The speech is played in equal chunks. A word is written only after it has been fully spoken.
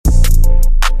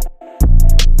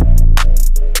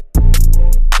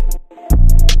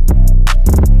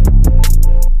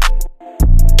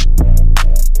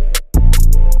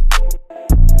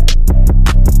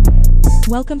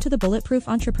Welcome to the Bulletproof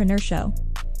Entrepreneur Show.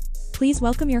 Please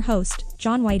welcome your host,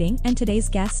 John Whiting, and today's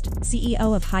guest,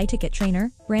 CEO of High Ticket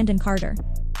Trainer, Brandon Carter.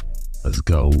 Let's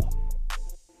go.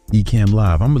 Ecamm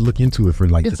Live. I'm gonna look into it for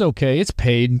like. It's okay. It's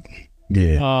paid.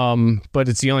 Yeah. But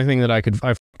it's the only thing that I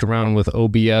fucked around with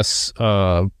OBS,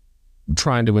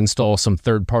 trying to install some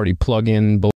third-party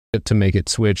plug-in bullshit to make it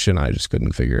switch, and I just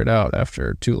couldn't figure it out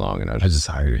after too long. And I just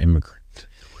hired an immigrant.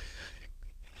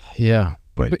 Yeah.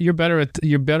 But you're better at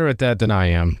that than I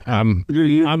am. I'm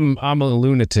a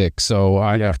lunatic, so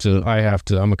I have to.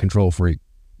 I'm a control freak.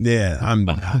 Yeah,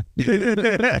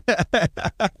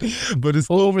 but it's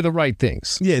over the right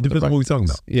things. Yeah, it depends on what we're talking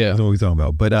about. Yeah, depends on what we're talking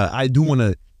about. But I do want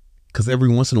to, because every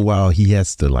once in a while he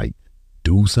has to like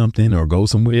do something or go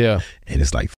somewhere. Yeah, and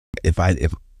it's like if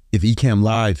Ecamm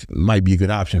Live might be a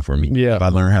good option for me. Yeah, if I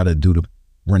learn how to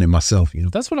run it myself.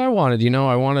 That's what I wanted.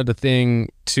 I wanted a thing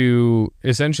to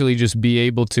essentially just be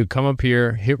able to come up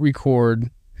here, hit record,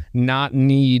 not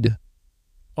need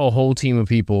a whole team of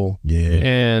people. Yeah,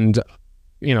 and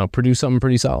produce something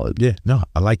pretty solid. Yeah, no,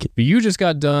 I like it. But you just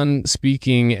got done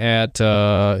speaking at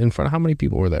in front of how many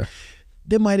people were there?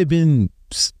 There might have been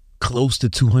close to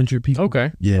 200 people.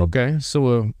 Okay. Yeah. Okay.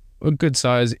 So a good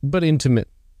size, but intimate.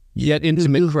 Yet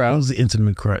intimate crowd. It was an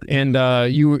intimate crowd. And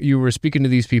you were speaking to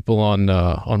these people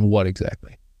on what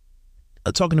exactly?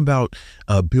 Talking about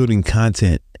building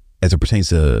content as it pertains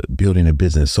to building a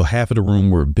business. So half of the room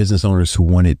were business owners who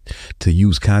wanted to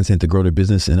use content to grow their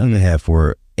business, and the other half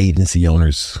were agency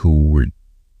owners who were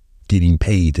getting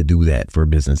paid to do that for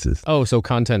businesses. Oh, so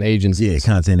content agencies.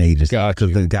 Yeah, content agencies. Gotcha.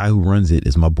 The guy who runs it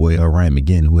is my boy Ryan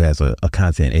McGinn, who has a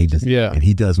content agency. Yeah. And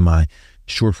he does my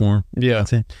short form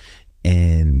content.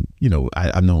 And,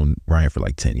 I've known Ryan for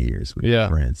like 10 years with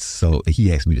friends. So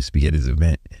he asked me to speak at his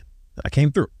event. I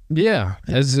came through. Yeah,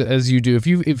 as you do.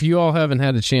 If you all haven't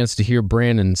had a chance to hear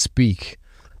Brandon speak,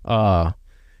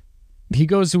 he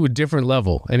goes to a different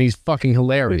level and he's fucking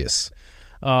hilarious.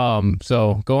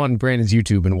 So go on Brandon's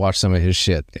YouTube and watch some of his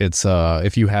shit. It's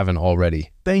if you haven't already.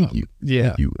 Thank you. Yeah.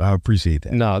 Thank you. I appreciate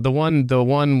that. No, the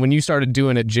one when you started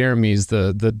doing it, Jeremy's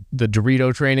the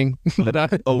Dorito training that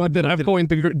I've coined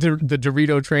the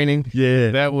Dorito training.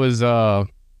 Yeah. That was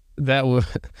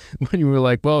when you were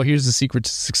like, well, here's the secret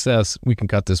to success. We can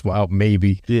cut this out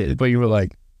maybe. Yeah. But you were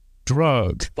like,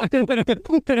 drugs.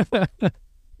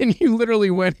 And you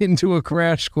literally went into a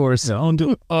crash course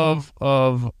of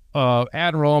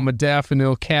Adderall,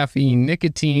 modafinil, caffeine,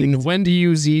 nicotine, when to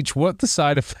use each, what the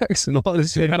side effects, and all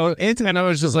this shit. And I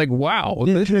was just like, wow.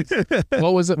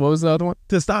 What was it? What was the other one?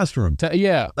 Testosterone.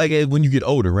 Yeah. Like when you get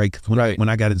older, right? When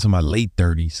I got into my late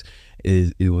 30s,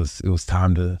 it was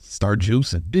time to start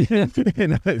juicing.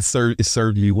 And it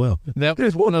served me well. That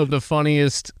was one of the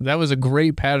funniest. That was a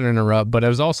great pattern interrupt, but I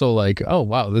was also like, oh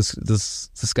wow, this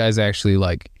guy's actually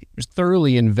like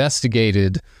thoroughly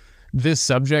investigated this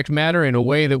subject matter in a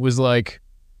way that was like,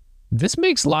 this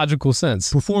makes logical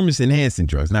sense. Performance enhancing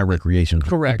drugs, not recreational.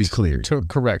 Correct. To be clear.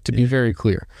 Correct. To be very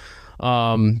clear.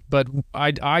 But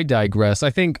I digress. I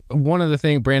think one of the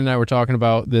things, Brandon and I were talking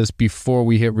about this before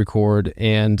we hit record,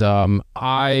 and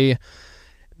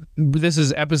this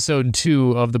is episode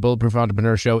 2 of the Bulletproof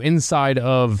Entrepreneur Show inside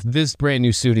of this brand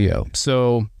new studio.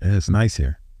 So it's nice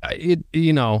here.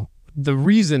 The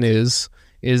reason is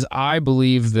I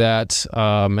believe that,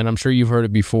 and I'm sure you've heard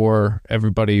it before,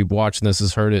 everybody watching this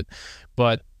has heard it,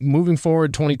 but moving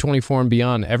forward, 2024 and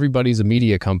beyond, everybody's a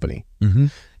media company. Mm-hmm.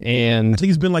 And I think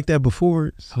it's been like that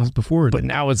before. But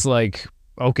now it's like,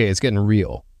 okay, it's getting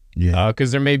real. Yeah.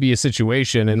 Because there may be a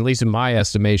situation, and at least in my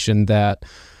estimation, that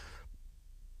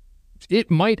it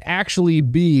might actually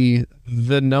be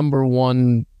the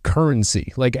 #1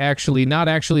 currency, like actually not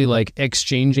actually like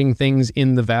exchanging things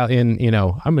in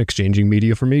the I'm exchanging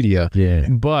media for media,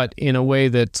 but in a way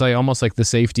that's like almost like the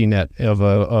safety net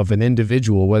of an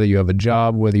individual, whether you have a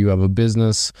job, whether you have a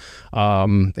business.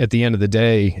 At the end of the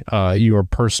day, your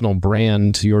personal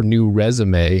brand, your new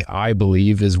resume, I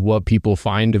believe, is what people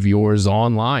find of yours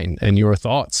online and your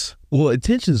thoughts. Well,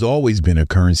 attention's always been a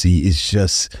currency. It's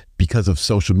just because of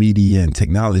social media and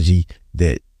technology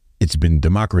that it's been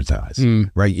democratized,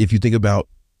 right? If you think about,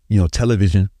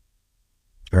 television,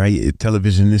 right?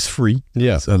 Television is free,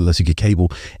 unless you get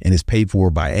cable, and it's paid for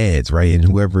by ads, right? And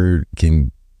whoever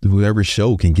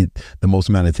show can get the most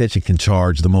amount of attention can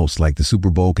charge the most. Like the Super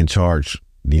Bowl can charge,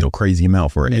 crazy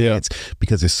amount for ads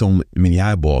because there's so many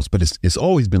eyeballs. But it's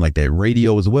always been like that.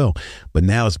 Radio as well, but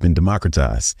now it's been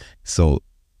democratized, so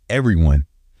everyone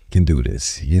can do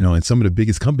this, and some of the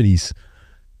biggest companies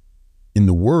in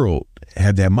the world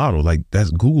have that model. Like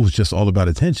Google's just all about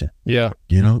attention. Yeah.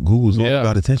 Google's all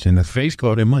about attention. That's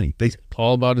Facebook, their money.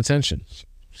 All about attention.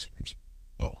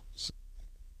 Oh,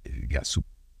 you got super.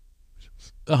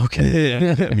 Okay.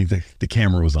 I mean, the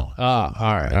camera was on. All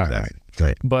right. Go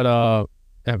ahead. But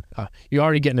you're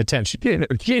already getting attention.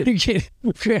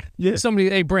 Yeah. Somebody,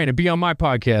 hey, Brandon, be on my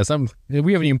podcast.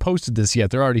 We haven't even posted this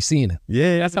yet. They're already seeing it.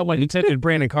 Yeah, That's how much attention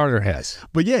Brandon Carter has.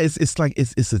 but yeah, it's like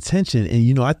it's attention,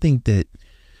 and I think that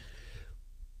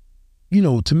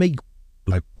to make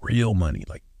like real money,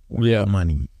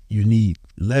 money, you need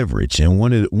leverage, and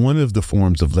one of the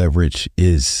forms of leverage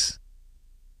is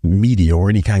media or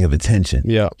any kind of attention.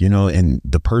 Yeah. And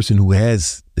the person who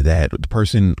has that, the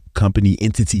person, company,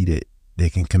 entity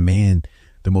that can command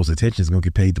the most attention is going to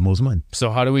get paid the most money. So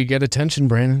how do we get attention,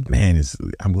 Brandon? Man,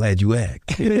 I'm glad you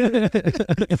asked.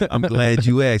 I'm glad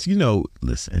you asked.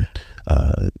 Listen,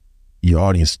 your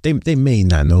audience, they may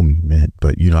not know me, man,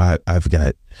 but I've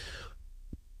got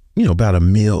about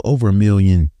over 1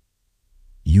 million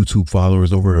YouTube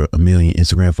followers, over 1 million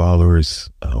Instagram followers,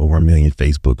 over 1 million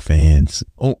Facebook fans,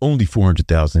 only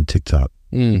 400,000 TikTok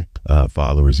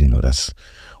followers.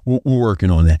 We're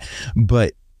working on that.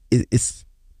 But it's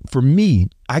for me,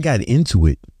 I got into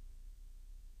it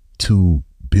to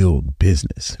build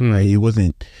business, right? It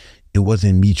wasn't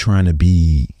me trying to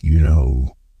be,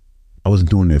 I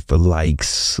wasn't doing it for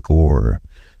likes or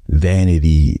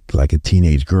vanity, like a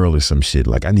teenage girl or some shit.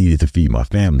 Like, I needed to feed my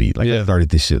family. Like, I started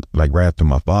this shit like right after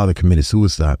my father committed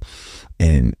suicide,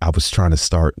 and I was trying to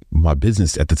start my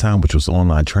business at the time, which was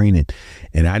online training,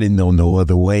 and I didn't know no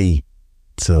other way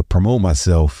to promote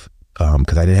myself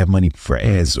because I didn't have money for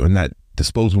ads or not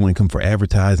disposable income for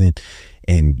advertising,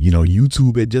 and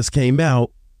YouTube had just came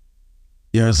out,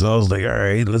 so I was like, all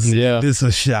right, let's give this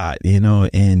a shot,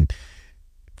 and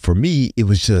for me, it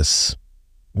was just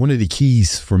one of the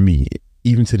keys for me,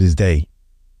 even to this day.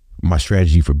 My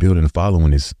strategy for building a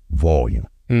following is volume.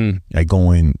 Like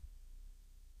going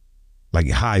like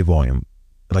high volume,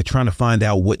 like trying to find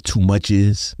out what too much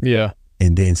is. Yeah.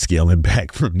 And then scaling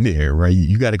back from there, right?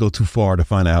 You got to go too far to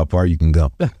find out how far you can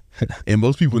go. And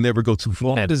most people never go too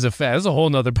far. That is a fact. That's a whole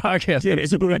nother podcast. Yeah,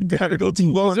 it's gotta go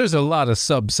too far. There's a lot of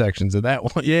subsections of that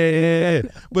one. Yeah.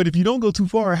 But if you don't go too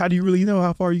far, how do you really know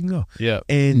how far you can go? Yeah.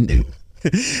 And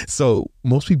so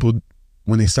most people,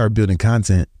 when they start building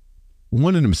content,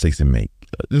 one of the mistakes they make,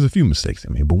 there's a few mistakes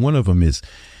they make, but one of them is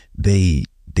they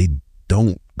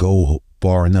don't go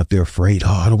far enough. They're afraid,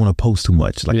 I don't want to post too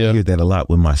much. Like, I hear that a lot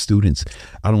with my students.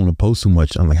 I don't want to post too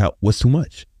much. I'm like, what's too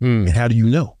much? And how do you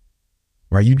know?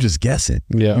 Right? You're just guessing.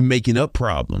 Yeah. You're making up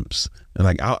problems. And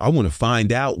like, I want to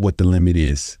find out what the limit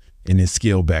is and then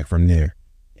scale back from there.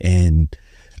 And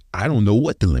I don't know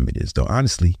what the limit is, though,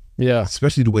 honestly. Yeah.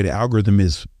 Especially the way the algorithm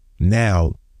is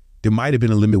now. There might have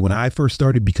been a limit when I first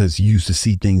started because you used to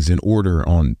see things in order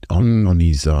on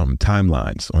these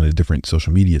timelines on the different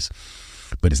social medias.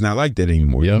 But it's not like that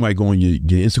anymore. You might go on your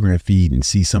Instagram feed and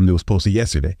see something that was posted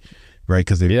yesterday, right?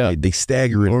 Because they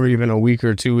stagger it. Or even a week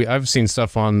or two. I've seen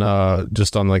stuff on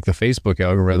just on like the Facebook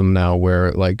algorithm now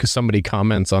where like somebody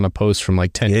comments on a post from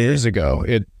like 10 years ago.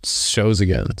 It shows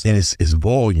again. And it's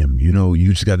volume.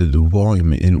 You just got to do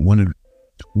volume. And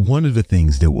one of the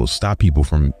things that will stop people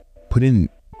from putting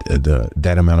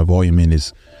that amount of volume in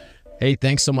is, hey,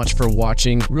 thanks so much for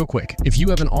watching. Real quick, if you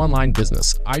have an online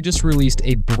business, I just released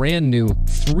a brand new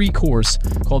free course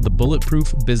called the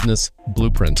Bulletproof Business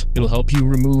Blueprint. It'll help you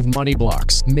remove money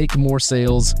blocks, make more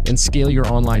sales, and scale your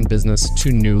online business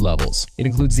to new levels. It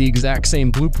includes the exact same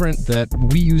blueprint that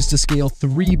we used to scale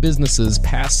 3 businesses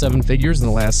past 7 figures in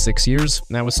the last 6 years.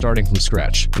 And that was starting from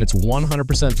scratch. And it's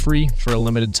 100% free for a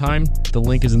limited time. The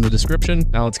link is in the description.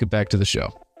 Now let's get back to the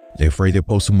show. They're afraid they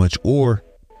post too much or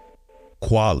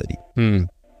quality,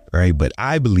 right? But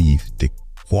I believe that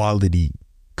quality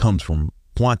comes from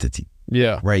quantity.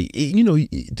 Yeah. Right.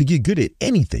 To get good at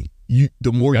anything,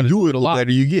 the more you do it, the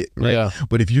better you get. Right. Yeah.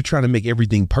 But if you're trying to make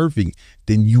everything perfect,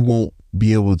 then you won't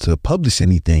be able to publish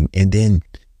anything. And then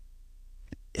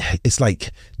it's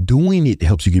like doing it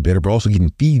helps you get better, but also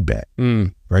getting feedback.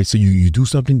 Right. So you do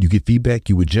something, you get feedback,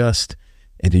 you adjust,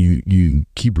 and then you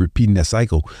keep repeating that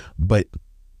cycle. But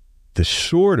the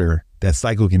shorter that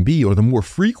cycle can be, or the more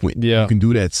frequent you can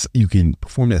do that, you can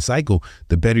perform that cycle,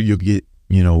 the better you'll get.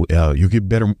 You'll get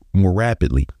better more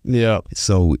rapidly. Yeah.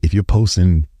 So if you're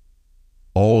posting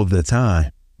all the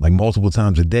time, like multiple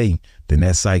times a day, then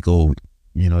that cycle,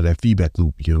 that feedback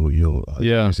loop, you'll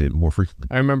use it more frequently.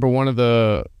 I remember one of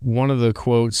the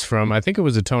quotes from, I think it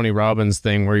was a Tony Robbins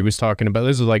thing where he was talking about,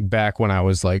 this was like back when I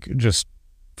was like just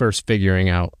first figuring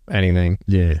out anything.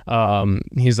 Yeah.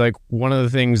 He's like, one of the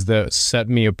things that set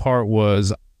me apart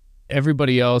was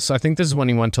everybody else, I think this is when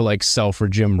he went to like Self or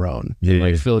Jim Rohn,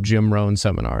 like Phil Jim Rohn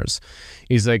seminars.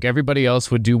 He's like, everybody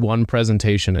else would do one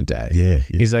presentation a day.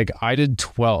 He's like, I did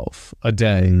 12 a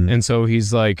day. And so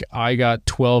he's like, I got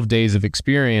 12 days of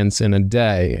experience in a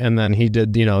day. And then he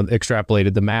did, you know,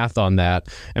 extrapolated the math on that.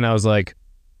 And I was like,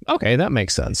 okay, that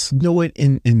makes sense. You know what?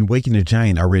 In Waking the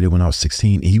Giant, I read it when I was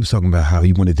 16. And he was talking about how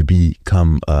he wanted to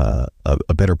become a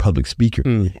better public speaker.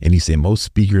 And he said most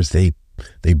speakers, they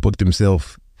book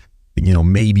themselves, you know,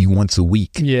 maybe once a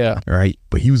week. Right.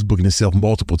 But he was booking himself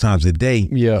multiple times a day.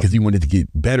 Because he wanted to get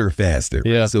better faster.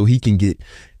 Right? So he can get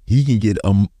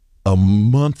a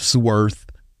month's worth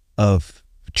of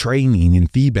training and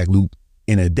feedback loop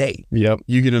in a day. You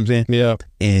get what I'm saying?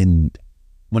 And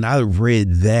when I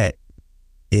read that,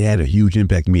 it had a huge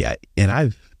impact on me. And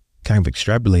I've kind of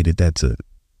extrapolated that to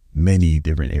many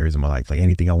different areas of my life. Like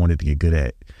anything I wanted to get good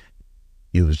at,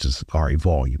 it was just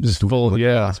volume. Just full,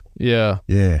 yeah.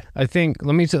 I think,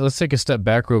 let's take a step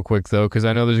back real quick though, because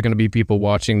I know there's going to be people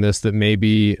watching this that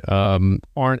maybe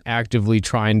aren't actively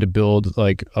trying to build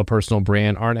like a personal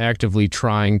brand, aren't actively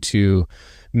trying to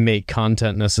make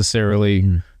content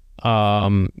necessarily.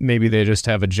 Maybe they just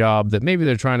have a job that maybe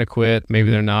they're trying to quit,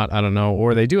 maybe they're not, I don't know,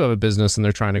 or they do have a business and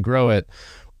they're trying to grow it.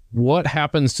 What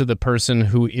happens to the person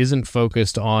who isn't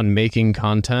focused on making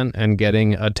content and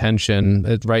getting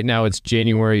attention? Right now it's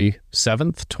January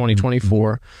 7th,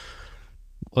 2024.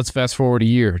 Let's fast forward a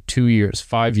year, 2 years,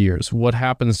 5 years. What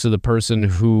happens to the person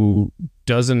who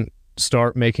doesn't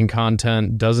start making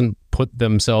content, doesn't put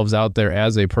themselves out there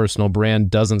as a personal brand,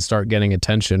 doesn't start getting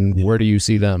attention? Where do you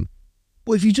see them?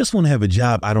 Well, if you just want to have a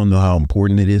job, I don't know how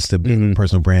important it is to be a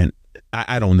personal brand.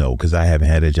 I don't know, because I haven't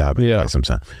had a job in quite some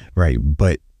time. Right.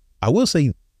 But I will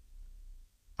say,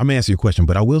 I'm going to answer your question,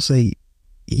 but I will say,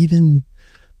 even,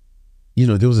 you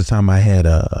know, there was a time I had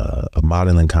a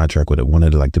modeling contract with one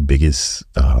of the biggest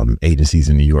agencies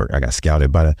in New York. I got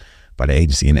scouted by the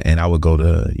agency, and I would go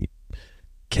to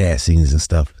castings and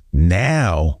stuff.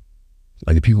 Now,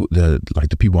 like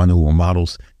the people I know who are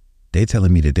models, they're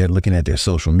telling me that they're looking at their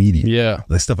social media.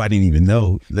 Like stuff I didn't even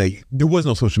know. Like there was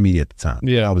no social media at the time.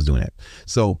 I was doing that.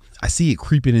 So I see it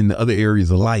creeping into other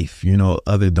areas of life, you know,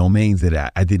 other domains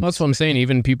that I didn't. That's what I'm saying.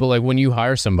 Even people like when you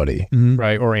hire somebody,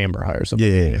 right? Or Amber hires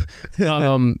somebody.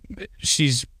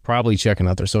 She's probably checking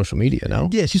out their social media now.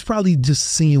 Yeah, she's probably just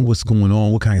seeing what's going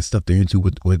on, what kind of stuff they're into,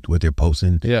 what they're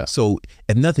posting. So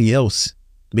if nothing else,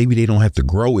 maybe they don't have to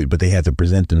grow it, but they have to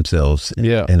present themselves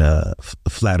in a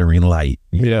flattering light.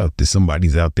 You know, if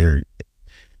somebody's out there,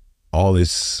 all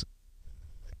this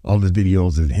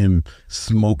videos of him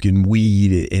smoking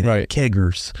weed and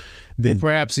keggers. Then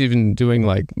perhaps even doing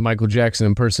like Michael Jackson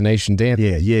impersonation dance.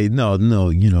 No.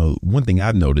 You know, one thing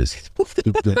I've noticed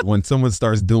that when someone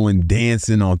starts doing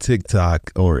dancing on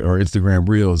TikTok or Instagram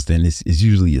Reels, then it's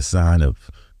usually a sign of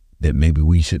that maybe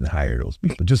we shouldn't hire those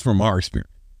people, just from our experience.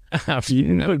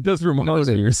 You know, it does remind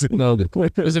me.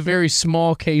 It was a very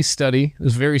small case study. It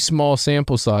was a very small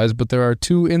sample size, but there are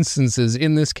two instances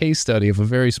in this case study of a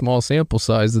very small sample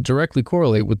size that directly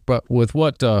correlate with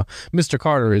what Mr.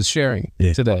 Carter is sharing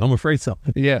today. I'm afraid so.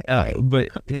 But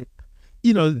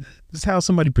you know, it's how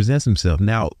somebody presents himself.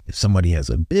 Now, if somebody has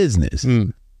a business,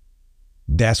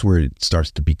 that's where it starts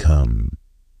to become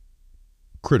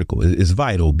critical. It's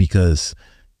vital because,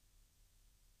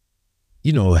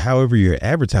 you know, however you're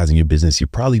advertising your business, you're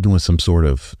probably doing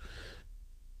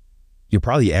you're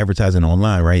probably advertising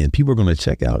online, right? And people are going to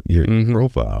check out your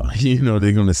profile. You know,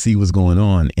 they're going to see what's going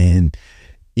on. And,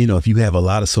 you know, if you have a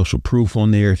lot of social proof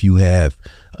on there, if you have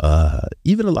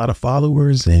even a lot of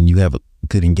followers and you have a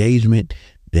good engagement,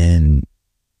 then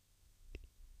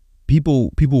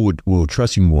people will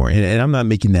trust you more. And I'm not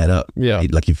making that up.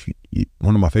 Right? Like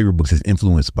one of my favorite books is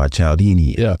Influence by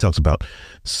Cialdini. It talks about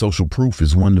social proof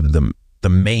is one of the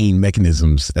main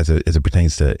mechanisms as it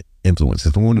pertains to influence.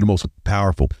 It's one of the most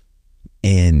powerful.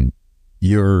 And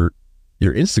your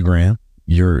Instagram,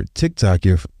 your TikTok,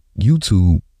 your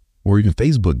YouTube, or even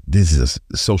Facebook, this is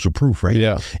a social proof,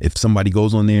 right? If somebody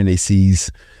goes on there and they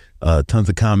sees tons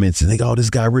of comments and they go, oh,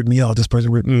 this guy ripped me off, this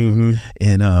person ripped me,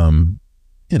 and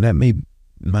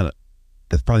that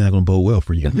that's probably not going to bode well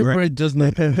for you. Right? It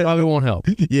doesn't. Probably won't help.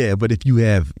 But if you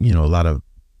have, you know, a lot of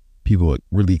people are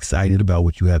really excited about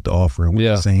what you have to offer and what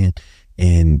you're saying,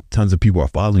 and tons of people are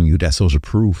following you, that social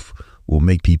proof will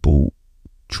make people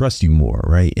trust you more,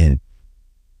 right? And,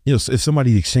 you know, if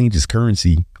somebody exchanges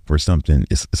currency for something,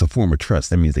 it's a form of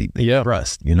trust. That means they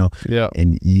trust, you know?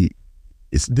 And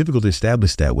it's difficult to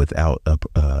establish that without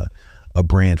a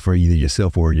brand for either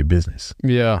yourself or your business.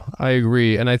 Yeah, I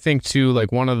agree. And I think too,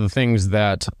 like one of the things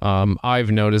that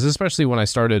I've noticed, especially when I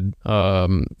started,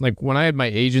 like when I had my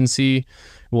agency,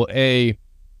 well,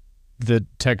 the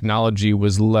technology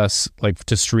was less like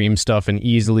to stream stuff and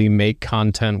easily make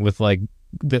content with like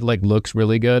that like looks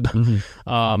really good.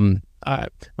 I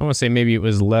want to say maybe it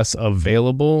was less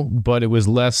available, but it was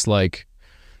less like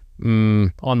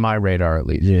on my radar at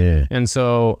least. Yeah. And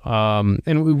so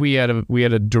and we had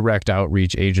a direct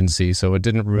outreach agency, so it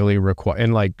didn't really require,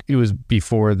 and like it was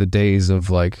before the days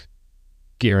of like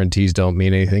guarantees don't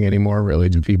mean anything anymore really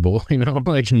to people, you know,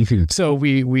 like so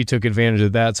we took advantage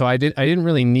of that. So I didn't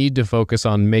really need to focus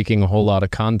on making a whole lot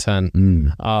of content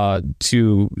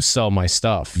to sell my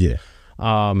stuff. Yeah.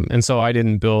 And so I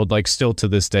didn't build, like, still to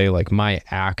this day, like my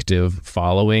active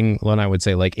following, when I would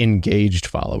say like engaged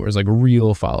followers, like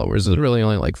real followers, is really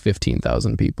only like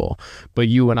 15,000 people. But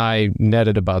you and I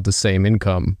netted about the same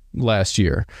income last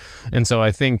year. And so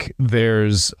I think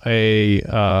there's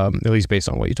at least based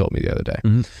on what you told me the other day.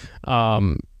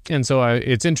 And so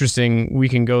it's interesting. We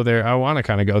can go there. I want to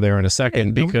kind of go there in a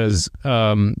second because,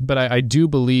 but I do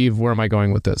believe, where am I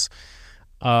going with this?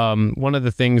 One of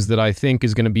the things that I think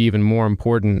is going to be even more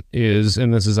important is,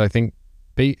 and this is, I think,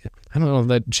 I don't know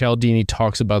that Cialdini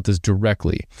talks about this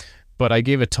directly, but I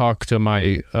gave a talk to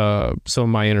my some of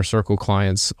my inner circle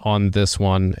clients on this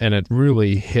one, and it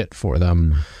really hit for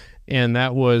them. And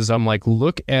that was, I'm like,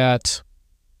 look at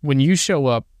when you show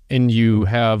up and you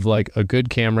have like a good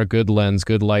camera, good lens,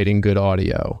 good lighting, good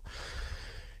audio,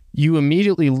 you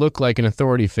immediately look like an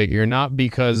authority figure, not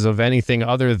because of anything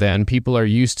other than people are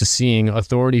used to seeing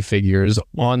authority figures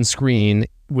on screen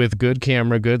with good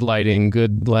camera, good lighting,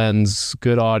 good lens,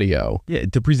 good audio. Yeah,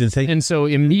 the presentation. And so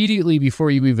immediately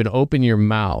before you even open your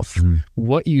mouth,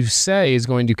 what you say is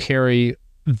going to carry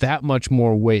that much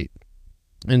more weight.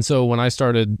 And so when I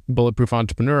started Bulletproof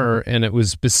Entrepreneur, and it was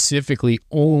specifically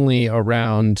only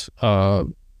around our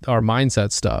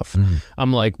mindset stuff,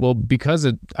 I'm like, well, because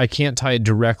I can't tie it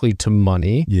directly to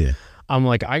money. Yeah, I'm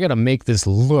like, I got to make this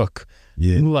look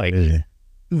like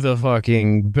the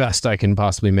fucking best I can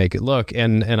possibly make it look.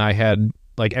 And I had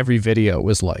like every video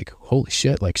was like, holy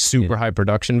shit, like super high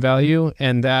production value.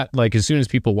 And that, like, as soon as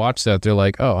people watch that, they're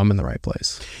like, oh, I'm in the right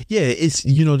place. Yeah, it's,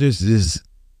 you know, there's this,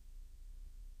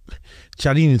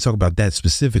 Cialdini didn't talk about that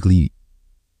specifically,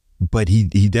 but he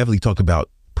definitely talked about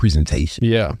presentation.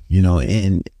 Yeah, you know,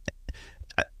 and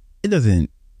it doesn't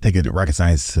take a rocket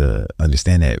science to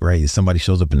understand that, right? If somebody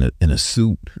shows up in a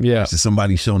suit, versus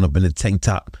somebody showing up in a tank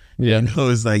top, you know,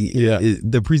 it's like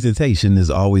the presentation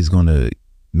is always going to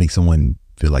make someone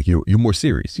feel like you're more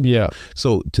serious. Yeah.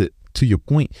 So to your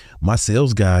point, my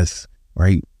sales guys,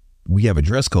 right? We have a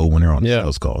dress code when they're on the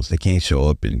sales calls. They can't show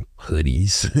up in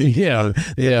hoodies. They have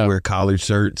to wear collared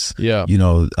shirts. Yeah. You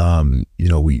know,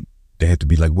 they have to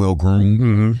be like well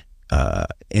groomed.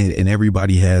 And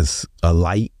everybody has a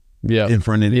light in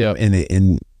front of them.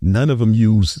 And none of them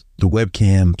use the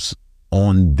webcams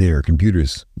on their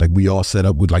computers. Like, we all set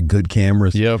up with like good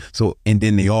cameras. So, and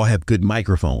then they all have good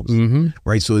microphones.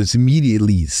 Right. So it's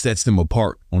immediately sets them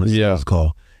apart on a sales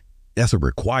call. That's a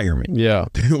requirement.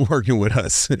 Working with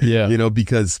us. You know,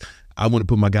 because I want to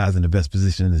put my guys in the best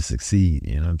position to succeed.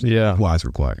 You know what I'm saying? Yeah. Why it's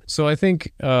required. So I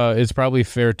think it's probably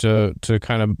fair to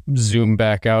kind of zoom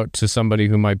back out to somebody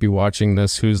who might be watching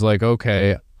this, who's like,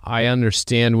 okay, I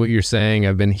understand what you're saying.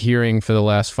 I've been hearing for the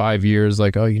last 5 years,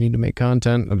 like, oh, you need to make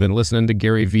content. I've been listening to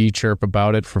Gary Vee chirp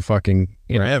about it for fucking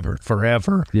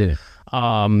forever. Yeah.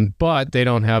 But they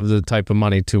don't have the type of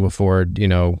money to afford,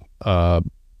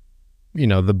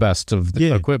 the best of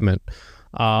the equipment.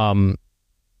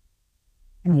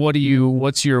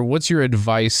 What's your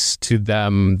advice to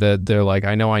them that they're like,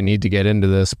 I know I need to get into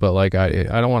this, but like, I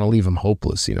don't want to leave them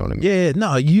hopeless. You know what I mean? Yeah,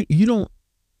 no, you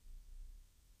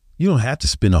don't have to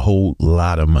spend a whole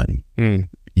lot of money. You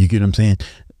get what I'm saying?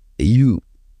 You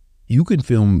can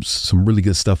film some really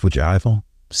good stuff with your iPhone.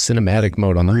 Cinematic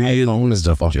mode on the iPhone is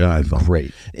stuff with your iPhone.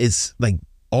 Great. It's like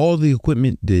all the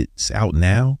equipment that's out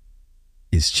now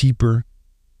is cheaper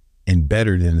and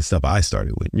better than the stuff I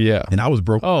started with. Yeah. And I was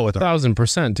broke. Oh,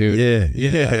 1,000%, dude.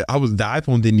 Yeah. The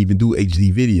iPhone didn't even do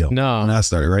HD video. No. When I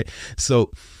started, right?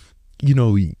 So,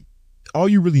 all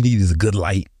you really need is a good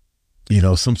light,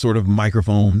 some sort of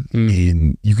microphone,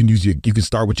 and you can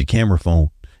start with your camera phone,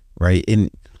 right? And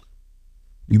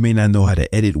you may not know how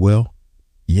to edit well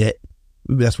yet.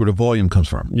 That's where the volume comes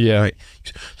from. Yeah. Right?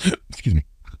 Excuse me.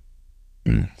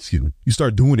 You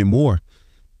start doing it more,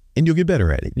 and you'll get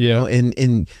better at it. Yeah.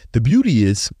 And the beauty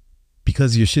is,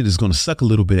 because your shit is going to suck a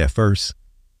little bit at first,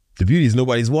 The beauty is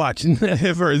nobody's watching.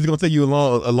 It's going to take you a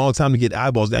long time to get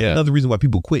eyeballs. That's another reason why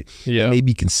people quit. Yeah. They may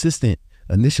be consistent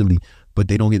initially, but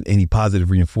they don't get any positive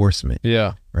reinforcement.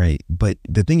 Yeah. Right. But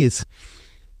the thing is,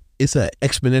 it's an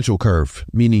exponential curve,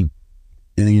 meaning,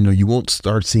 you know, you won't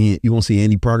see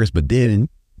any progress, but then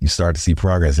you start to see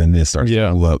progress and then it starts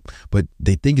to move up. But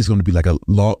they think it's going to be like a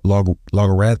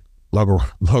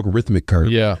logarithmic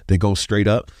curve that goes straight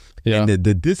up. Yeah. And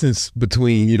the distance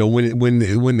between, you know, when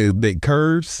the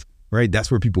curves, right, that's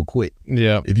where people quit.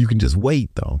 Yeah. If you can just wait,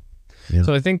 though. You know?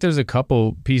 So I think there's a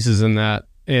couple pieces in that.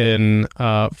 And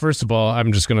first of all,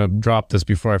 I'm just going to drop this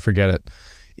before I forget it.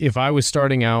 If I was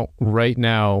starting out right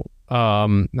now,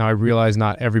 now I realize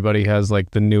not everybody has like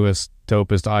the newest,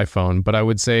 dopest iPhone, but I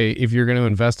would say if you're going to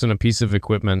invest in a piece of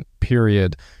equipment,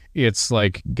 period, it's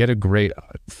like get a great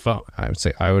phone. I would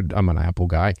say I'm an Apple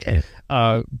guy. Get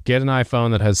an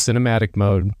iPhone that has cinematic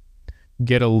mode.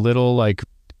 Get a little like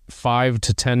 $5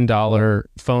 to $10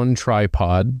 phone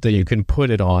tripod that you can put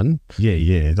it on.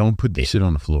 Yeah. Don't put this shit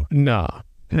on the floor. Nah.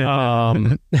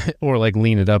 Or like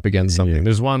lean it up against something. Yeah.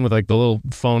 There's one with like the little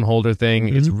phone holder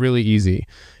thing. It's really easy.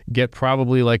 Get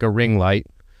probably like a ring light.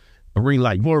 A ring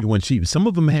light, or one cheap. Some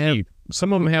of them have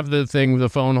the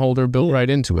phone holder built right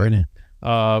into it.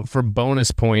 Right. For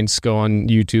bonus points, go on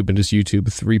YouTube and just YouTube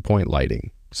 3-point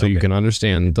lighting, so you can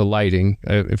understand the lighting.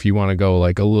 If you want to go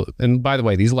like a little. And by the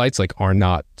way, these lights like are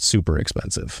not super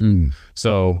expensive.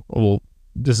 So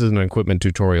this is an equipment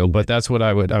tutorial, but that's what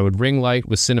I would ring light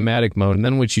with cinematic mode, and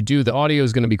then what you do, the audio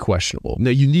is going to be questionable. No,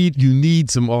 you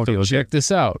need some audio. So check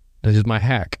this out. This is my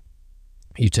hack.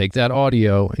 You take that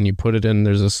audio and you put it in.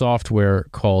 There's a software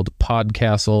called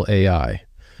Podcastle AI,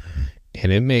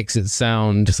 and it makes it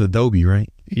sound. It's Adobe, right?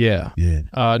 Yeah.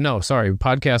 No, sorry.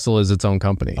 Podcastle is its own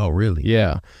company. Oh, really?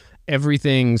 Yeah.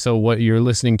 Everything. So what you're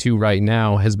listening to right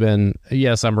now has been.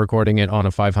 Yes, I'm recording it on a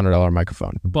 $500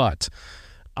 microphone, but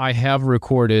I have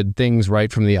recorded things right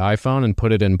from the iPhone and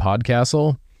put it in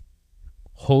Podcastle.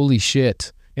 Holy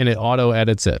shit. And it auto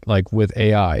edits it like with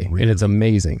AI. Really? And it's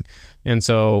amazing. And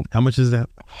so how much is that?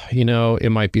 You know, it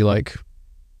might be like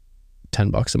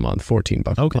 $10 a month, $14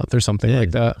 a month or something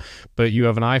like that. But you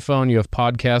have an iPhone, you have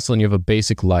Podcastle, and you have a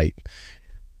basic light.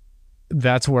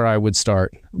 That's where I would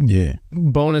start. Yeah.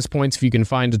 Bonus points if you can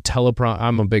find a teleprompter.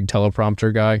 I'm a big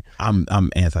teleprompter guy. I'm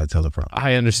anti-teleprompter.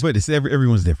 I understand. But it's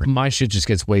everyone's different. My shit just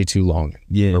gets way too long.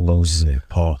 Yeah.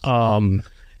 Pause.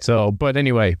 So, but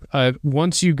anyway,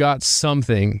 once you got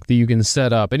something that you can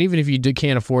set up, and even if you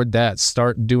can't afford that,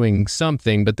 start doing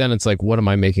something. But then it's like, what am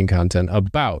I making content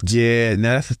about? Yeah.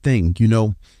 Now that's the thing. You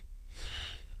know,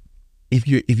 if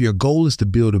your goal is to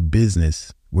build a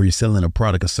business where you're selling a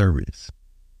product or service,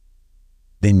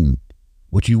 then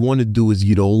what you want to do is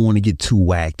you don't want to get too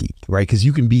wacky, right? Because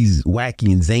you can be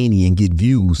wacky and zany and get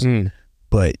views,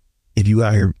 but if you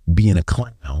out here being a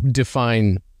clown,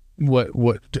 define what.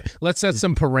 Let's set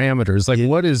some parameters. Like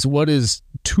what is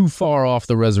too far off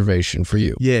the reservation for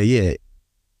you? Yeah.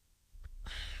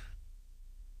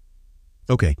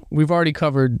 Okay, we've already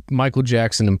covered Michael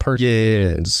Jackson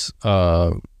impersonations.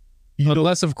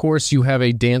 Unless, of course, you have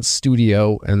a dance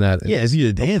studio and that is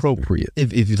either dance appropriate.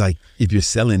 If you're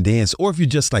selling dance, or if you're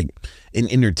just like an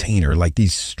entertainer, like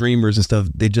these streamers and stuff,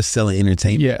 they're just selling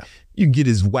entertainment. Yeah, you get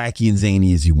as wacky and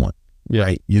zany as you want,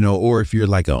 right? You know, or if you're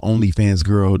like an OnlyFans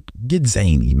girl, get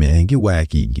zany, man, get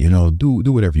wacky. You know, do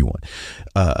whatever you want.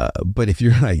 But if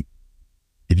you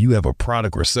have a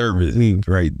product or service,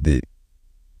 right,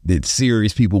 that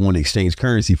serious people want to exchange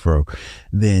currency for,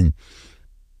 then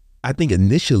I think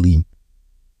initially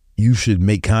you should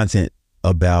make content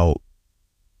about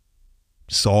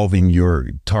solving your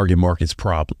target market's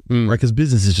problem, right? Because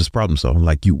business is just problem solving.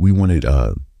 Like you wanted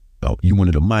a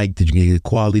mic, did you get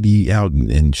quality out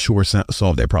and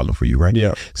solve that problem for you, right?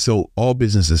 Yeah. So all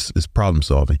business is problem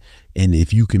solving, and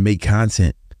if you can make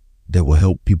content that will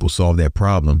help people solve that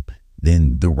problem,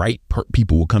 then the right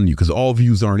people will come to you, because all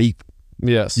views aren't equal.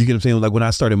 Yes, you get what I'm saying? Like when I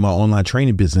started my online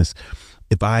training business,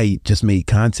 if I just made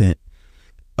content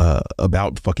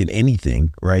about fucking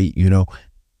anything, right? You know,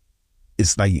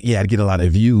 it's like, I'd get a lot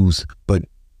of views, but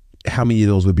how many of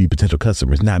those would be potential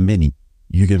customers? Not many.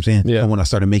 You get what I'm saying? Yeah. And when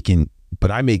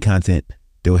I made content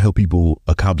that would help people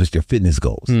accomplish their fitness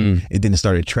goals. And then it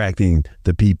started attracting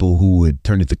the people who would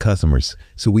turn into customers.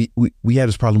 So we had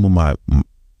this problem with my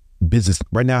business.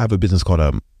 Right now I have a business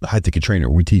called High Ticket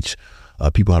Trainer. We teach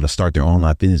people how to start their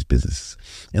online fitness business.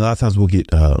 And a lot of times we'll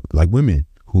get like women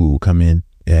who come in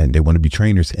and they want to be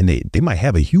trainers, and they might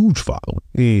have a huge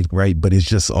following, right? But it's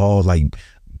just all like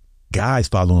guys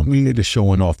following them. They're just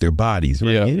showing off their bodies,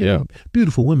 right? Yeah.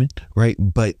 Beautiful women, right?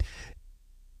 But,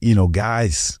 you know,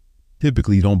 guys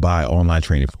typically don't buy online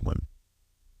training from women.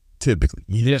 Typically,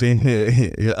 you know what I'm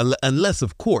saying? Unless,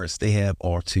 of course, they have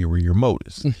ulterior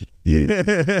motives.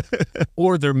 Yeah.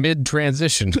 Or they're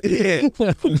mid-transition. Yeah.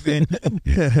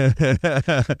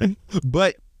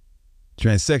 But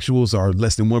transsexuals are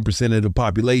less than 1% of the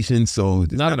population, so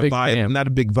it's not a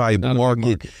big viable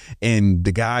market. And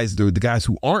the guys who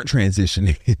aren't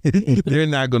transitioning, they're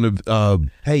not going to.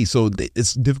 So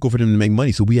it's difficult for them to make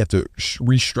money. So we have to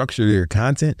restructure their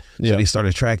content. So they start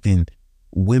attracting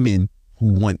women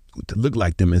who want to look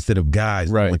like them instead of guys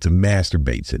who want to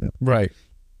masturbate to them. Right.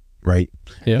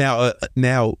 Yeah.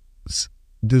 Now,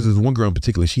 this is one girl in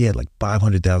particular. She had like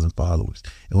 500,000 followers,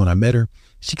 and when I met her,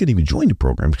 she couldn't even join the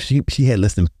program because she had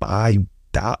less than five.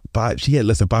 She had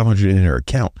less than 500 in her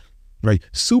account. Right.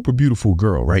 Super beautiful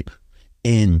girl. Right.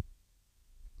 And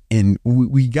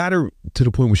we got her to the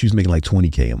point where she was making like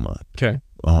 20K a month. Okay.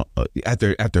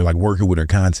 After like working with her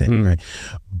content. Right.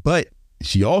 But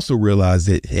she also realized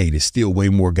that, hey, there's still way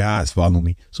more guys following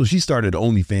me. So she started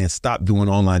OnlyFans, stopped doing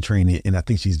online training, and I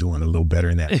think she's doing a little better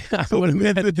in that. So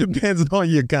it depends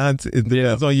on your content.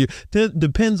 It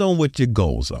depends on what your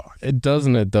goals are. It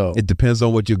doesn't it, though? It depends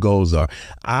on what your goals are.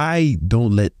 I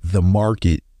don't let the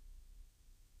market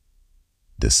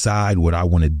decide what I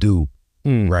want to do.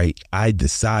 Right. I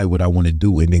decide what I want to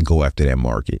do and then go after that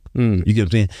market. You get what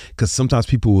I'm saying? Because sometimes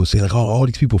people will say like, oh, all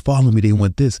these people following me, they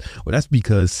want this. Well, that's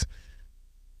because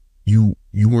you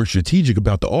weren't strategic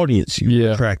about the audience you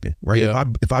were attracting, right?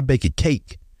 If I bake a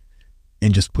cake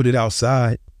and just put it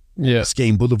outside,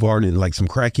 Skane Boulevard, and like some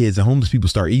crackheads and homeless people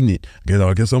start eating it,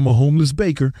 I guess I'm a homeless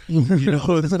baker. You know,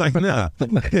 it's like, nah.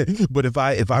 But if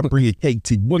I bring a cake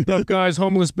to you, what's up, guys?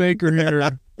 Homeless baker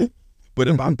here. But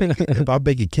if I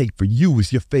bake a cake for you,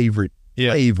 it's your favorite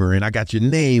flavor, and I got your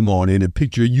name on it and a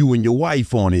picture of you and your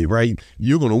wife on it, right?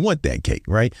 You're gonna want that cake,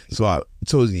 right? So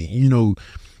you know.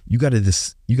 You got to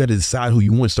decide who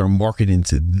you want to start marketing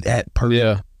to that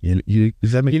person. Yeah.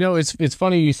 Does that make? You know, it's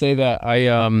funny you say that.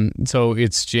 So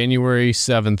it's January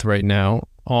 7th right now.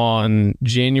 On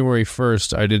January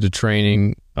 1st, I did a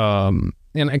training, and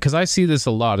because I see this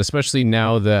a lot, especially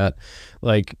now that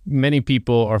like many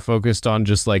people are focused on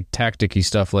just like tacticky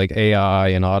stuff like AI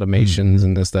and automations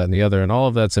and this, that, and the other, and all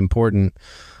of that's important.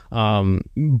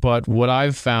 But what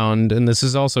I've found, and this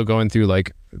is also going through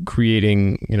like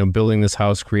creating, building this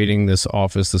house, creating this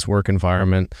office, this work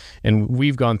environment, and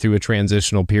we've gone through a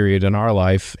transitional period in our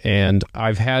life, and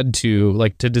I've had to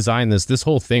design this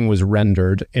whole thing was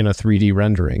rendered in a 3D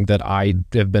rendering that I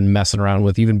have been messing around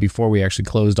with even before we actually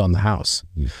closed on the house.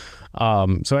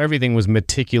 So everything was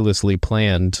meticulously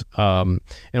planned. And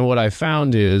what I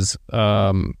found is,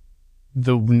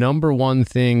 the number one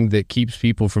thing that keeps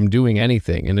people from doing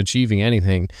anything and achieving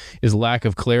anything is lack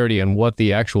of clarity on what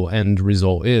the actual end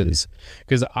result is.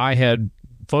 Because I had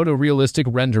photorealistic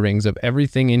renderings of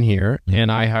everything in here, and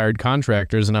I hired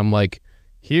contractors, and I'm like,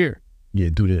 here. Yeah,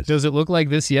 do this. Does it look like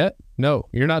this yet? No,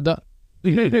 you're not done.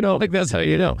 That's how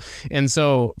you know. And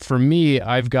so for me,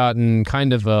 I've gotten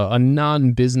kind of a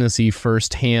non-businessy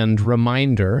firsthand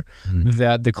reminder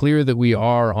that the clearer that we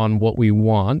are on what we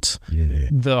want,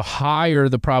 the higher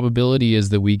the probability is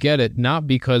that we get it, not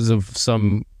because of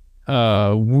some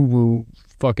woo-woo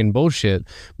fucking bullshit,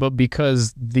 but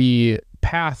because the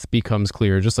path becomes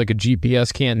clear. Just like a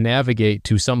GPS can't navigate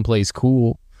to someplace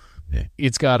cool.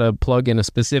 It's got to plug in a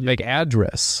specific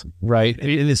address, right? And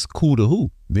it's cool to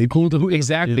who? Cool to who?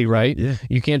 Exactly, right? Yeah.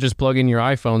 You can't just plug in your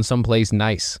iPhone someplace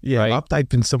nice. Yeah, right? I'll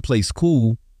type in someplace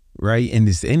cool, right? And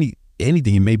it's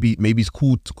anything. Maybe it's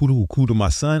cool to my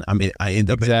son. I mean, I end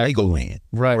up at Legoland,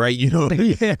 right? Right? If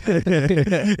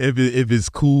it's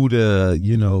cool to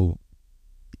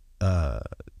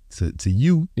to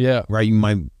you, right? You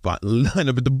might line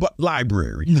up at the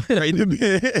library, right?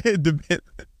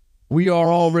 We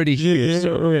are already here.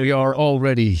 Sir. We are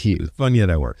already here. It's funny how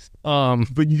that works.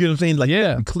 But you get what I'm saying? Like,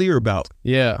 be clear about.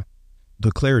 Yeah.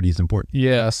 The clarity is important.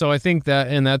 Yeah. So I think that,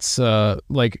 and that's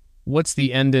like, what's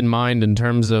the end in mind in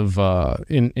terms of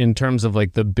in terms of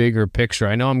like the bigger picture?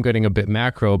 I know I'm getting a bit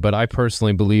macro, but I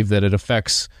personally believe that it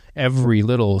affects every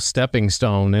little stepping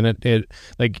stone, and it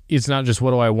like, it's not just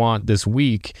what do I want this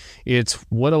week, it's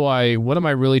what am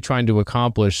I really trying to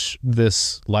accomplish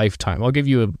this lifetime. I'll give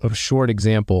you a short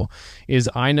example. Is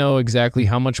I know exactly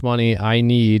how much money I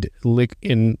need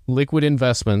in liquid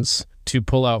investments to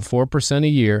pull out 4% a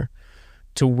year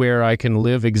to where I can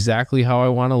live exactly how I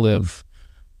want to live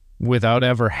without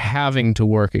ever having to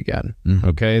work again.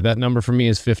 Okay. That number for me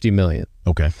is 50 million.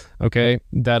 Okay.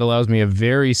 That allows me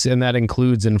and that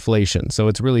includes inflation. So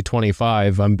it's really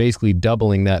 25. I'm basically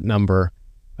doubling that number.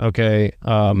 Okay.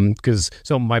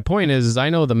 So my point is I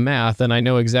know the math and I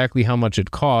know exactly how much it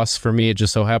costs. For me, it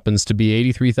just so happens to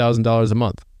be $83,000 a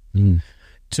month.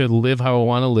 to live how I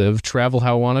want to live, travel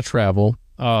how I want to travel.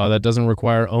 That doesn't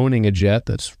require owning a jet.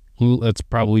 That's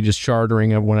probably just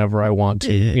chartering it whenever I want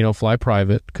to, fly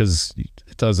private, because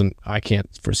I can't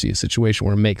foresee a situation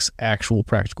where it makes actual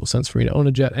practical sense for me to own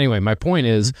a jet. Anyway, my point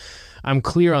is I'm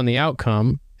clear on the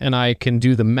outcome, and I can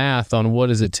do the math on what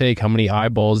does it take, how many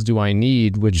eyeballs do I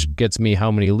need, which gets me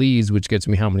how many leads, which gets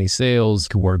me how many sales,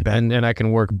 and I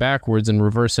can work backwards and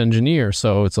reverse engineer.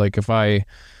 So it's like, if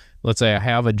let's say I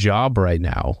have a job right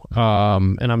now,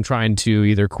 and I'm trying to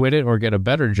either quit it or get a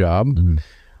better job.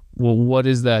 Well, what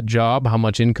is that job? How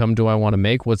much income do I want to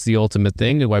make? What's the ultimate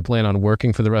thing? Do I plan on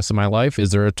working for the rest of my life?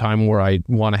 Is there a time where I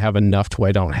want to have enough to where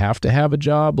I don't have to have a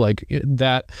job? Like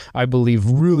that, I believe,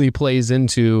 really plays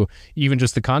into even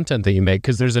just the content that you make,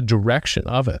 because there's a direction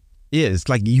of it. Yeah, it's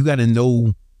like you got to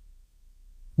know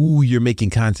who you're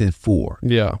making content for.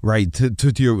 Yeah. Right.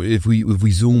 To your, if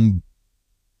we zoom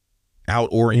out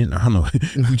or in, I don't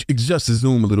know, just to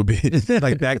zoom a little bit,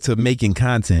 like back to making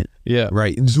content. Yeah.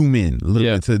 Right. Zoom in a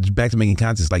little bit to back to making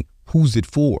content. It's like, who's it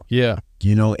for? Yeah.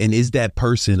 And is that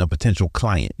person a potential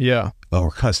client? Yeah.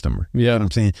 Or customer? Yeah. You know what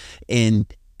I'm saying?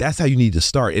 And that's how you need to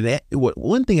start. And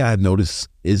one thing I've noticed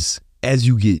is as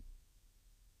you get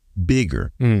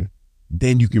bigger,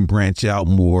 then you can branch out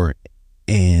more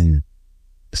and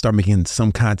start making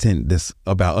some content that's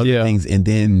about other things, and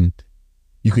then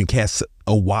you can cast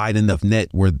a wide enough net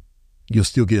where you'll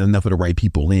still get enough of the right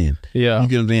people in. Yeah. You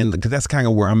get what I'm saying? Because that's kind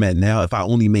of where I'm at now. If I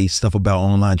only made stuff about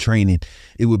online training,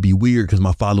 it would be weird because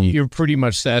my following... You're pretty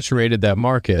much saturated that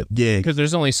market. Yeah. Because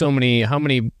there's only so many... How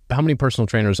many personal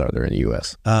trainers are there in the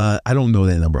U.S.? I don't know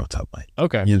that number off the top of my head.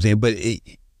 Okay. You know what I'm saying?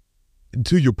 But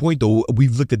to your point, though,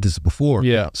 we've looked at this before.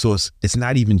 Yeah. So it's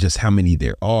not even just how many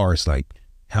there are. It's like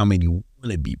how many want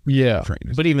to be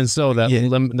trainers. But even so,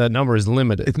 that number is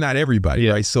limited. It's not everybody,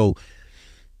 right? So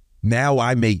now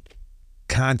I make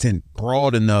content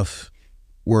broad enough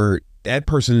where that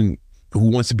person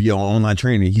who wants to be an online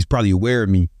trainer, he's probably aware of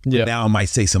me. Yeah. Now I might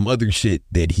say some other shit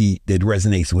that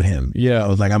resonates with him. Yeah.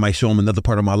 I might show him another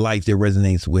part of my life that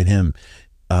resonates with him.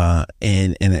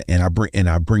 And I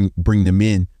bring them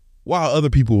in while other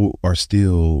people are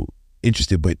still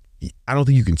interested, but I don't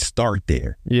think you can start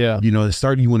there. Yeah.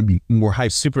 Starting, you want to be more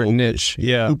hype. Super niche.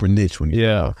 Yeah. Super niche.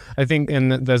 I think,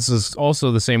 and that's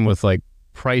also the same with like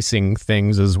pricing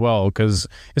things as well, because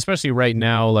especially right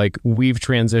now, like we've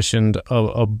transitioned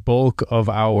a bulk of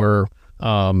our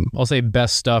I'll say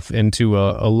best stuff into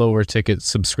a lower ticket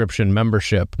subscription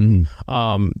membership.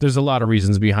 There's a lot of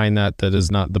reasons behind that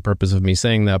is not the purpose of me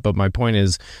saying that, but my point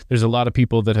is there's a lot of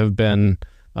people that have been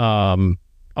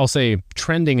I'll say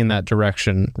trending in that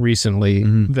direction recently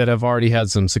that have already had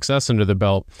some success under the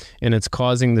belt, and it's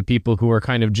causing the people who are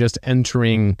kind of just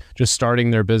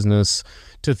starting their business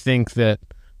to think that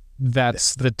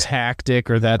that's the tactic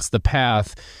or that's the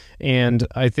path. And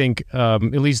I think at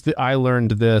least I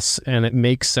learned this, and it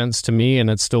makes sense to me, and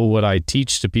it's still what I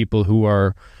teach to people who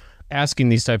are asking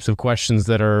these types of questions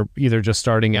that are either just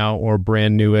starting out or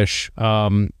brand newish,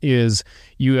 is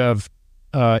you have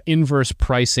inverse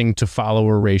pricing to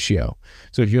follower ratio.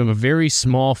 So if you have a very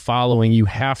small following, you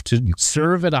have to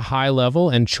serve at a high level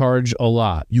and charge a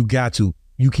lot. You got to.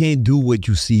 You can't do what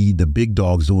you see the big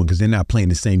dogs doing because they're not playing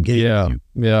the same game as you.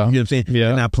 Yeah. You know what I'm saying? Yeah.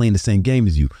 They're not playing the same game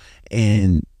as you.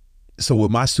 And so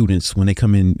with my students, when they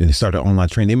come in and start an online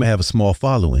training, they may have a small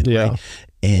following. Yeah. Right?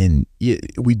 And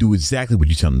we do exactly what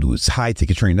you tell them to do. It's high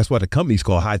ticket training. That's why the company's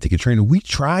called High Ticket Training. We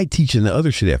tried teaching the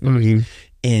other shit at first.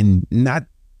 And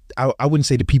I wouldn't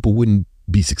say that people wouldn't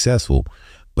be successful,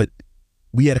 but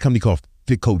we had a company called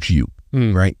Fit Coach U,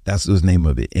 right? That's the name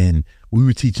of it. And we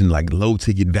were teaching like low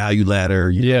ticket value ladder,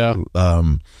 you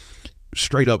know,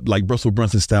 straight up like Russell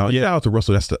Brunson style. Yeah, shout out to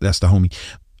Russell, that's the homie.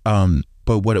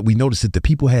 But what we noticed that the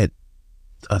people had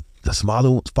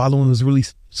the following was really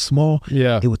small.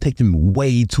 Yeah, it would take them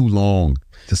way too long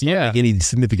to start making any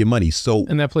significant money. So,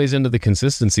 and that plays into the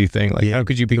consistency thing. Like, how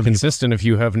could you be consistent if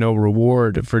you have no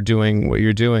reward for doing what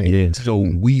you're doing? Yeah. So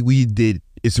we did.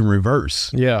 It's in reverse.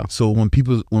 Yeah. So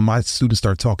when my students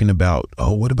start talking about,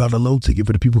 oh, what about a low ticket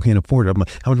for the people who can't afford it? I'm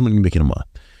like, how much money are you making a month?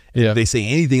 Yeah. If they say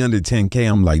anything under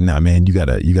 10K, I'm like, nah, man, you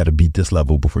gotta beat this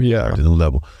level before you start to the new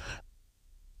level.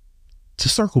 To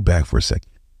circle back for a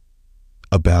second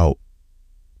about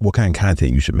what kind of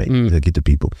content you should make to get to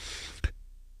people.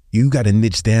 You got to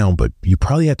niche down, but you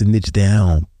probably have to niche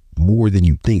down more than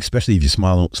you think, especially if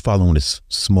your following is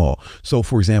small. So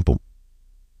for example,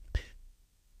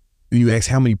 when you ask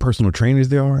how many personal trainers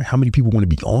there are, how many people want to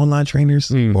be online trainers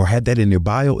or had that in their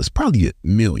bio, it's probably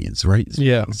millions, right?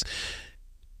 Yeah.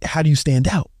 How do you stand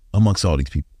out amongst all these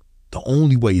people? the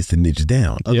only way is to niche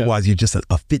down. Otherwise, you're just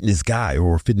a fitness guy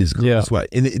or a fitness girl. Yeah.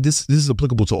 And this is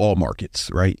applicable to all markets,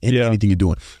 right? Anything you're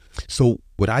doing. So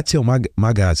what I tell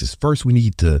my guys is first we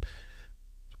need to,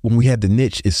 when we have the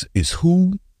niche, is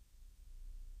who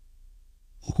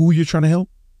you're trying to help,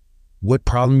 what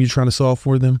problem you're trying to solve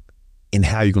for them, and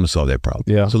how you're going to solve that problem.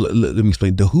 Yeah. So let me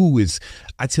explain. The who is,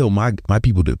 I tell my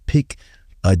people to pick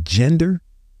a gender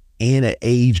and an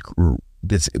age group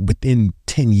that's within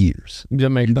 10 years. That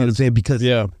makes sense. You know what I'm saying? Because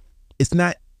it's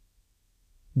not,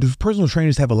 the personal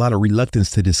trainers have a lot of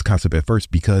reluctance to this concept at first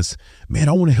because, man,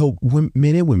 I want to help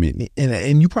men and women.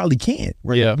 And you probably can't,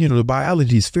 right? Yeah. You know, the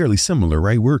biology is fairly similar,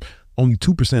 right? We're only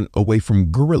 2% away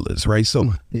from gorillas, right?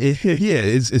 So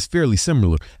it's fairly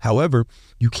similar. However,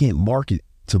 you can't market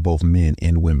to both men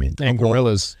and women. And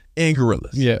gorillas. Yeah. You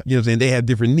know what I'm saying? They have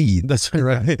different needs. That's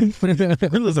right.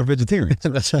 Gorillas are vegetarians.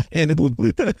 That's right. And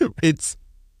it's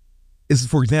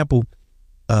for example,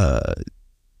 the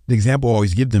example I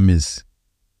always give them is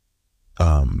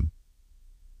a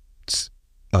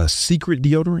Secret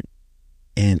deodorant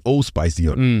and Old Spice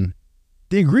deodorant.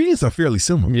 The ingredients are fairly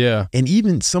similar. Yeah. And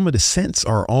even some of the scents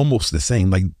are almost the same.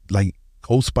 Like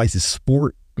Old Spice's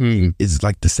Sport is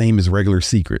like the same as regular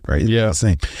Secret, right? Yeah.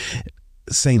 The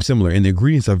same similar. And the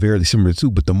ingredients are very similar too,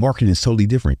 but the marketing is totally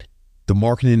different. The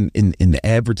marketing in the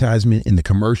advertisement, in the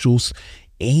commercials,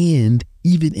 and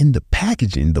even in the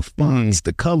packaging, the fonts,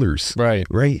 the colors. Right.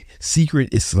 Secret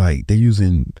is like they're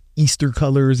using Easter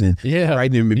colors and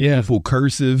writing in beautiful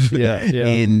cursive.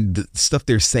 And the stuff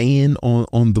they're saying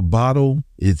on the bottle,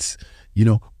 it's,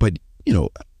 but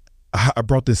I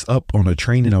brought this up on a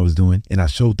training I was doing and I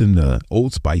showed them the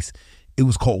Old Spice. It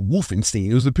was called Wolfenstein.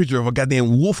 It was a picture of a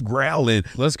goddamn wolf growling.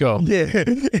 Let's go. Yeah.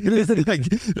 Like,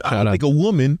 I don't think a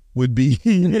woman would be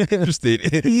interested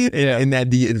in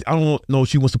that. I don't know if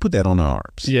she wants to put that on her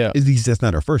arms. Yeah. At least that's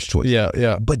not her first choice.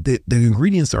 Yeah. But the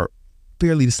ingredients are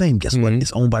fairly the same. Guess what?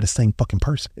 It's owned by the same fucking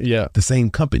person. Yeah. The same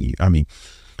company. I mean,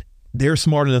 they're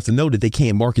smart enough to know that they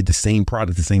can't market the same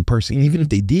product to the same person. And even if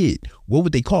they did, what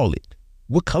would they call it?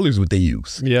 What colors would they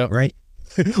use? Yeah. Right?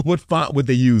 What font would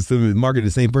they use to market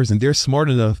the same person? They're smart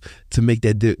enough to make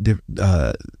that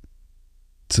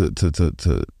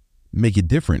to make it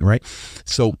different, right?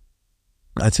 So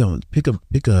I tell them pick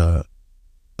a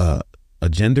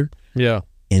gender,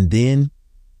 and then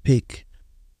pick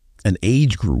an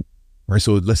age group, right?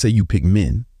 So let's say you pick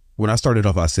men. When I started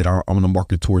off, I said I'm going to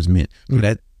market towards men.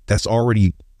 So that's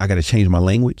already. I got to change my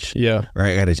language. Yeah.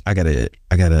 Right. I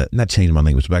gotta not change my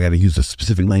language, but I got to use a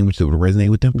specific language that would resonate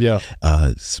with them. Yeah.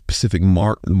 Specific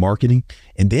marketing.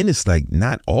 And then it's like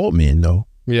not all men though.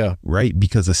 Yeah. Right.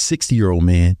 Because a 60-year-old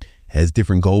man has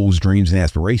different goals, dreams, and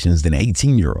aspirations than an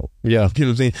 18-year-old. Yeah. You know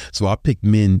what I'm saying? So I picked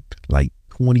men like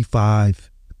 25,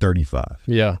 35.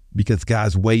 Yeah. Because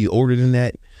guys way older than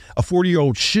that, a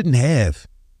 40-year-old shouldn't have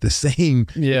the same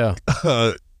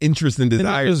interest and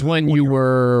desire. This was when you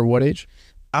were what age?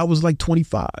 I was like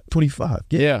 25.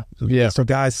 Yeah. So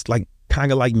guys like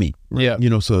kind of like me. Right?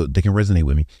 Yeah. So they can resonate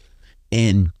with me.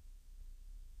 And,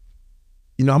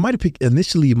 I might have picked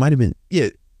initially, it might have been,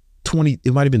 20,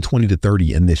 it might have been 20 to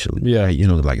 30 initially. Yeah.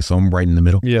 Right? So I'm right in the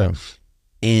middle. Yeah.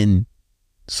 And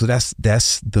so that's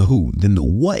the who. Then the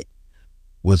what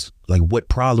was like, what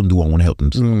problem do I want to help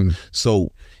them solve?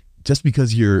 So just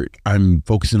because I'm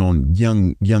focusing on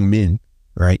young men,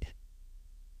 right?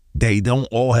 They don't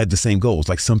all have the same goals.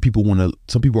 Like some people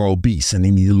are obese and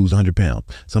they need to lose 100 pounds.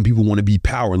 Some people want to be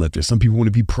power lifters. Some people want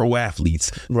to be pro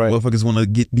athletes. Right. Motherfuckers want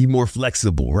to be more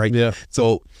flexible. Right. Yeah.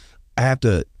 So I have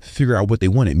to figure out what they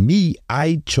wanted. Me,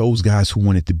 I chose guys who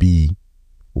wanted to be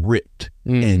ripped.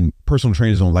 And personal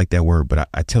trainers don't like that word, but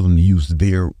I tell them to use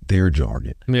their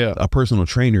jargon. Yeah. A personal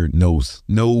trainer knows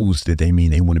that they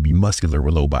mean they want to be muscular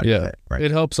with low body fat. Right.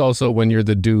 It helps also when you're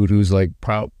the dude who's like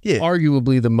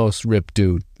arguably the most ripped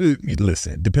dude.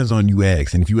 Listen, depends on you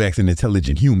ask. And if you ask an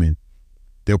intelligent human,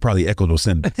 they'll probably echo those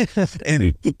sentiments.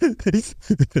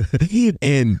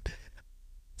 and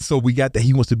so we got that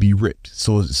he wants to be ripped.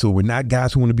 So we're not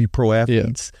guys who want to be pro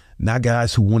athletes, not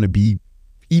guys who want to be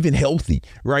even healthy,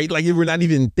 right? Like we're not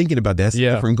even thinking about that. That's a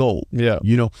different goal. Yeah.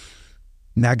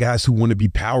 Not guys who want to be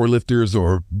power lifters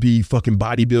or be fucking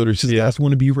bodybuilders. Just guys who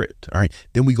want to be ripped. All right.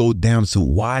 Then we go down to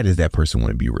why does that person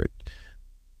want to be ripped?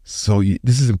 So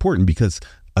this is important because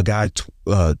a guy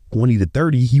 20 to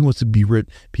 30, he wants to be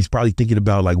ripped. He's probably thinking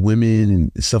about like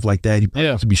women and stuff like that. He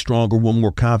wants to be stronger, want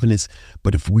more confidence.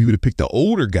 But if we would have picked the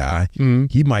older guy,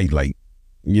 he might like,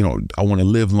 I want to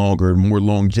live longer, more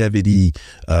longevity,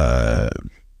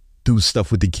 do stuff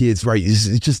with the kids, right?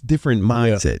 It's just different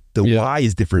mindset. The why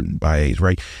is different by age,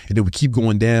 right? And then we keep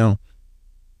going down.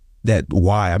 that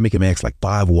why. I make him ask like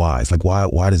 5 whys. Like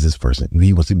why does this person,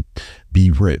 he wants to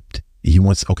be ripped? He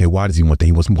wants, okay, why does he want that?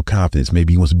 He wants more confidence.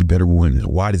 Maybe he wants to be better with women.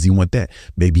 Why does he want that?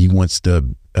 Maybe he wants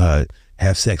to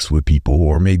have sex with people,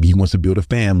 or maybe he wants to build a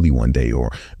family one day,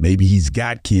 or maybe he's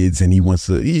got kids and he wants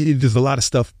to, there's a lot of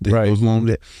stuff that goes along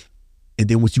with that. And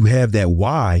then once you have that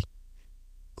why,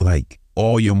 like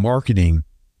all your marketing,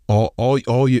 all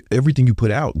your, everything you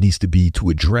put out needs to be to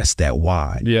address that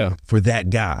why for that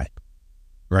guy,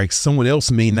 right? Someone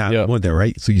else may not want that,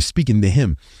 right? So you're speaking to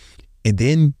him. And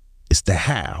then it's the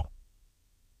how,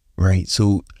 right?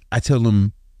 So I tell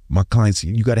them, my clients,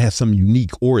 you got to have something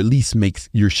unique, or at least make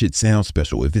your shit sound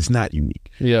special if it's not unique.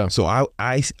 Yeah. So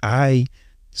I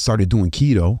started doing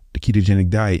keto, the ketogenic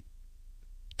diet.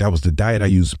 That was the diet I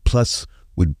used, plus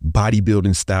with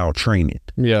bodybuilding style training.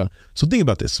 Yeah. So think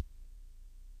about this.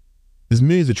 There's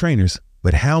millions of trainers,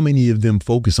 but how many of them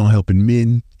focus on helping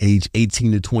men age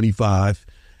 18 to 25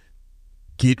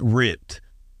 get ripped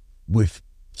with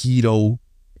keto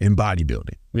and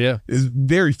bodybuilding? Yeah. It's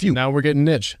very few. Now we're getting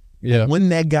niche. Yeah. When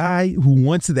that guy who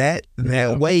wants that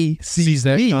way sees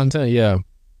that content,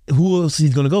 who else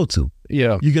he's going to go to?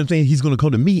 Yeah. You get what I'm saying? He's going to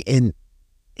go to me, and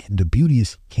the beauty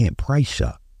is he can't price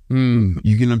shop. You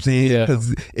get what I'm saying? Yeah.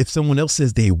 Because if someone else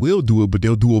says they will do it, but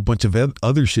they'll do a bunch of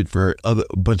other shit for a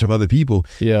bunch of other people.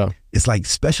 Yeah. It's like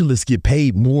specialists get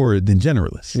paid more than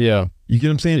generalists. Yeah. You get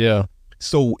what I'm saying? Yeah.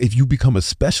 So if you become a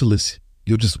specialist,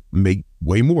 you'll just make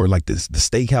way more. Like this, the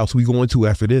steakhouse we going to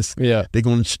after this. Yeah. They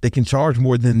can charge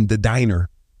more than the diner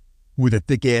with a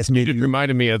thick ass meat. It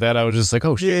reminded me of that. I was just like,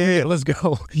 oh shit, yeah, let's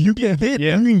go. You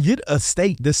can get a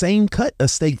steak, the same cut a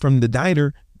steak from the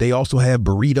diner. They also have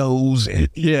burritos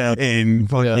and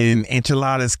fucking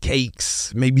enchiladas,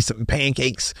 cakes, maybe some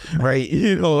pancakes, right?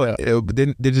 You know, but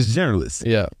then they're just generalists.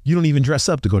 Yeah. You don't even dress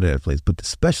up to go to that place. But the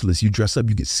specialists, you dress up,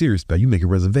 you get serious about it, you make a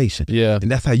reservation. Yeah. And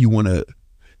that's how you want to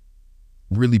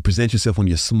really present yourself when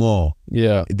you're small.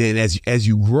 Yeah. And then as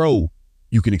you grow,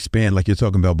 you can expand, like you're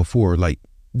talking about before. Like,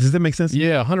 does that make sense?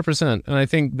 Yeah, 100%. And I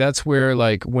think that's where,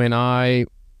 like, when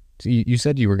you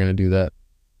said you were going to do that.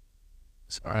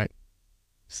 It's all right.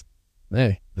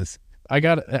 Hey, I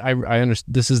understand.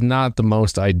 This is not the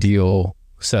most ideal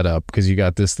setup because you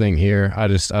got this thing here. I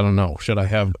don't know. Should I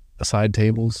have side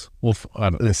tables? Well,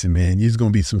 listen, man, there's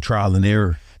going to be some trial and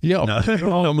error. Yeah, no,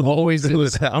 I'm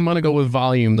going to go with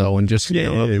volume though, and just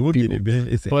we'll get it,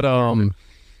 man. But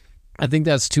I think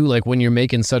that's too, like, when you're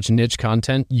making such niche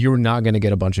content, you're not going to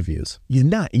get a bunch of views. You're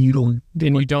not, and you don't.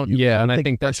 And I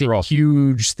think that's a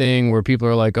huge thing where people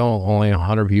are like, oh, only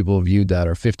 100 people viewed that,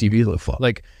 or 50 people.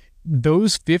 Like,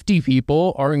 those 50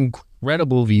 people are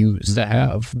incredible views to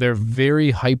have. They're very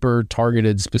hyper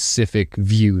targeted, specific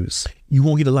views. You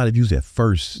won't get a lot of views at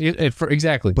first.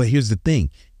 Exactly. But here's the thing.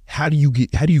 How do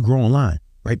you grow online?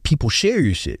 Right? People share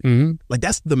your shit. Like,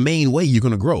 that's the main way you're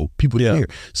going to grow. People share.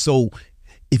 So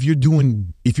if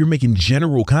you're making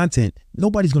general content,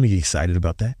 nobody's going to get excited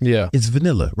about that. Yeah. It's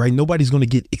vanilla, right? Nobody's going to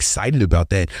get excited about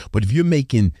that. But if you're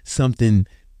making something,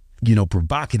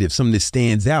 provocative, something that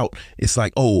stands out, it's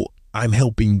like, oh, I'm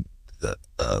helping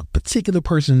a particular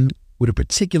person with a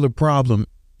particular problem,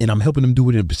 and I'm helping them do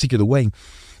it in a particular way.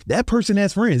 That person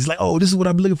has friends. It's like, oh, this is what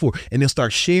I'm looking for. And they'll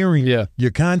start sharing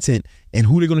your content, and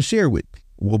who they're going to share with.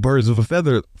 Well, birds of a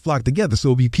feather flock together. So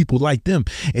it'll be people like them.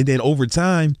 And then over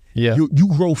time, you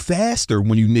grow faster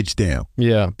when you niche down.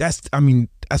 Yeah. That's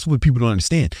what people don't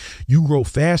understand. You grow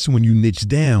faster when you niche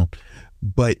down.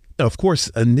 But of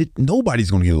course, nobody's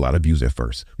going to get a lot of views at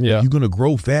first. Yeah. You're going to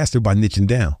grow faster by niching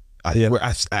down.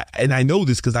 And I know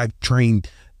this because I've trained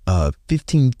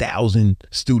 15,000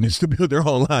 students to build their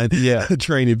online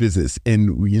training business.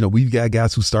 And, we've got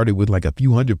guys who started with like a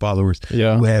few hundred followers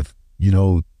who have,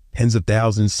 tens of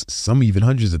thousands, some even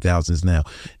hundreds of thousands now.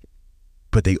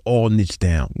 But they all niche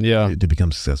down to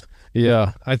become successful.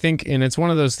 Yeah, I think, and it's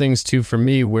one of those things too for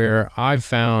me where I've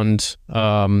found,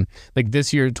 like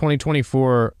this year,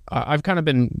 2024, I've kind of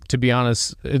been, to be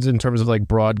honest, it's in terms of like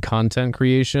broad content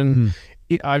creation,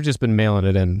 I've just been mailing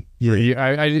it in.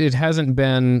 Yeah. It hasn't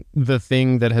been the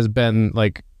thing that has been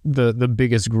like the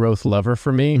biggest growth lever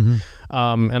for me.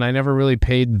 And I never really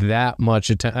paid that much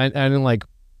attention. I didn't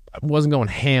I wasn't going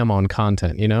ham on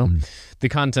content, The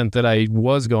content that I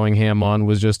was going ham on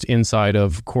was just inside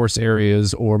of course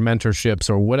areas or mentorships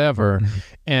or whatever.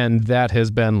 And that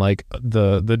has been like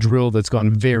the drill that's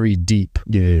gone very deep.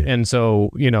 Yeah. And so,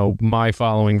 my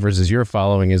following versus your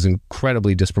following is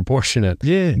incredibly disproportionate.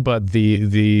 Yeah. But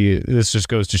this just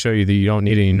goes to show you that you don't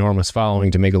need an enormous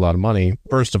following to make a lot of money,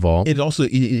 first of all. It also,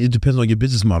 it depends on your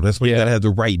business model. That's why you got to have the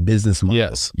right business model.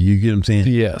 Yes. You get what I'm saying?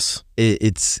 Yes.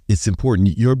 It's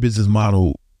important. Your business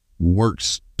model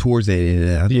works towards that.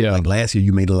 And I think like last year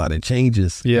you made a lot of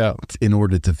changes in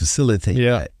order to facilitate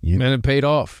that. You know? And it paid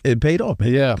off. It paid off,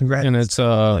 man. Yeah. Congrats. And it's,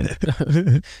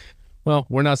 well,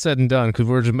 we're not said and done because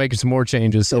we're just making some more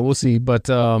changes. So we'll see. But,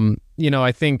 you know,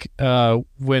 I think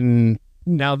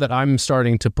now that I'm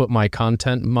starting to put my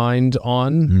content mind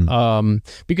on,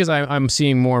 because I'm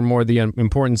seeing more and more the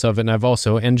importance of it. And I've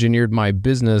also engineered my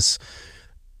business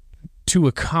to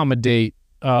accommodate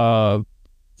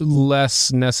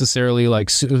less necessarily like,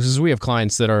 because we have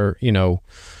clients that are, you know,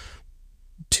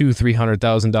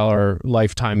 $200,000-$300,000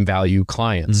 lifetime value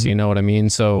clients. You know what I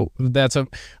mean? So that's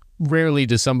rarely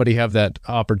does somebody have that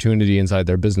opportunity inside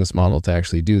their business model to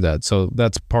actually do that. So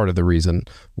that's part of the reason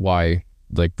why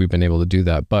like we've been able to do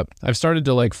that. But I've started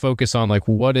to like focus on like,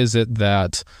 what is it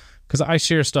that, because I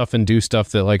share stuff and do stuff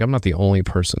that like, I'm not the only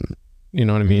person. You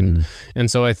know what I mean?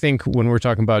 And so I think when we're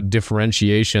talking about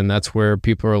differentiation, that's where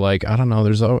people are like, I don't know,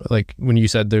 there's like when you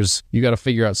said you got to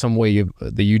figure out some way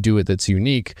that you do it that's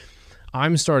unique.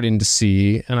 I'm starting to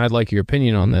see, and I'd like your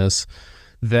opinion on this,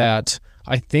 that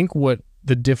I think what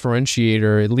the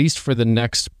differentiator, at least for the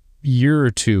next year or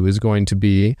two, is going to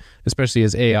be, especially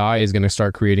as AI is going to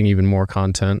start creating even more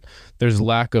content, there's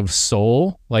lack of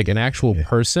soul, like an actual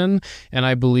person. And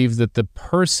I believe that the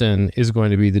person is going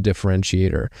to be the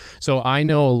differentiator. So I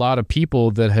know a lot of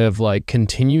people that have like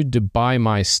continued to buy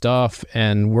my stuff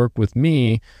and work with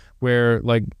me where,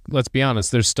 like, let's be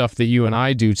honest, there's stuff that you and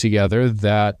I do together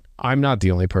that I'm not the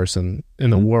only person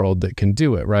in the world that can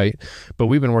do it, right? But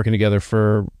we've been working together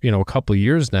for, you know, a couple of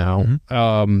years now.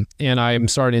 And I'm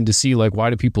starting to see, like, why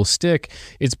do people stick?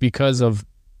 It's because of,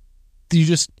 you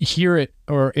just hear it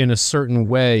or in a certain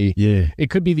way. It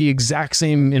could be the exact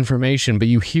same information, but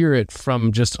you hear it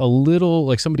from just a little,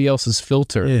 like somebody else's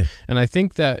filter. And I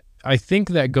think that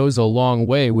goes a long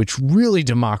way, which really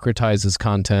democratizes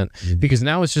content, because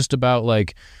now it's just about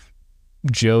like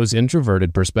Joe's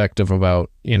introverted perspective about,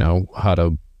 you know, how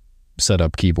to set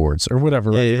up keyboards or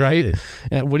whatever, right?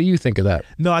 And what do you think of that?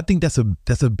 No, I think that's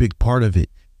a big part of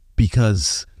it,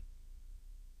 because,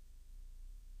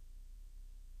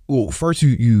 well, first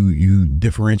you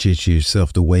differentiate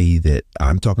yourself the way that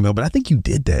I'm talking about, but I think you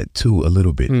did that too a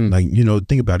little bit. Like, you know,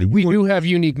 think about it. We do have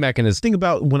unique mechanisms. Think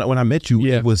about when I met you.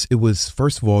 It was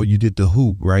first of all, you did the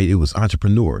who, right? It was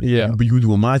entrepreneur. But you were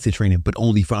doing mindset training, but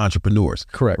only for entrepreneurs.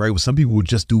 Correct. Right. Well, some people would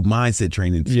just do mindset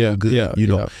training. Good, you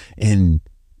know, and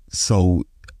so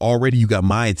already you got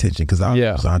my attention because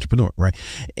I was an entrepreneur, right?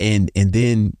 And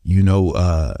then, you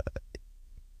know,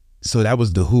 so that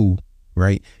was the who,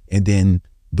 right? And then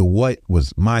the what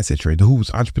was mindset training. The who was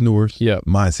entrepreneurs,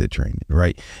 mindset training,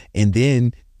 right? And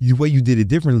then the way you did it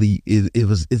differently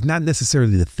it's not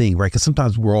necessarily the thing, right? Because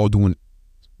sometimes we're doing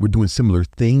similar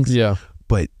things,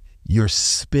 but your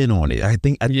spin on it. I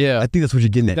think that's what you're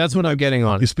getting at. That's what I'm getting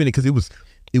on. You're spinning because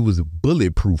it was a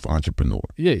bulletproof entrepreneur,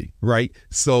 right?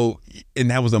 So,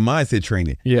 and that was a mindset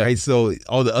training, right? So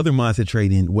all the other mindset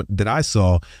training that I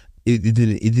saw, it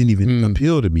didn't even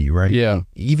appeal to me, right?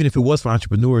 Even if it was for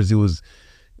entrepreneurs,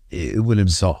 it wouldn't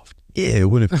have soft. It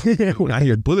wouldn't have. When I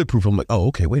hear bulletproof, I'm like, oh,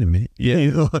 okay, wait a minute.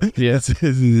 You know?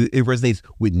 It resonates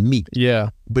with me.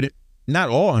 But not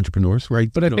all entrepreneurs,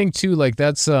 right? But I think too, like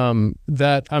that's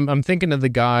that I'm thinking of the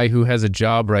guy who has a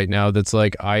job right now that's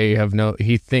like,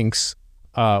 he thinks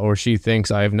or she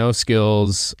thinks I have no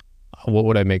skills. What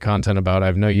would I make content about? I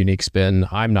have no unique spin.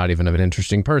 I'm not even an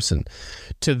interesting person.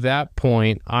 To that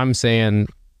point, I'm saying,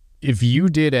 if you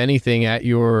did anything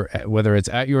whether it's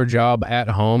at your job, at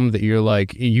home, that you're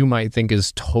like, you might think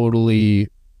is totally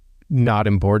not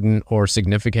important or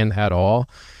significant at all,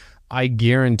 I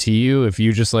guarantee you, if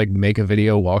you just like make a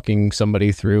video walking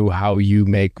somebody through how you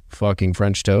make fucking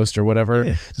French toast or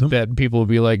whatever, that people will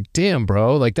be like, damn,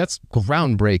 bro, like that's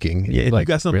groundbreaking. If like, you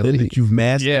got something that you've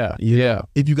mastered.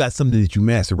 If you got something that you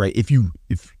master, right? If you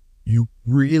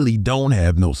really don't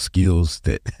have no skills,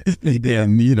 that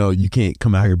then, you know, you can't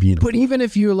come out here being. But even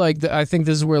if you're like, I think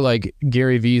this is where like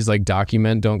Gary V's like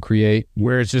document, don't create,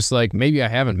 where it's just like, maybe I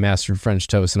haven't mastered French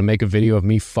toast and I make a video of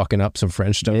me fucking up some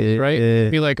French toast, right?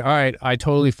 Be like, all right, I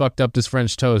totally fucked up this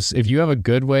French toast. If you have a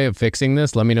good way of fixing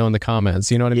this, let me know in the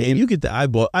comments. You know what I mean? You get the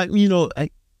eyeball. I'm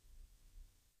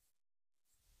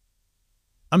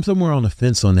somewhere on the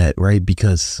fence on that, right?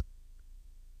 Because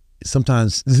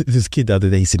sometimes this kid the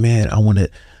other day, he said, man, I want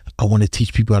to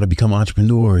teach people how to become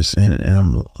entrepreneurs. And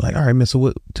I'm like, all right, man,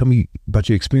 so tell me about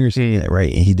your experience in that,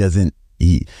 right? And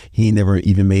he never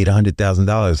even made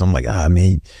 $100,000. I'm like,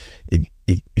 man,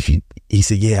 he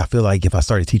said, yeah, I feel like if I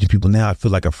started teaching people now, I feel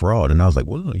like a fraud. And I was like,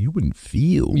 well, no, you wouldn't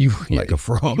feel like a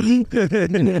fraud.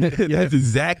 That's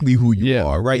exactly who you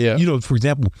are, right? You know, for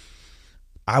example,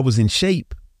 I was in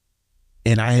shape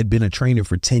and I had been a trainer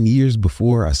for 10 years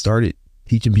before I started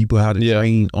teaching people how to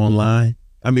train online.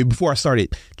 I mean, before I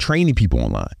started training people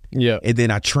online. Yeah. And then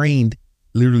I trained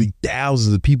literally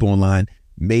thousands of people online,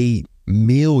 made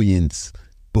millions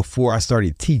before I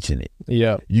started teaching it.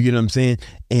 Yeah. You get what I'm saying?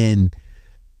 And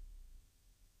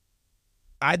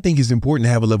I think it's important to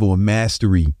have a level of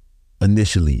mastery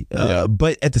initially.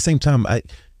 But at the same time,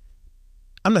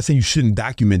 I'm not saying you shouldn't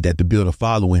document that to build a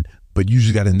following, but you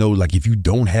just got to know, like, if you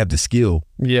don't have the skill,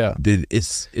 that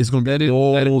it's going to be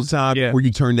all time where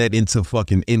you turn that into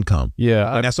fucking income.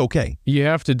 Yeah. And that's okay. You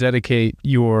have to dedicate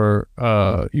your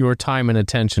time and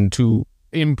attention to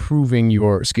improving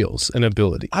your skills and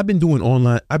ability. I've been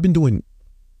doing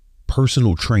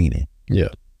personal training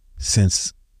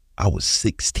since I was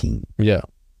 16. Yeah.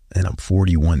 And I'm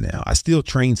 41 now. I still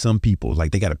train some people.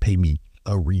 Like, they got to pay me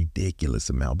a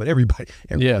ridiculous amount, but everyone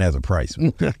has a price.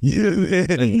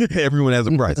 Everyone has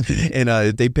a price. And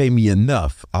if they pay me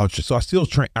enough, so I still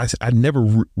train. I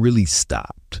never really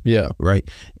stopped. Yeah. Right.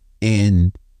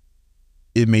 And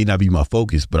it may not be my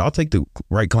focus, but I'll take the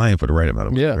right client for the right amount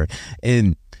of money. Right?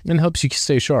 And helps you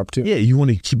stay sharp too. Yeah. You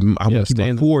want to keep, I want to keep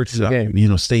my forward,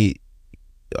 stay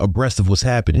abreast of what's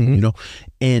happening,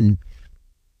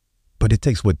 but it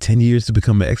takes 10 years to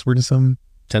become an expert in something?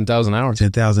 10,000 hours.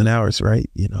 10,000 hours, right?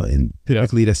 And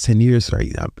typically that's 10 years,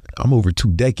 right? I'm over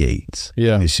 2 decades.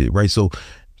 Yeah. And shit, right? So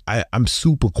I'm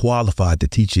super qualified to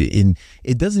teach it. And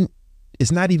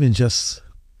it's not even just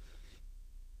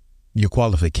your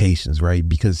qualifications, right?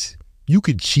 Because you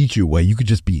could cheat your way. You could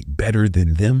just be better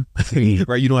than them,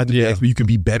 right? You don't have to be expert. You can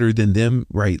be better than them,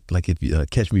 right? Like if you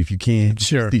Catch Me If You Can,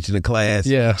 teaching a class.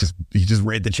 Yeah. You just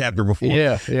read the chapter before.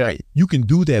 Yeah. Right? You can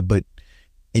do that,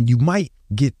 and you might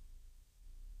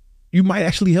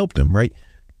actually help them, right?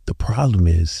 The problem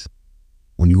is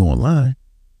when you go online,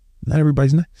 not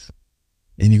everybody's nice.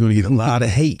 And you're going to get a lot of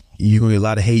hate. You're going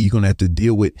to have to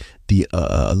deal with the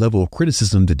level of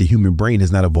criticism that the human brain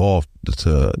has not evolved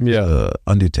to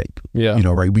undertake. Yeah.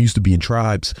 Right? We used to be in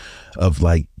tribes of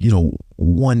 1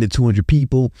 to 200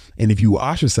 people. And if you were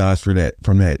ostracized from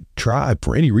that tribe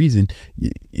for any reason,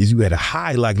 you had a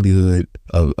high likelihood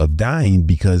of dying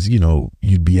because,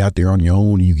 you'd be out there on your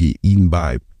own and you get eaten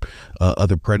by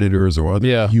other predators or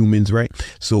other humans, right?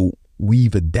 So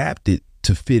we've adapted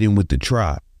to fit in with the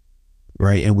tribe.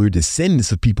 Right. And we're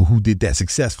descendants of people who did that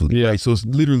successfully. Right. So it's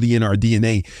literally in our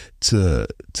DNA to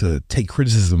take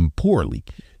criticism poorly,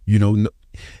 and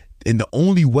the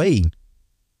only way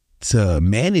to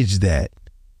manage that,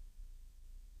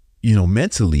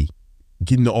 mentally,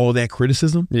 getting to all that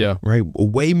criticism. Yeah. Right.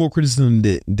 Way more criticism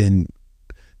than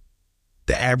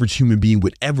the average human being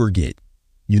would ever get,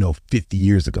 50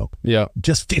 years ago. Yeah.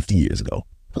 Just 50 years ago,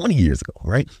 20 years ago.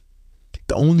 Right.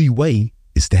 The only way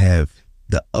is to have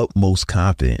the utmost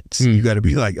confidence. You got to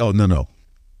be like, oh, no,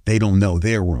 they don't know,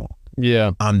 they're wrong.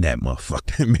 Yeah, I'm that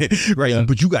motherfucker, man. Right. Yeah.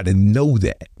 But you got to know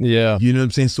that. Yeah, you know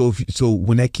what I'm saying. So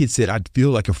when that kid said I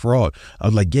feel like a fraud, I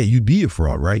was like, yeah, you'd be a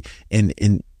fraud, right? And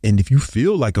if you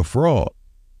feel like a fraud,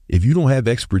 if you don't have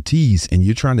expertise and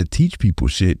you're trying to teach people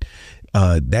shit,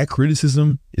 that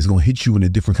criticism is gonna hit you in a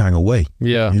different kind of way.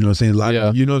 Yeah, you know what I'm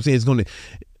saying. You know what I'm saying.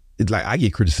 It's like I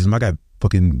get criticism. I got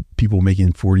fucking people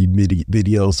making 40-minute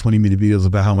videos, 20-minute videos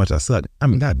about how much I suck. I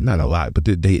mean, not a lot, but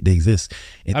they exist.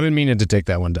 And I've been meaning to take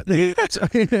that one down.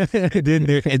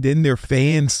 and then their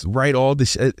fans write all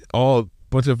this shit, all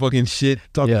bunch of fucking shit,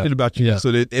 talking shit about you.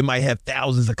 So that it might have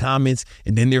thousands of comments,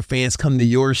 and then their fans come to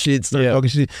your shit, start talking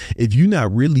shit. If you're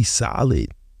not really solid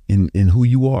in who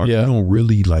you are, you don't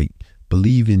really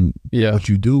believe in what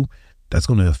you do, that's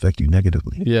going to affect you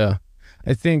negatively. Yeah.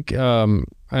 I think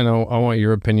I know I want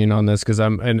your opinion on this because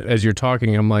and as you're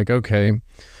talking, I'm like, okay,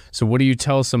 so what do you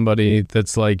tell somebody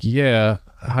that's like,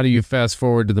 how do you fast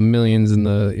forward to the millions and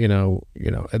the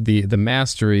the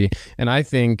mastery? And I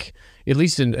think at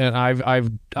least and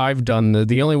I've done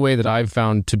the only way that I've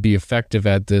found to be effective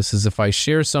at this is if I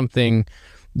share something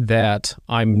that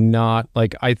I'm not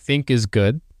I think is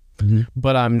good,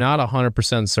 but I'm not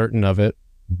 100% certain of it.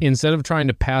 Instead of trying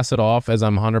to pass it off as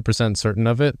I'm 100% certain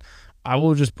of it, I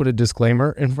will just put a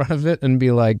disclaimer in front of it and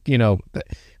be like,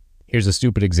 here's a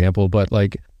stupid example, but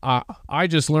I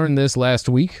just learned this last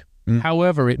week.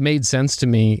 However, it made sense to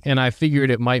me and I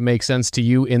figured it might make sense to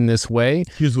you in this way.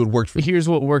 Here's what worked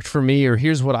for me, or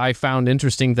here's what I found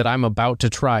interesting that I'm about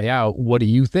to try out. What do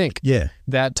you think? Yeah.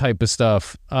 That type of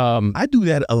stuff. I do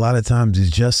that a lot of times. It's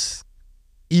just,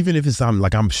 even if it's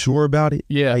I'm sure about it.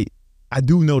 Yeah. I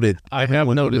do know that. I have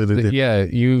noticed that,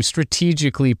 you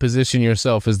strategically position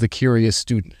yourself as the curious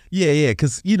student. Yeah,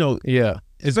 because,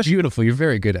 it's beautiful. You're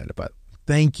very good at it, but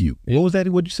thank you. What was that?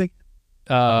 What'd you say?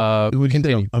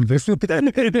 Continue. I'm very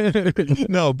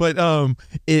no, but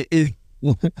it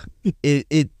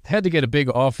Had to get a big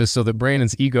office so that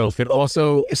Brandon's ego could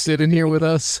also sit in here with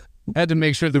us. Had to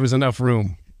make sure there was enough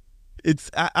room.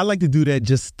 I like to do that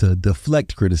just to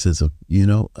deflect criticism, you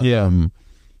know? Yeah.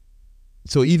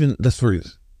 So even let's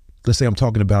say I'm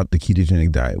talking about the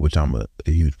ketogenic diet, which I'm a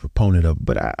huge proponent of,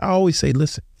 but I always say,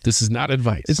 listen, this is not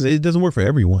advice. It doesn't work for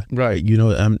everyone, Right. You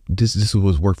know, this is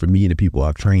what's worked for me and the people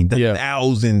I've trained. The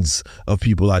thousands of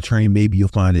people I train, maybe you'll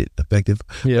find it effective.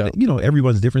 Yeah. But, you know,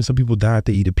 everyone's different. Some people die if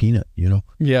they eat a peanut, you know?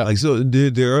 Yeah. Like, so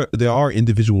there are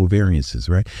individual variances,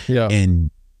 right? Yeah. And,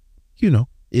 you know,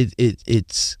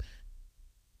 it's,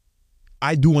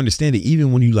 I do understand it.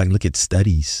 Even when you like look at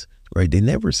studies, right? They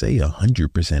never say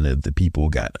 100% of the people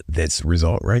got this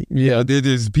result, right? Yeah.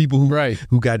 There's people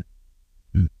who got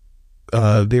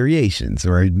variations,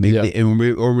 right? Maybe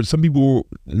or some people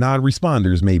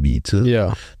non-responders maybe to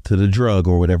the drug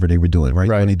or whatever they were doing, right?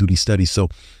 When they do these studies. So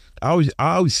I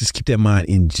always just keep that in mind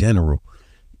in general.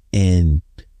 And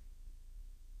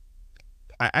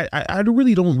I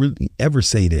really don't ever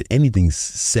say that anything's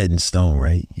set in stone,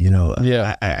 right? You know,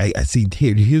 I see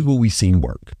here's what we've seen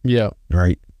work. Yeah.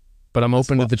 Right. But I'm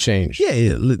open to the change.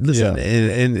 Yeah.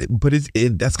 Listen, but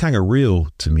that's kind of real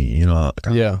to me, you know.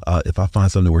 If I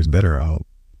find something that works better, I'll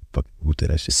fucking do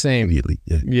that shit. Same. Immediately.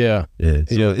 Yeah.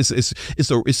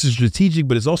 So it's strategic,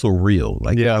 but it's also real.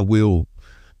 Like I will.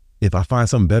 If I find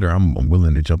something better, I'm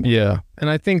willing to jump on. Yeah. And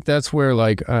I think that's where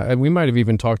like we might have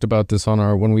even talked about this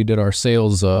on when we did our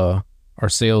sales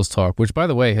talk, which by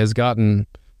the way has gotten,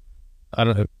 I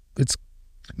don't know, it's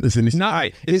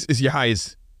not it's your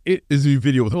highest. It is your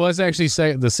video. Well, let's actually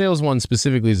say the sales one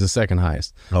specifically is the second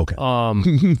highest. Okay.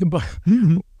 But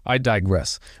I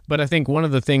digress. But I think one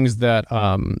of the things that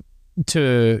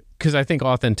because I think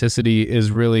authenticity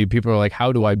is really, people are like,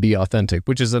 how do I be authentic?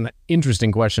 Which is an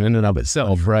interesting question in and of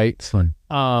itself, right? It's fun.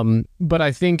 But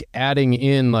I think adding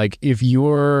in, like, if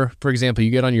you're, for example,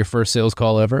 you get on your first sales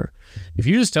call ever, if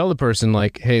you just tell the person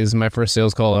like, hey, this is my first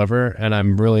sales call ever, and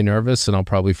I'm really nervous and I'll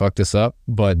probably fuck this up,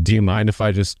 but do you mind if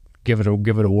I just give it a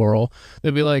whirl?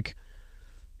 They'd be like,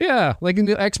 yeah, like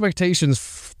the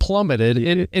expectations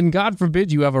plummeted, and God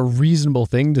forbid you have a reasonable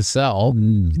thing to sell.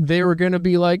 They were going to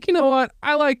be like, you know what?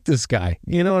 I like this guy.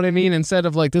 You know what I mean? Instead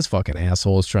of like, this fucking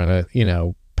asshole is trying to, you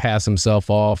know, pass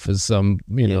himself off as some,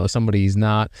 you know, somebody he's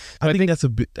not. I think that's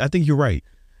I think you're right.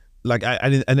 Like I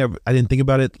didn't think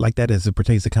about it like that as it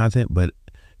pertains to content, but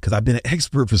because I've been an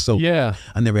expert for so long,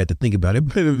 I never had to think about it.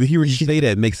 But hearing you say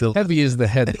that makes it heavy is the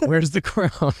head. Where's the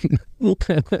crown?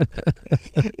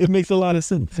 It makes a lot of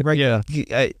sense, right? Yeah.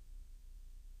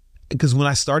 Because when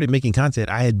I started making content,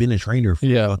 I had been a trainer for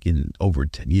fucking over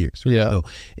 10 years. Right? Yeah.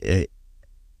 So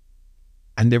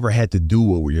I never had to do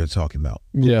what you're talking about.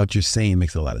 Yeah. What you're saying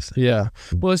makes a lot of sense. Yeah.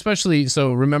 Well, especially,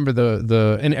 so remember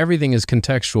and everything is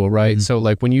contextual, right? So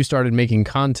like when you started making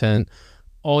content,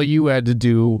 all you had to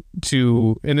do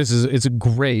and it's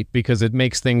great because it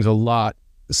makes things a lot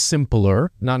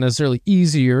simpler, not necessarily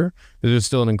easier. There's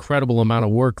still an incredible amount of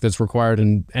work that's required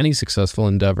in any successful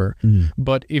endeavor.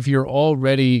 But if you're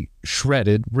already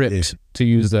shredded, ripped, to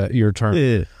use your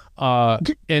term,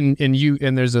 and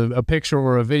there's a picture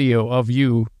or a video of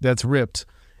you that's ripped,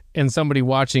 and somebody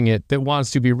watching it that wants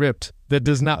to be ripped that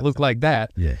does not look like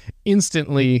that,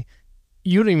 instantly,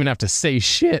 you don't even have to say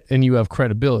shit and you have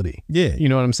credibility. Yeah. You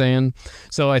know what I'm saying?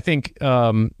 So I think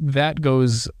that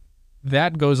goes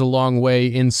a long way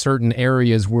in certain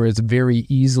areas where it's very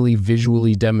easily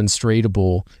visually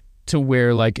demonstratable, to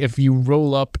where like if you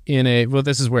roll up in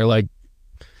this is where like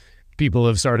people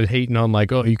have started hating on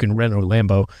like, oh, you can rent a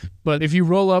Lambo. But if you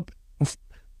roll up,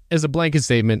 as a blanket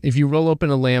statement, if you roll up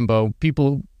in a Lambo,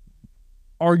 people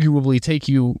arguably take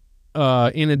you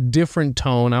in a different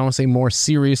tone. I don't want to say more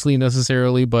seriously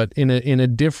necessarily, but in a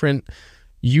different,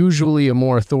 usually a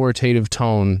more authoritative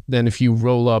tone than if you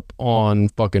roll up on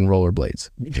fucking rollerblades.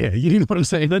 Yeah, you know what I'm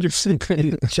saying?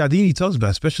 Cialdini talks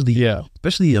about,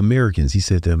 especially Americans. He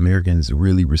said that Americans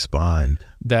really respond.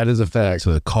 That is a fact.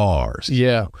 To the cars.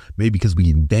 Yeah. Maybe because we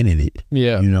invented it.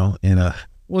 Yeah. You know, and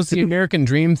well, it's the American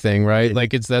dream thing, right?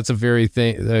 Like that's a very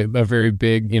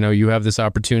big, you know, you have this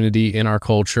opportunity in our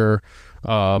culture.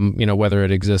 You know, whether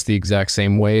it exists the exact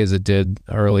same way as it did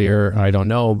earlier, I don't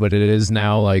know, but it is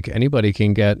now like anybody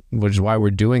can get, which is why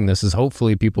we're doing this, is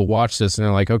hopefully people watch this and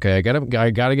they're like, okay, I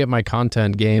gotta get my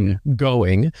content game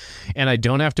going, and I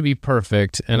don't have to be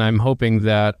perfect. And I'm hoping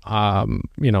that,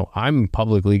 you know, I'm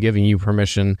publicly giving you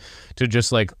permission to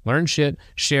just like learn shit,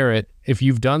 share it, if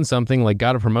you've done something like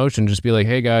got a promotion, just be like,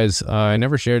 hey guys, I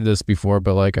never shared this before,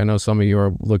 but like I know some of you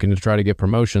are looking to try to get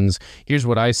promotions. Here's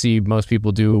what I see most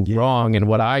people do wrong and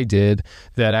what I did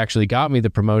that actually got me the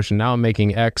promotion. Now I'm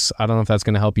making X. I don't know if that's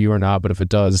going to help you or not, but if it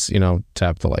does,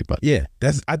 tap the like button. Yeah,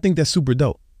 I think that's super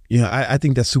dope. I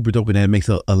think that's super dope, and that makes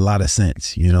a lot of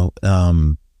sense,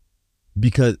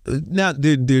 because now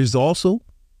there's also,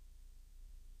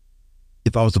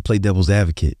 if I was to play devil's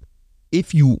advocate,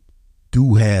 if you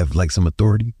do have like some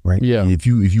authority, right? Yeah. If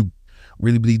you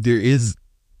really believe there is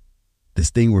this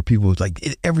thing where people like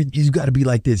you got to be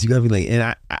like this, you got to be like,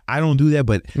 and I don't do that,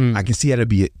 but I can see how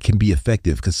it can be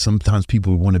effective because sometimes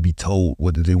people want to be told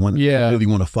whether they want really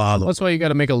want to follow. That's why you got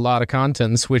to make a lot of content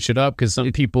and switch it up because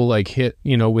some people like hit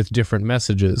with different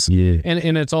messages. Yeah,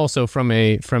 and it's also from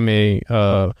a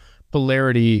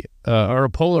polarity or a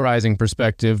polarizing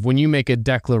perspective. When you make a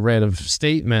declarative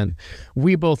statement,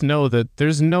 we both know that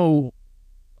there's no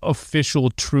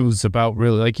official truths about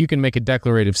really, like, you can make a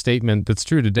declarative statement that's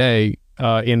true today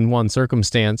in one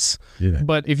circumstance,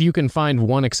 but if you can find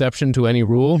one exception to any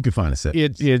rule, you can find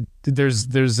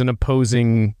there's an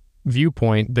opposing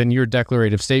viewpoint, then your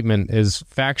declarative statement is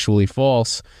factually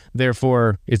false,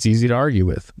 therefore it's easy to argue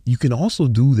with. You can also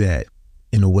do that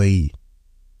in a way.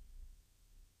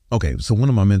 Okay, so one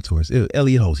of my mentors,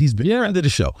 Elliot Holtz, he's been into the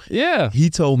show. Yeah. He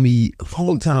told me a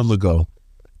long time ago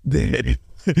that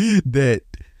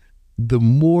the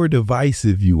more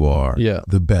divisive you are,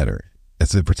 the better,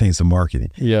 as it pertains to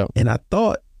marketing. Yeah. And I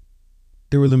thought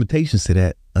there were limitations to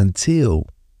that until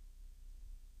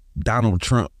Donald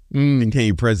Trump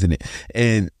became president.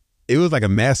 And it was like a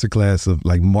masterclass of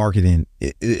like marketing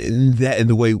in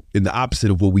the opposite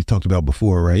of what we talked about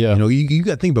before, right? Yeah. You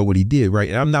got to think about what he did, right?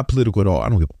 And I'm not political at all. I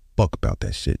don't give a fuck about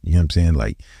that shit. You know what I'm saying?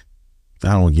 Like,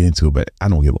 I don't get into it, but I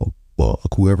don't give a fuck.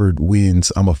 Whoever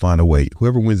wins, I'm gonna find a way.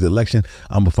 Whoever wins the election,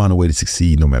 I'm gonna find a way to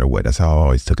succeed no matter what. That's how I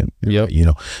always took it. Yep.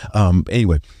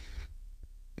 Anyway,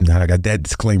 now I got that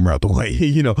disclaimer out the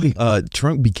way.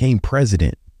 Trump became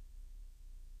president.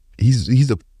 He's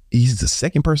the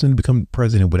second person to become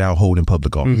president without holding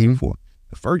public office before.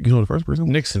 The first person?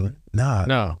 Nixon. Nah.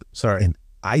 No, sorry. And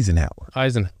Eisenhower.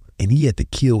 And he had to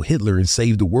kill Hitler and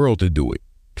save the world to do it.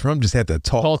 Trump just had to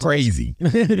talk crazy.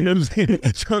 You know what I'm saying?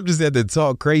 Trump just had to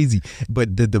talk crazy.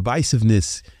 But the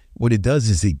divisiveness, what it does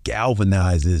is it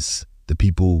galvanizes the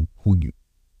people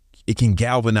it can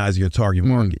galvanize your target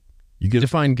market. You can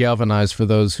define galvanize for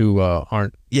those who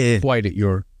aren't quite at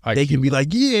your IQ. They can be like,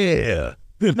 they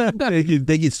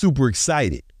get super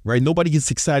excited, right? Nobody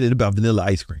gets excited about vanilla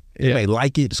ice cream. They may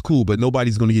like it, it's cool, but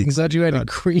nobody's going to get excited. I'm glad you added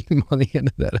cream on the end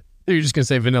of that. You're just going to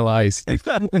say vanilla ice.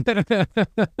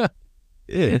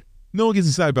 Yeah, no one gets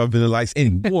excited about vanilla ice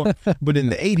anymore. But in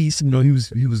the 80s,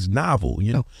 he was novel.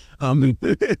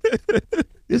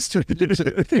 It's true.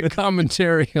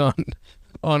 Commentary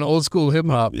on old school hip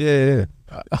hop. Yeah,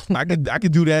 I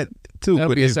could do that too.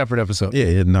 That'll be a separate episode.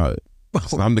 Yeah, no,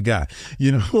 so I'm the guy.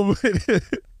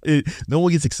 No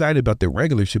one gets excited about their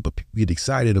regular shit, but people get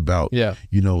excited about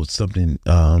something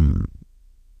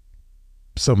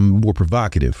something more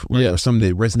provocative, right? Or something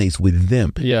that resonates with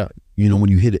them. Yeah.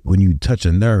 When you touch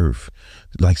a nerve,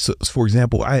 like, so, for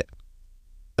example, I'm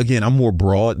more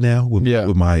broad now with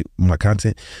my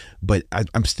content, but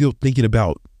I'm still thinking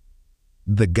about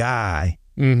the guy,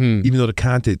 even though the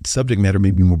content subject matter may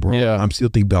be more broad. I'm still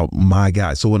thinking about my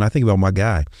guy. So when I think about my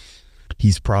guy,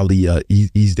 he's probably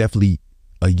he's definitely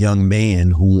a young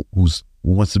man who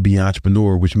wants to be an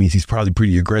entrepreneur, which means he's probably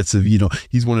pretty aggressive.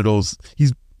 He's one of those.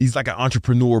 He's like an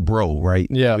entrepreneur bro, right?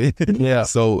 Yeah. Yeah.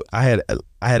 So I had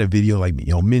a video like,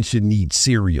 men shouldn't eat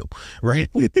cereal, right?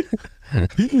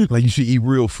 Like, you should eat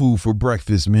real food for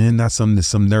breakfast, man, not something that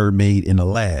some nerd made in a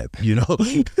lab, Yeah.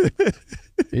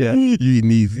 You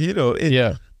need,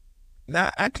 yeah.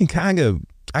 Now I can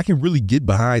really get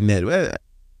behind that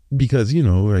because,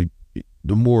 like,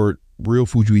 the more real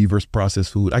food you eat versus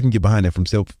processed food, I can get behind that from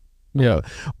self. Yeah.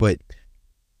 But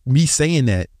me saying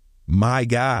that, my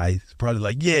guy is probably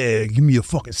like, yeah, give me a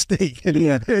fucking steak. But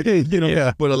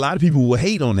a lot of people will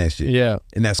hate on that shit. Yeah.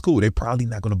 And that's cool. They're probably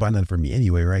not going to buy nothing from me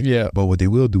anyway, right? Yeah. But what they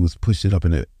will do is push it up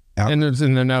in the out. And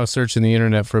they're now searching the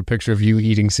internet for a picture of you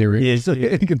eating cereal. Yeah, so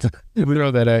you can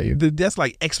throw that at you. That's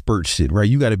like expert shit, right?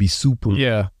 You got to be super.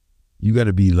 Yeah. You got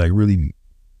to be like really,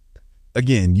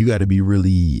 again, you got to be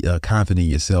really confident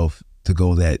in yourself to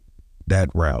go that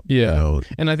route. Yeah.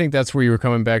 And I think that's where you were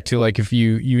coming back to, like, if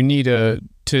you need to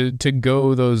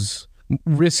go those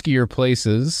riskier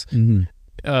places,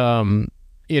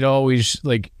 it always,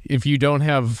 like, if you don't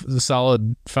have the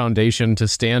solid foundation to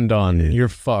stand on, you're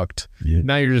fucked.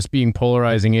 Now you're just being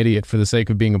polarizing idiot for the sake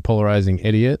of being a polarizing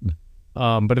idiot.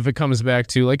 But if it comes back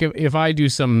to like if I do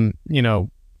some, you know,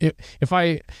 if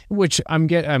I, which I'm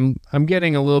getting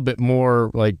a little bit more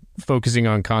like focusing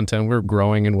on content, we're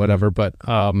growing and whatever, but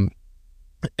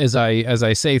as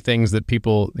I say things that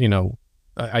people, you know,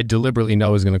 I deliberately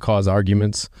know is going to cause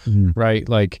arguments, right?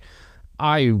 Like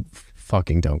I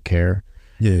fucking don't care.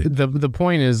 Yeah. The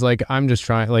point is, like, I'm just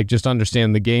trying, like, just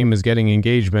understand the game is getting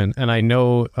engagement, and I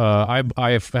know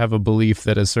I have a belief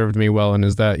that has served me well, and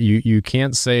is that you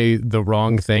can't say the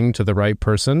wrong thing to the right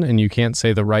person, and you can't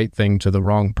say the right thing to the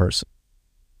wrong person.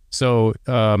 So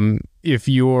if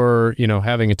you're, you know,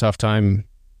 having a tough time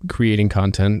creating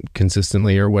content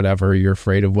consistently or whatever, you're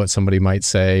afraid of what somebody might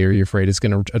say, or you're afraid it's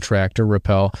going to attract or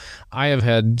repel. I have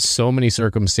had so many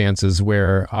circumstances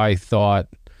where I thought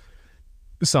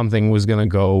something was going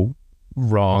to go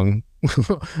wrong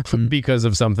because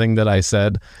of something that I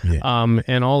said. Yeah.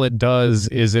 And all it does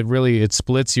is it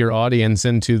splits your audience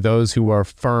into those who are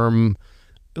firm,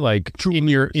 like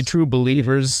true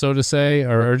believers, so to say,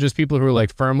 or just people who are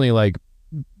like firmly like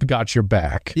got your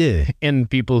back. Yeah. And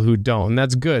people who don't. And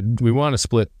that's good. We want to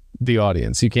split the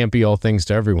audience. You can't be all things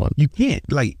to everyone. You can't.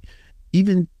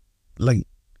 Even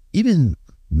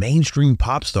mainstream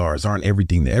pop stars aren't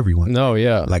everything to everyone. No,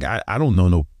 yeah. Like I don't know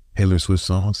no Taylor Swift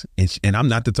songs, and I'm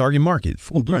not the target market.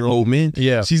 4-year-old man.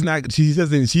 Yeah. She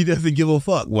doesn't give a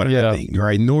fuck what I think,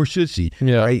 right? Nor should she.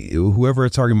 Yeah. Right. Whoever her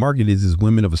target market is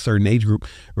women of a certain age group,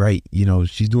 right? You know,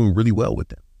 she's doing really well with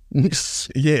them. Yes.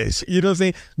 You know what I'm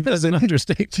saying? Doesn't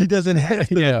understand. She doesn't have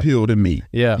to appeal to me.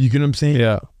 Yeah. You get what I'm saying?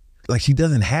 Yeah. Like she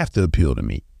doesn't have to appeal to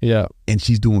me. Yeah. And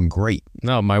she's doing great.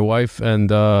 No, my wife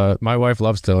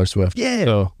loves Taylor Swift. Yeah.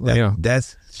 So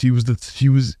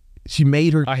she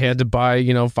made her. I had to buy,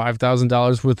 you know,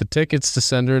 $5,000 worth of tickets to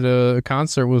send her to a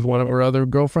concert with one of her other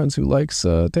girlfriends who likes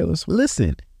Taylor Swift.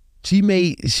 Listen, she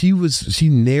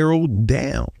narrowed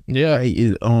down. Yeah.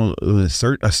 Right, on a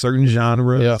certain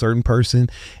genre, a certain person.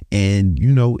 And,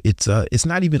 you know, it's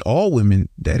not even all women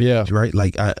that age, right?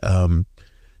 Like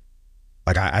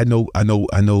I know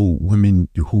women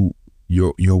who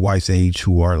your wife's age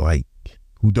who are like,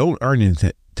 who don't earn in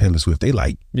Taylor Swift. They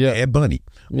like Ed Bunny,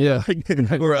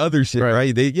 or other shit,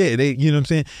 right? They you know what I'm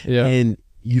saying? Yeah. And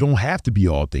you don't have to be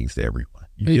all things to everyone.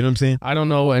 You know what I'm saying? I don't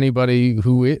know anybody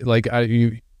who is, like,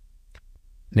 you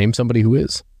name somebody who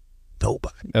is.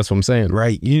 Nobody. That's what I'm saying,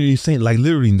 right? You're saying like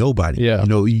literally nobody. Yeah. You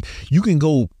know, you can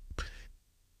go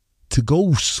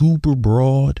super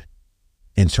broad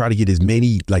and try to get as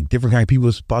many like different kind of people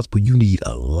as possible. You need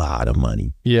a lot of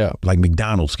money. Yeah. Like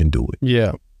McDonald's can do it.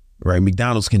 Yeah. Right.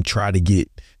 McDonald's can try to get,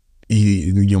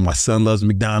 you know, my son loves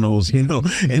McDonald's, you know,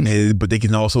 but they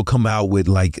can also come out with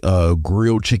like a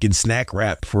grilled chicken snack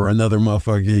wrap for another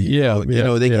motherfucker. Yeah. You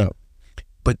know, they can,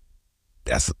 but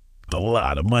that's a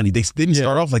lot of money. They didn't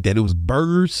start off like that. It was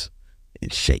burgers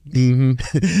and shakes.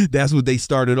 Mm-hmm. That's what they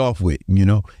started off with, you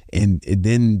know, and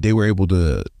then they were able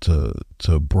to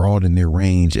broaden their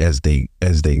range as they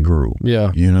grew.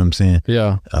 Yeah. You know what I'm saying?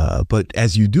 Yeah. But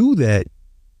as you do that,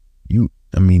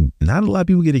 I mean, not a lot of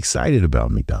people get excited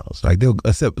about McDonald's. Like they'll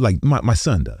accept, like my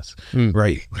son does,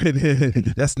 right?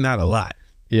 That's not a lot.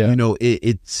 Yeah. You know,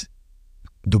 it's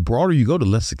the broader you go, the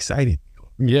less exciting.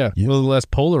 Yeah. Well, less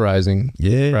polarizing.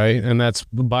 Yeah. Right. And that's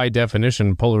by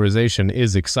definition, polarization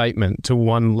is excitement to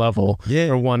one level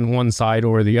or one side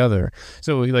or the other.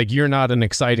 So like you're not an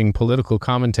exciting political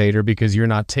commentator because you're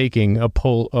not taking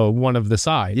one of the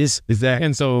sides. Yes, exactly.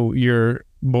 And so you're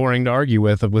boring to argue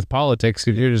with politics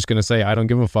because you're just going to say, I don't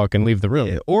give a fuck and leave the room.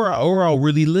 Yeah. Or I'll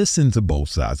really listen to both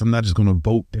sides. I'm not just going to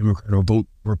vote Democrat or vote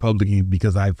Republican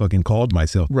because I fucking called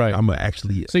myself. Right. I'm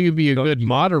actually. So you'd be a good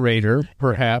moderator,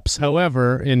 perhaps.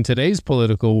 However, in today's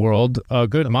political world, a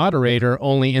good moderator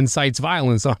only incites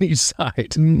violence on each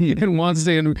side and wants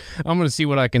to. I'm going to see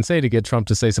what I can say to get Trump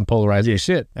to say some polarizing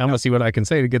shit. I'm going to see what I can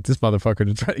say to get this motherfucker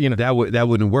to try. You know, that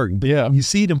wouldn't work. Yeah. You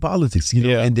see it in politics, you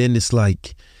know, and then it's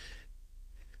like.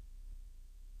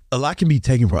 A lot can be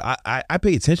taken from. I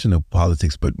pay attention to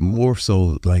politics, but more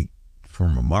so like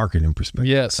from a marketing perspective.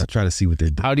 Yes, I try to see what they're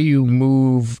doing. How do you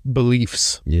move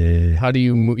beliefs? Yeah. How do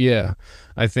you move? Yeah,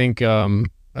 I think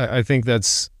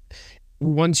that's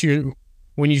when you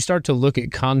start to look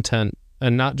at content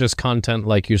and not just content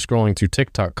like you're scrolling through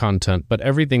TikTok content, but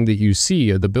everything that you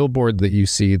see, the billboard that you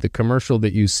see, the commercial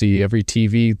that you see, every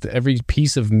TV, every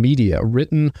piece of media,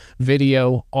 written,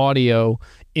 video, audio,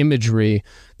 imagery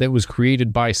that was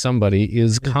created by somebody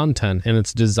is content, and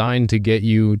it's designed to get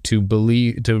you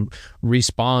to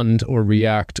respond or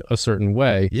react a certain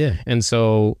way. Yeah. And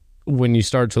so when you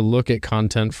start to look at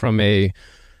content from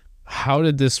why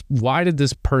did this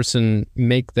person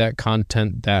make that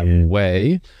content that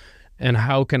way? and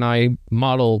how can I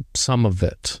model some of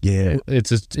it? Yeah.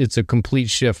 It's a complete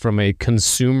shift from a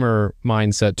consumer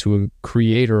mindset to a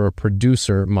creator or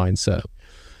producer mindset.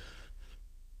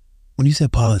 When you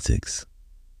said politics,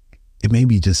 it made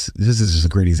me this is just a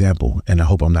great example, and I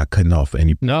hope I'm not cutting off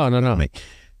any. No.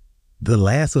 The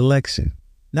last election,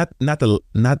 not the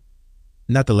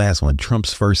last one,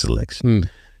 Trump's first election,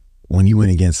 when you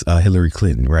went against Hillary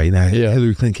Clinton, right? Now,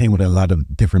 Hillary Clinton came with a lot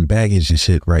of different baggage and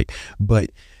shit, right?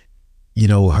 But you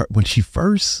know, when she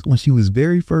was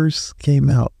very first came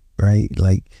out, right?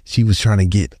 Like she was trying to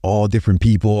get all different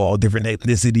people, all different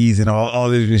ethnicities, and all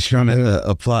this, trying to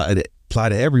apply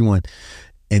to everyone.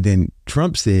 And then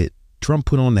Trump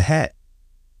put on the hat,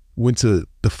 went to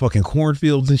the fucking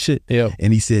cornfields and shit,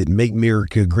 and he said, "Make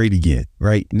America great again."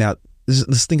 Right now,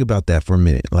 let's think about that for a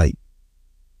minute. Like,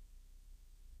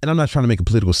 and I'm not trying to make a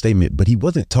political statement, but he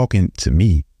wasn't talking to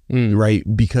me, right?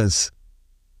 Because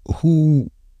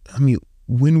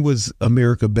when was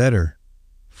America better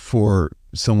for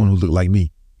someone who looked like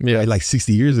me? Yeah, right? Like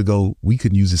 60 years ago, we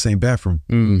couldn't use the same bathroom.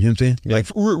 You know what I'm saying? Yeah. Like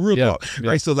real talk,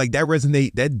 right? So like that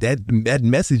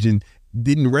messaging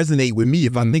didn't resonate with me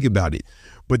if I think about it.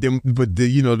 But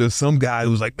you know, there's some guy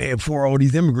who's like, man, for all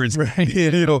these immigrants, right?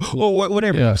 You know, or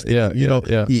whatever.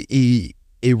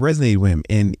 It resonated with him,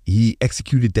 and he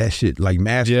executed that shit like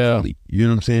masterfully. You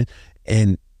know what I'm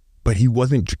saying? But he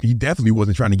definitely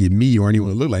wasn't trying to get me or anyone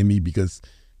to look like me, because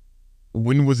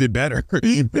when was it better?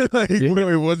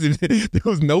 It wasn't. There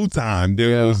was no time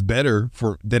there was better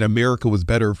that America was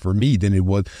better for me than it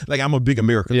was. Like, I'm a big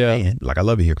American fan. Like, I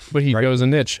love it here. But he chose a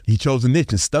niche. He chose a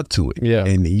niche and stuck to it. Yeah.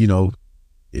 And you know,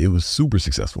 it was super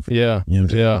successful for him. Yeah. You know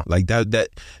what I'm saying? Like that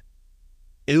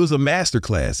it was a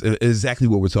masterclass. Exactly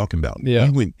what we're talking about. Yeah.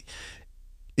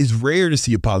 It's rare to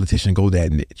see a politician go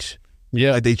that niche.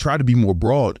 Yeah. Like, they try to be more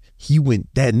broad. He went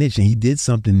that niche, and he did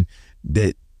something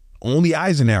that only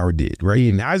Eisenhower did, right?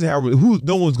 And Eisenhower,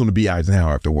 no one's going to be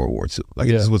Eisenhower after World War II. Like,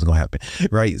 it just wasn't going to happen,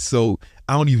 right? So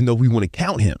I don't even know if we want to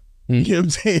count him. You know what I'm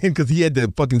saying? Because he had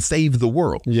to fucking save the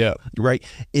world. Yeah. Right?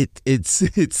 It's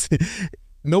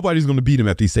nobody's going to beat him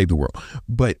after he saved the world.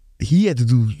 But he had to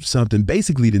do something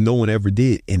basically that no one ever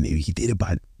did, and he did it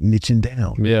by niching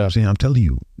down. Yeah. You know what I'm saying? I'm telling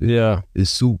you. Yeah. It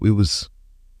was...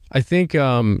 I think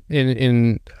there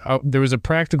was a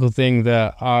practical thing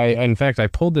that I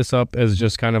pulled this up as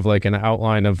just kind of like an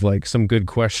outline of like some good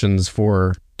questions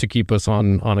to keep us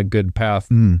on a good path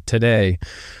today.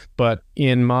 But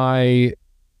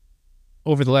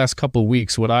over the last couple of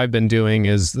weeks, what I've been doing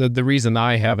is the reason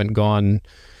I haven't gone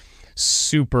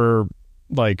super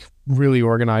like really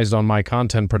organized on my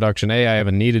content production. A, I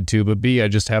haven't needed to, but B, I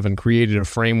just haven't created a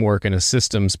framework and a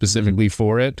system specifically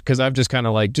for it, because I've just kind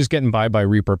of like just getting by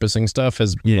repurposing stuff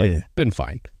has been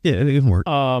fine. Yeah, it didn't work.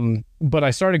 But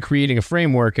I started creating a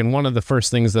framework, and one of the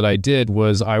first things that I did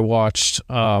was I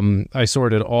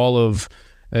sorted all of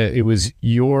it was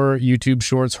your YouTube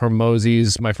shorts,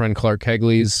 Hormozy's, my friend Clark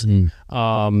Kegley's, and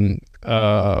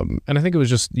I think it was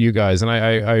just you guys. And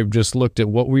I just looked at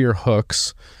what were your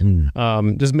hooks.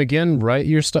 Does McGinn write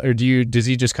your stuff, or does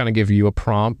he just kind of give you a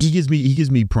prompt? He gives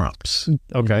me prompts.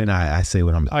 Okay, and I say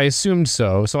what I'm. I assumed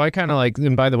so. So I kind of like.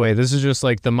 And by the way, this is just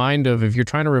like the mind of, if you're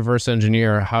trying to reverse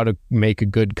engineer how to make a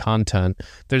good content,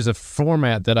 there's a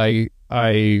format that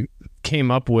I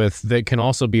came up with that can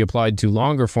also be applied to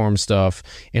longer form stuff,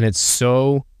 and it's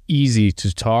so easy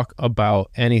to talk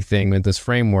about anything with this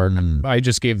framework. I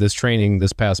just gave this training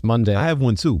this past Monday. I have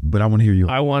one too, but I want to hear you.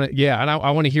 I want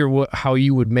to hear how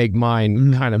you would make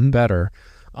mine kind of better.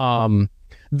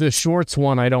 The shorts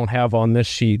one I don't have on this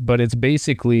sheet, but it's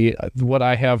basically what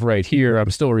I have right here. I'm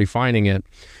still refining it,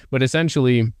 but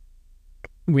essentially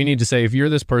we need to say, if you're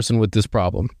this person with this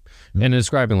problem, and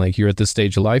describing like you're at this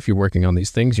stage of life, you're working on these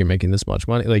things, you're making this much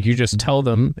money, like you just tell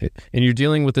them, and you're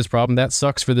dealing with this problem that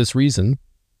sucks for this reason,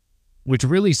 which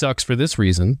really sucks for this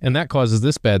reason, and that causes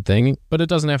this bad thing, but it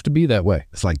doesn't have to be that way.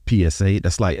 It's like PSA.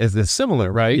 That's like, it's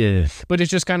similar, right? Yeah. But it's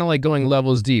just kind of like going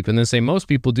levels deep, and then say, most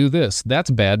people do this.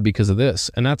 That's bad because of this,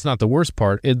 and that's not the worst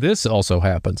part. This also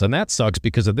happens, and that sucks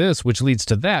because of this, which leads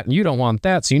to that, and you don't want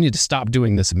that, so you need to stop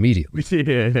doing this immediately.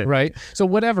 Yeah. Right? So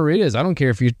whatever it is, I don't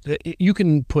care if you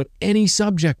can put any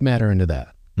subject matter into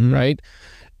that, right?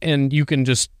 And you can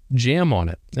just jam on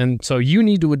it. And so you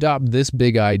need to adopt this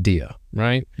big idea,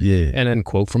 right? Yeah. And then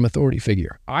quote from authority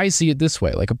figure. I see it this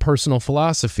way, like a personal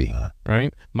philosophy,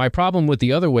 right? My problem with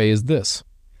the other way is this.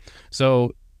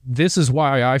 So this is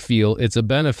why I feel it's a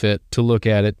benefit to look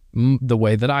at it the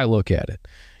way that I look at it.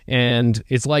 And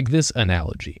it's like this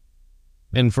analogy.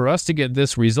 And for us to get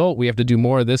this result, we have to do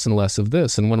more of this and less of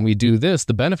this. And when we do this,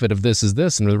 the benefit of this is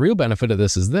this, and the real benefit of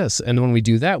this is this. And when we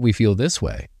do that, we feel this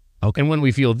way. Okay. And when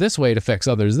we feel this way, it affects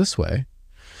others this way.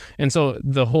 And so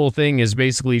the whole thing is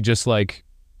basically just like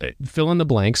fill in the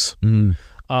blanks. So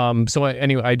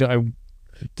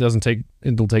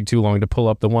it'll take too long to pull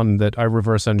up the one that I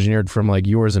reverse engineered from like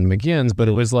yours and McGinn's, but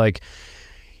it was like,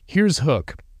 here's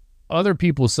hook. Other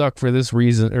people suck for this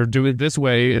reason or do it this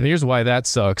way, and here's why that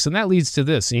sucks, and that leads to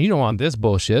this, and you don't want this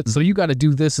bullshit, so you got to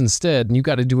do this instead, and you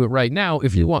got to do it right now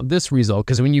if you want this result,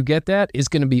 because when you get that, it's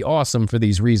going to be awesome for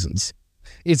these reasons.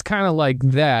 It's kind of like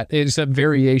that, except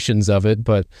variations of it,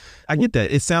 but I get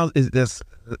that.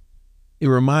 It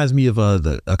reminds me of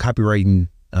a copywriting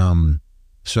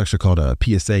structure called a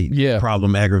PSA,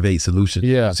 problem, aggravate, solution.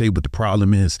 Say what the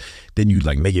problem is, then you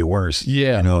like make it worse.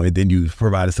 And then you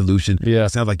provide a solution.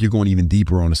 It sounds like you're going even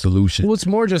deeper on a solution. Well, it's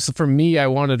more just for me, I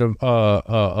wanted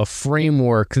a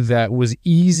framework that was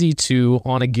easy to,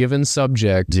 on a given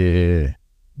subject,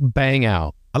 bang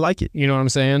out. I like it. You know what I'm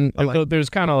saying?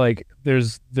 There's kind of like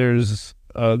there's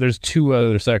two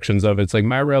other sections of it. It's like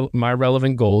my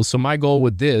relevant goals. So my goal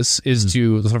with this is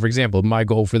to, so for example, my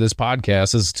goal for this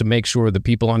podcast is to make sure that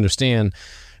people understand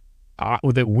I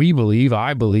believe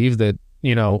that,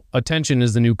 you know, attention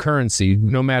is the new currency,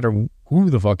 no matter who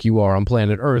the fuck you are on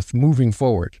planet Earth moving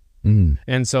forward.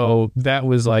 And so that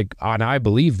was like, and I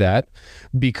believe that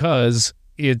because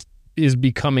it is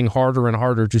becoming harder and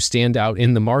harder to stand out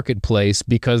in the marketplace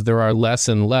because there are less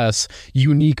and less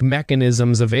unique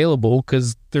mechanisms available,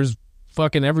 because there's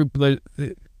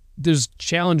there's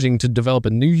challenging to develop a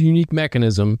new unique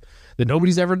mechanism that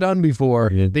nobody's ever done before,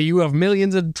 that you have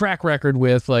millions of track record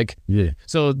with.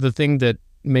 So the thing that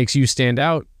makes you stand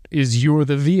out is you're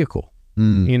the vehicle.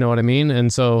 You know what I mean?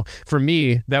 And so for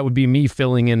me, that would be me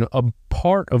filling in a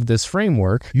part of this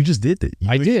framework. You just did that.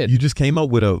 I did. You just came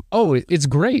up with it's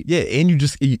great. Yeah, and you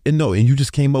just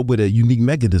came up with a unique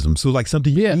mechanism. So like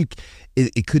something unique,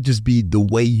 it could just be the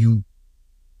way you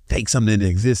take something that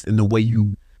exists and the way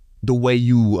you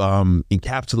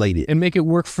encapsulate it and make it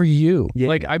work for you.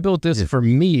 Like I built this for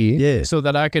me so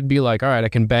that I could be like, all right, I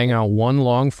can bang out one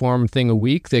long form thing a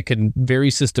week that can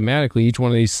very systematically, each one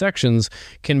of these sections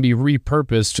can be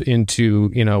repurposed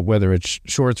into, you know, whether it's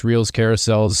shorts, reels,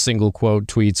 carousels, single quote,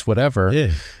 tweets,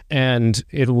 whatever. And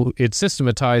it's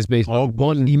systematized based on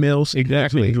one emails.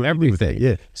 Exactly.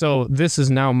 Everything. So this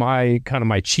is now my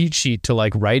cheat sheet to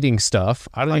like writing stuff.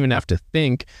 I don't even have to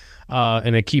think.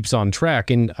 And it keeps on track.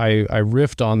 And I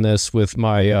riffed on this with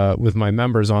my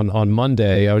members on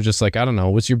Monday. I was just like, I don't know,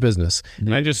 what's your business?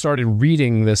 And I just started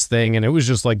reading this thing, and it was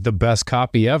just like the best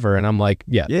copy ever. And I'm like,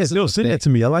 send that to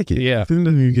me. I like it. Send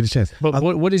it to me, you get a chance. But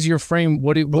what is your frame?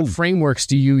 What frameworks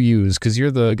do you use? Because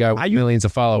you're the guy with millions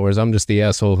of followers. I'm just the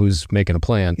asshole who's making a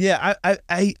plan.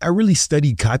 I really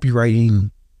studied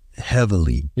copywriting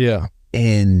heavily.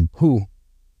 And who?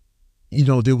 You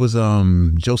know, there was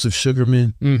Joseph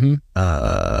Sugarman. There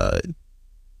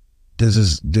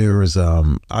was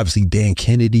obviously Dan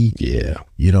Kennedy.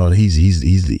 You know, he's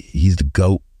the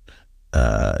GOAT.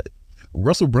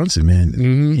 Russell Brunson, man.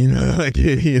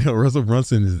 You know, Russell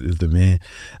Brunson is the man.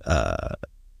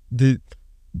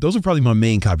 Those are probably my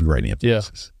main copywriting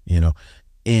emphasis. You know,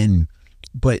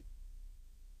 but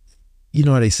you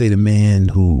know how they say the man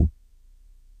who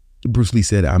Bruce Lee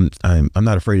said, I'm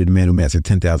not afraid of the man who mastered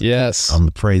 10,000. Yes. I'm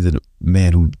afraid of the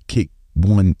man who kicked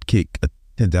one kick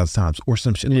 10,000 times or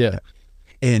some shit like that.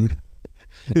 And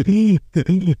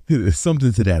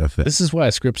something to that effect. This is why I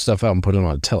script stuff out and put it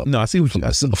on television. No, I see what you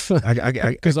myself.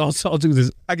 Because I'll do this.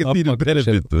 I can see the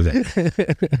benefit of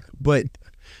that. But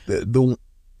the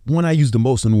one I use the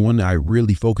most and the one I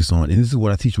really focus on, and this is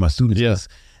what I teach my students, is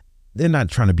they're not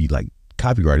trying to be like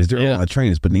copywriters. They're online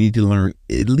trainers, but they need to learn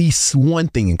at least one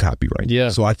thing in copyright.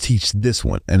 So I teach this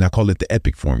one, and I call it the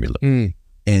EPIC formula.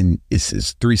 And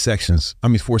it's 4 sections,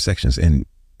 and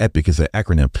EPIC is an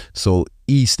acronym. So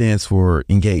E stands for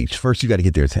engage. First, you got to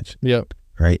get their attention.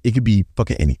 Right? It could be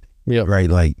fucking anything. Right?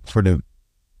 Like for the,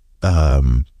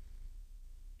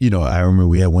 you know, I remember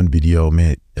we had one video,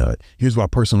 man, here's why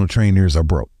personal trainers are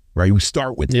broke. Right, we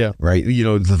start with right. You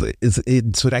know, so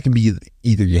that can be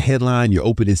either your headline, your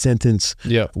opening sentence,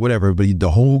 whatever. But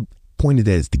the whole point of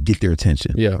that is to get their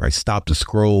attention. Right. Stop the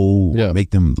scroll.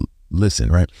 Make them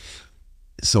listen. Right.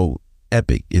 So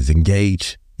EPIC is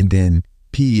engage, and then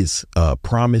P is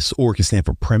promise, or it can stand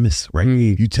for premise. Right.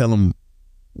 You tell them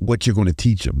what you're going to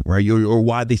teach them. Right. Or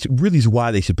why they should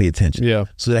pay attention.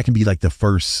 So that can be like the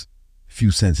first few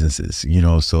sentences,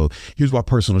 so here's why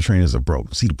personal trainers are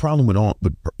broke. See, the problem with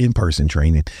in-person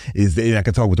training is that I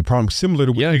can talk with the problem similar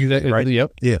to exactly, right?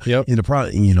 Yep. And the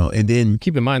problem, and then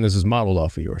keep in mind this is modeled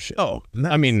off of your shit. I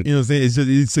mean, what I'm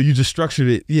saying? So you just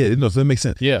structured it. So that makes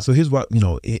sense. Yeah. So here's what,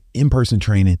 in-person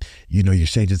training, you're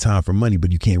changing time for money,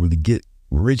 but you can't really get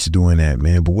rich doing that,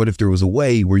 man. But what if there was a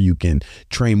way where you can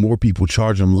train more people,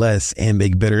 charge them less, and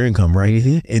make better income, right?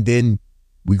 Mm-hmm. And then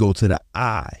we go to the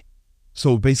I.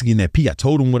 So basically in that P, I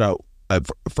told them what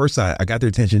first I got their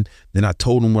attention. Then I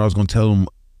told them what I was going to tell them,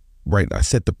 right? I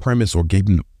set the premise or gave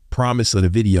them the promise of the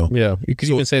video. Yeah, you could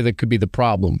even say that could be the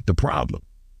problem. The problem.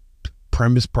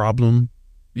 Premise, problem,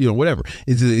 whatever.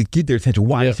 Is to get their attention.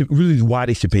 Why they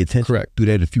should pay attention. Correct. Do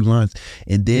that a few lines.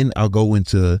 And then I'll go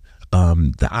into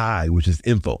the I, which is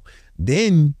info.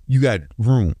 Then you got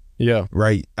room. Yeah.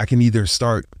 Right? I can either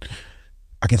start...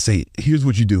 I can say, here's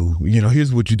what you do.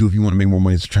 Here's what you do if you want to make more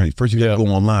money as a trainer. First, you got to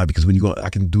go online, because when you go, I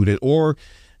can do that. Or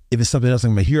if it's something else,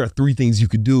 I'm like, here are 3 things you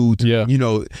could do.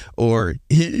 Or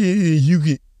you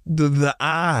can. The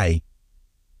I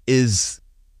is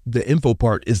the info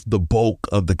part is the bulk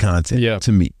of the content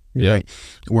to me. Yeah. Right?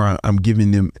 Where I'm giving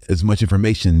them as much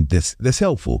information that's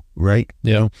helpful. Right.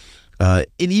 Yeah. And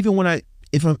even when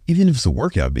even if it's a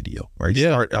workout video, right?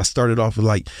 Yeah. I started off with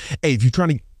like, hey, if you're trying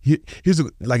to. Here's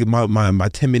like my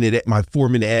 10-minute, my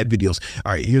 4-minute ad videos.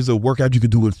 All right, here's a workout you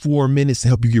can do in 4 minutes to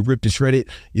help you get ripped and shredded.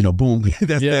 Boom.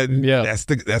 That's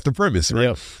the premise,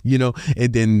 right? Yeah.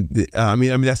 And then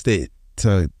that's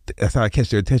how I catch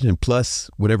their attention.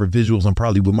 Plus whatever visuals, I'm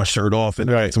probably with my shirt off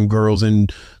and some girls in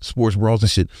sports bras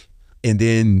and shit. And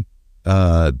then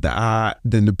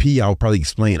the P, I'll probably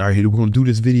explain, all right, we're going to do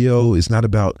this video. It's not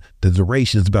about the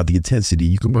duration, it's about the intensity.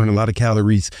 You can burn a lot of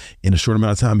calories in a short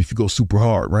amount of time if you go super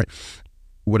hard, right?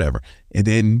 Whatever. And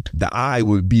then the I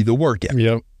would be the workout,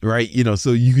 right?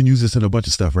 So you can use this in a bunch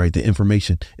of stuff, right? The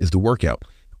information is the workout,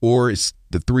 or it's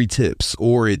the 3 tips,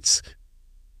 or it's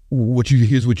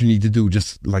here's what you need to do,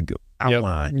 just like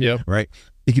outline, right?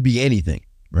 It could be anything,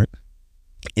 right?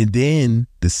 And then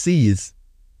the C is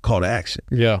call to action.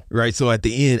 Yeah. Right. So at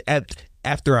the end,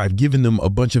 after I've given them a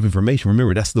bunch of information,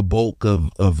 remember that's the bulk of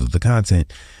the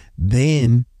content,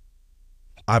 then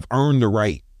I've earned the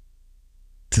right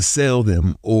to sell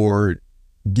them or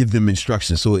give them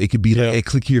instructions. So it could be like, hey,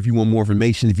 click here if you want more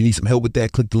information. If you need some help with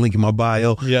that, click the link in my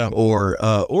bio. Yeah. Or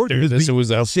share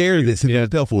this if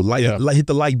it's helpful. Hit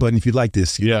the like button if you like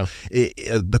this.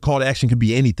 The call to action could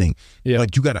be anything. Yeah.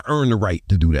 Like you got to earn the right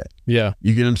to do that. Yeah.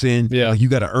 You get what I'm saying? Yeah. Like you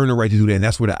got to earn the right to do that, and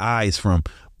that's where the I is from.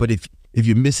 But if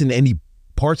you're missing any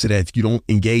parts of that, if you don't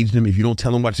engage them, if you don't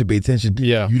tell them why to pay attention,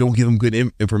 you don't give them good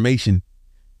information.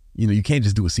 You can't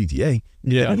just do a CTA.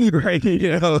 Yeah. Right.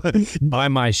 Buy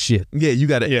my shit. Yeah, you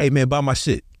gotta, hey man, buy my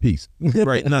shit. Peace.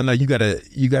 Right. No, you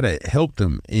gotta help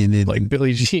them. And then, like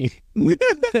Billy G. Billy,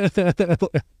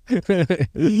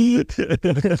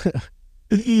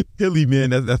 man,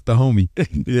 that's the homie.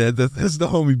 Yeah, that's the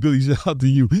homie, Billy. Shout out to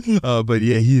you. But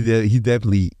yeah, he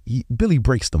definitely Billy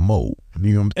breaks the mold.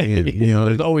 You know what I'm saying?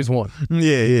 There's always one.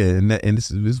 Yeah, and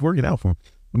this is working out for him.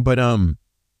 But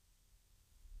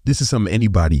this is something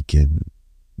anybody can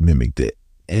mimic that.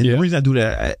 And the reason I do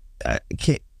that, I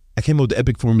came up with the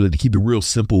epic formula to keep it real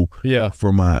simple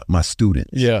for my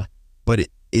students. Yeah. But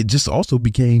it just also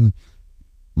became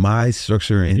my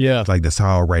structure, and like that's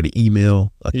how I write an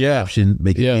email, a caption,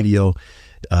 make a video,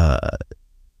 the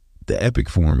epic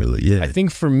formula. Yeah. I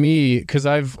think for me, because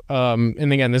I've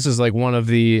and again, this is like one of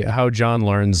the how John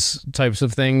learns types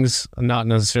of things, not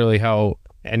necessarily how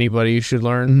anybody should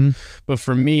learn, but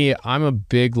for me, I'm a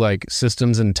big like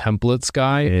systems and templates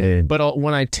guy. But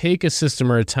when I take a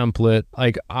system or a template,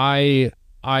 like I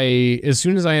as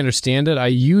soon as I understand it, I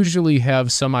usually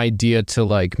have some idea to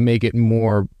like make it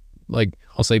more like,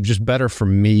 I'll say just better for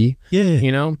me.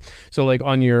 So like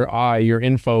on your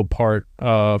info part,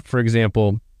 for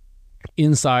example,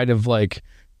 inside of like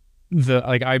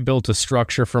I built a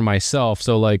structure for myself.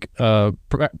 So like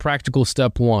practical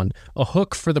step 1, a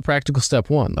hook for the practical step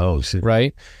 1. Oh shit.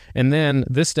 Right. And then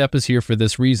this step is here for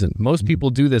this reason. Most people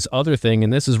do this other thing,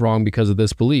 and this is wrong because of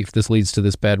this belief. This leads to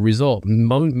this bad result.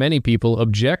 Many people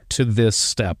object to this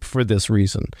step for this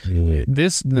reason.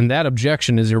 Then that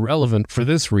objection is irrelevant for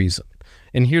this reason.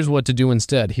 And here's what to do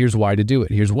instead. Here's why to do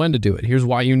it. Here's when to do it. Here's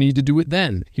why you need to do it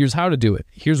then. Here's how to do it.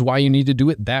 Here's why you need to do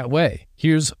it that way.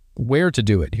 Here's where to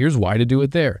do it. Here's why to do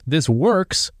it there. This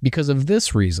works because of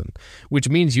this reason, which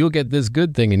means you'll get this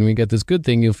good thing. And when you get this good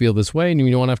thing, you'll feel this way, and you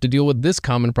don't have to deal with this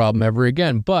common problem ever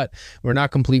again. But we're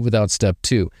not complete without step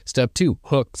 2. Step 2,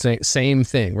 hook, same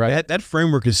thing, right? That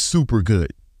framework is super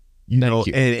good. know,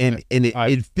 you. and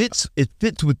it fits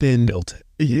within Built it.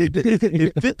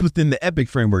 it fits within the Epic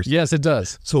frameworks. Yes, it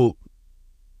does. So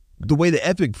the way the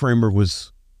Epic framework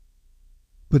was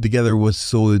put together was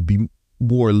so it'd be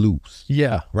more loose.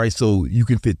 Yeah. Right. So you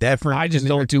can fit that framework. I just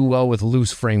don't do well with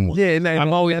loose framework. Yeah.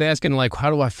 I'm always asking, like, how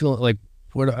do I feel? Like,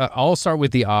 I'll start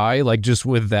with the I, like, just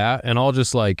with that, and I'll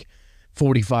just, like,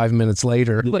 45 minutes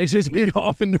later, like, just get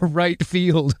off in the right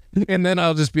field. And then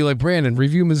I'll just be like, Brandon,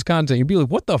 review his content. You'd be like,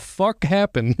 what the fuck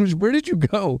happened? Where did you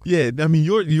go? Yeah. I mean,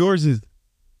 yours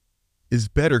is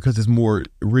better because it's more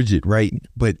rigid, right?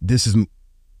 But this is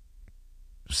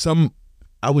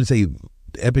I wouldn't say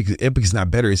Epic's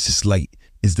not better. It's just like,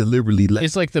 it's deliberately less.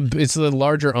 It's like it's the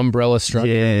larger umbrella structure.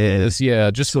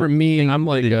 Yeah. Just for me, I'm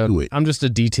like, I'm just a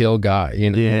detail guy.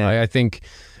 You know, I think,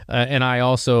 and I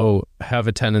also have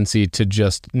a tendency to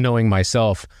just, knowing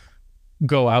myself,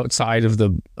 go outside of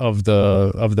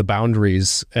the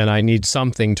boundaries, and I need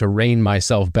something to rein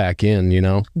myself back in. You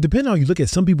know, depending on how you look at it,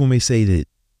 some people may say that.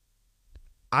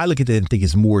 I look at that and think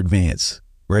it's more advanced,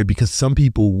 right? Because there's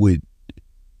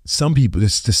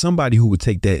somebody who would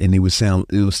take that and it would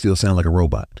still sound like a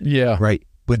robot. Yeah. Right.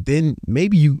 But then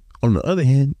maybe on the other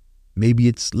hand, maybe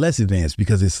it's less advanced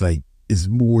because it's like, it's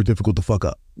more difficult to fuck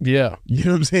up. Yeah. You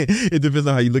know what I'm saying? It depends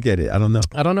on how you look at it. I don't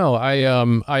know.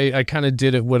 I kind of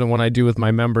did it when I do with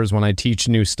my members, when I teach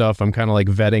new stuff, I'm kind of like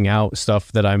vetting out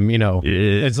stuff that I'm,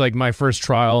 it's like my first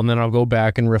trial, and then I'll go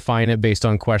back and refine it based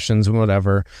on questions and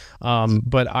whatever.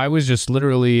 But I was just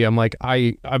literally, I'm like,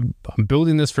 I'm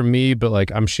building this for me, but like,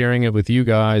 I'm sharing it with you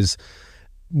guys.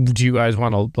 Do you guys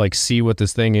want to like see what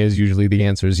this thing is? Usually the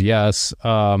answer is yes.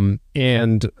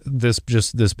 And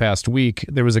this past week,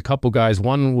 there was a couple guys.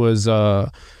 One was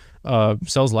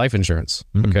sells life insurance.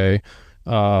 Mm-hmm. Okay.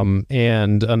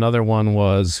 And another one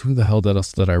was, who the hell did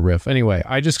I riff? Anyway,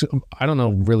 I don't know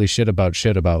really shit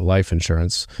about life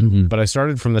insurance, mm-hmm. but I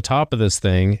started from the top of this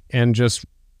thing and just,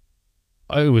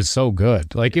 it was so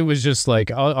good. Like, it was just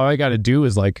like, all I got to do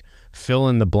is like fill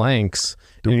in the blanks.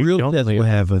 The real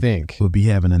test would be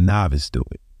having a novice do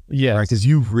it. Yeah. Right? Because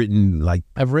I've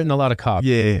written a lot of copy.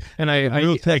 Yeah. And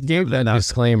I gave that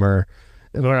disclaimer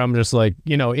where I'm just like,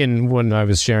 when I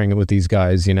was sharing it with these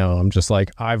guys, I'm just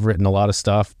like, I've written a lot of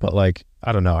stuff, but like,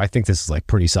 I don't know. I think this is like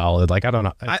pretty solid. Like, I don't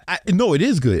know. No, it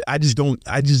is good. I just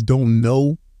don't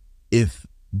know if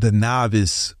the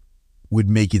novice would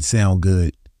make it sound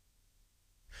good.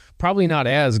 Probably not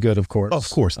as good, of course. Of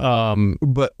course.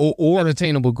 But or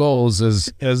unattainable goals,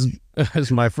 as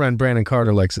my friend Brandon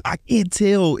Carter likes it. I can't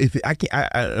tell if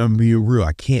I'm being real.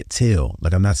 I can't tell.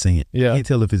 Like, I'm not saying it. Yeah. I can't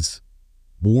tell if it's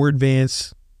more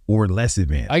advanced or less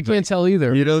advanced. I can't tell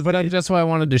either. But that's why I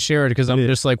wanted to share it, because I'm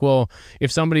just like, well,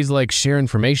 if somebody's like, share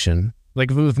information, like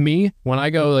with me, when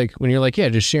I go like, when you're like, yeah,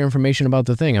 just share information about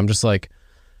the thing, I'm just like,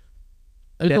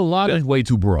 that's way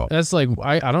too broad. That's like,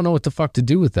 I don't know what the fuck to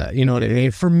do with that. You know what I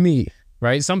mean? For me,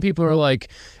 right? Some people are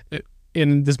like,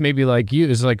 and this may be like you,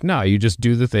 it's like, no, you just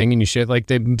do the thing and you share.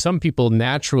 Like, some people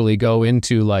naturally go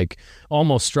into like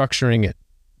almost structuring it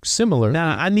similar.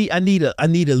 Nah, I need at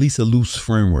least a loose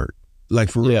framework.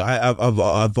 Like, for real,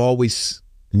 I've always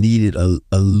needed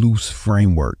a loose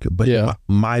framework, but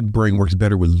my brain works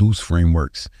better with loose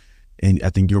frameworks. And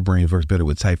I think your brain works better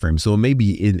with tight frames. So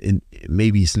maybe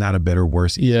it's not a better or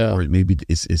worse. Yeah. Or maybe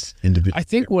it's individual. I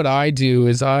think what I do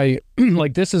is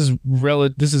like, this is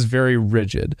very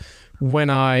rigid. When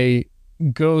I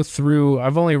go through,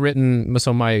 I've only written,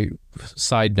 so my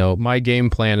side note, my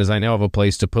game plan is I now have a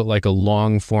place to put like a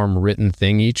long form written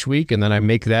thing each week. And then I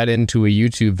make that into a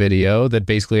YouTube video that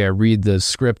basically I read the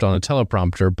script on a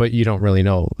teleprompter, but you don't really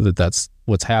know that that's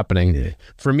what's happening. Yeah.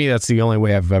 For me, that's the only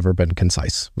way I've ever been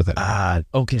concise with it.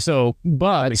 Okay. So,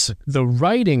 but the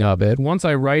writing of it, once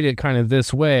I write it kind of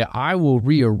this way, I will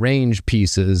rearrange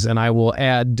pieces and I will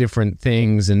add different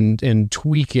things and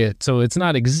tweak it. So it's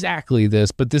not exactly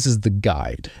this, but this is the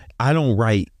guide. I don't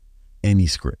write any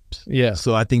scripts. Yeah.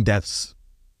 So I think that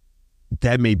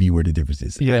may be where the difference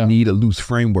is. Yeah. I need a loose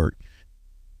framework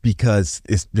because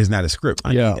there's not a script.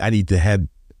 I need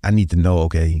to know,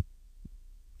 okay,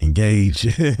 engage.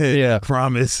 Yeah.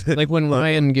 Promise. Like when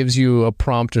Ryan gives you a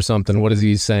prompt or something, what is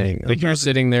he saying? Like, you're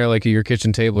sitting there like at your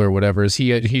kitchen table or whatever. Is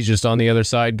he's just on the other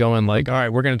side going like, all right,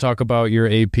 we're going to talk about your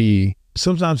AP.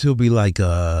 Sometimes he'll be like,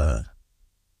 tell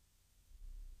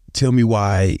me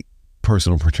why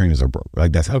personal trainers are broke.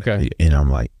 Like, that's how okay. And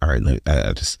I'm like, all right,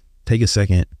 I just take a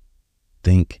second,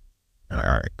 think. All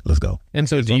right, let's go. And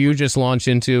so do you just launch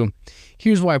into,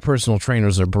 here's why personal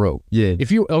trainers are broke? Yeah.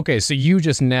 So you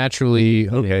just naturally,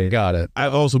 okay, got it.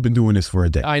 I've also been doing this for a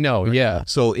day. I know, yeah.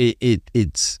 So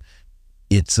it's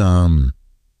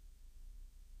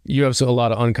You have a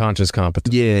lot of unconscious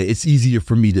competence. Yeah, it's easier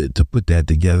for me to put that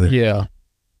together. Yeah.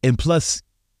 And plus,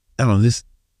 I don't know,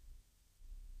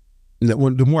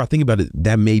 the more I think about it,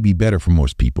 that may be better for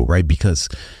most people, right? Because,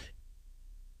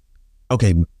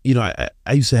 okay, you know,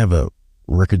 I used to have a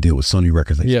record deal with Sony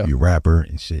Records. I used to be a rapper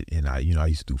and shit, and I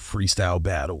used to do freestyle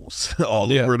battles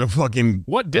all over the fucking.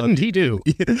 What didn't he do?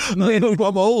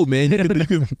 I'm old, man. You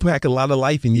can pack a lot of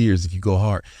life in years if you go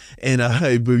hard. And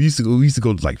but we used to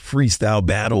go to like freestyle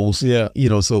battles. Yeah, you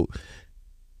know, so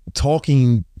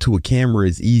talking to a camera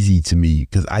is easy to me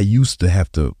because I used to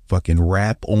have to fucking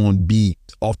rap on beat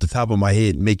off the top of my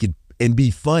head, make it and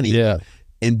be funny. Yeah,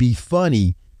 and be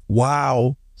funny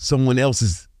while someone else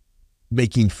is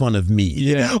making fun of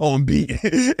me on beat.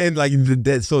 And like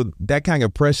that, so that kind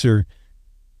of pressure,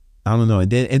 I don't know. And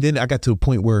then I got to a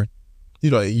point where, you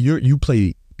know, you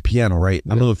play piano, right? I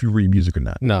don't know if you read music or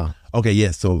not. No. Okay,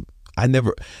 yeah. So I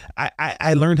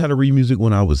learned how to read music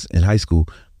when I was in high school,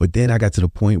 but then I got to the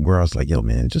point where I was like, yo,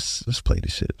 man, just play the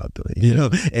shit out there, you know?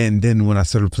 And then when I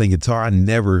started playing guitar, I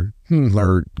never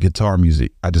learned guitar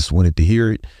music. I just wanted to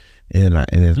hear it, and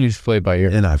then you just play by ear,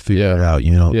 and I figured it out,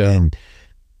 you know? Yeah.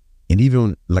 And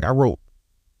even like I wrote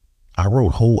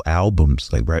whole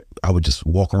albums. Like, right, I would just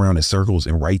walk around in circles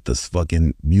and write this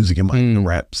fucking music in my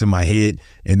raps in my head,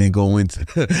 and then go into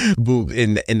boom.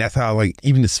 And that's how, like,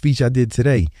 even the speech I did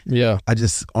today. Yeah, I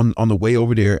just on the way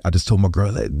over there, I just told my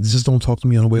girl, just don't talk to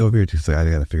me on the way over here. She's like, I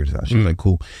gotta figure this out. She was like,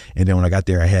 cool. And then when I got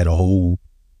there, I had a whole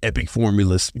epic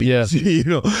formula speech. Yeah, you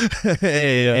know,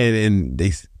 and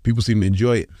people seem to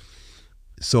enjoy it.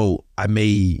 So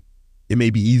it may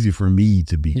be easy for me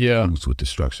to be loose with the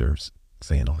structures,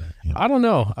 saying all that. You know? I don't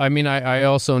know. I mean, I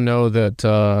also know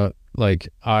that like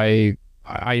I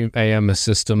am a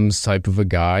systems type of a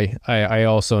guy. I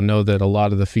also know that a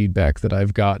lot of the feedback that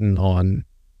I've gotten on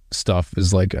stuff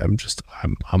is like,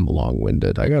 I'm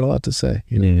long-winded. I got a lot to say,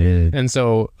 you know? And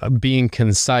so being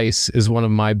concise is one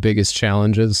of my biggest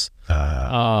challenges.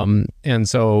 And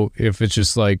so if it's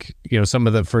just like, you know, some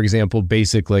of the, for example,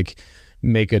 basic like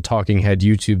make a talking head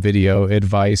YouTube video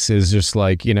advice is just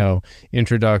like, you know,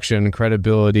 introduction,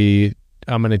 credibility,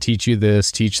 I'm going to teach you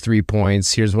this, teach 3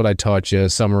 points, here's what I taught you,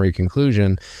 summary,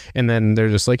 conclusion. And then they're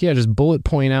just like, yeah, just bullet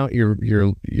point out your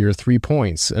 3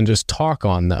 points and just talk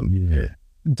on them. Yeah.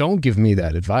 Don't give me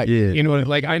that advice. Yeah. You know,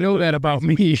 like, I know that about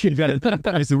me.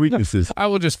 That's the weaknesses. I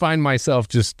will just find myself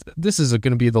this is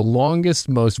going to be the longest,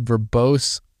 most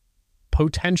verbose,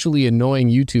 potentially annoying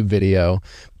YouTube video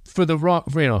for the wrong,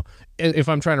 you know, if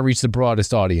I'm trying to reach the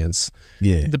broadest audience.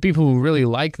 Yeah. The people who really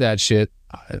like that shit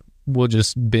will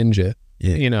just binge it.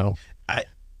 Yeah. You know, I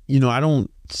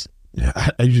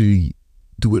usually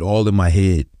do it all in my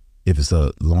head if it's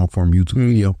a long form YouTube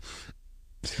video.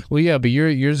 Well, yeah, but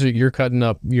you're cutting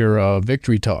up your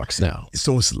victory talks now.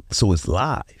 So it's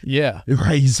live. Yeah.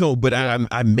 Right. So, but but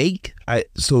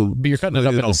you're cutting it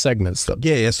up into segments though.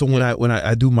 Yeah. So when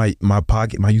I do my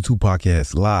YouTube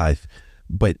podcast live,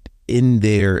 but in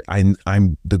there I'm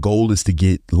the goal is to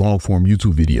get long form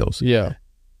YouTube videos. Yeah.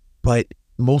 But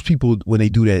most people, when they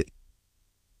do that,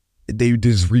 they're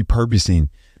just repurposing,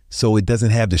 so it doesn't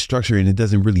have the structure and it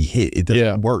doesn't really hit. It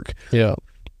doesn't work. Yeah.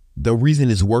 The reason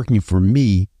it's working for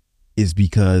me is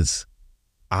because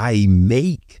I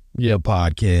make a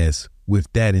podcast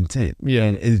with that intent.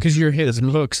 Yeah, because you're hitting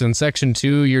hooks. In section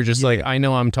 2, you're just like, I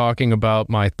know I'm talking about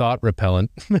my thought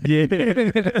repellent.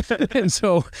 Yeah. And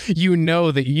so you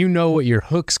know what your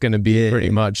hook's going to be pretty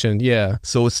much. And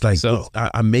so it's like,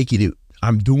 I'm making it,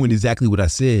 I'm doing exactly what I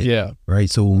said. Yeah. Right.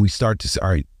 So when we start to, all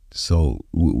right, so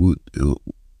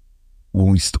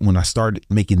when I start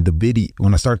making the video,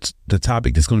 when I start the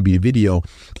topic that's going to be a video,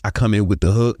 I come in with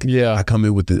the hook. Yeah, I come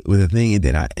in with the thing, and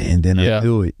then I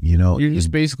do it. You know, you're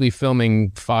just basically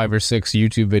filming 5 or 6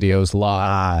 YouTube videos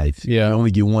live. Yeah, you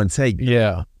only get one take.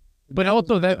 Yeah. But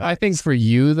also that, I think for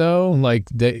you though, like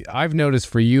I've noticed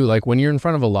for you, like when you're in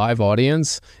front of a live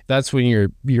audience, that's when you're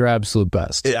your absolute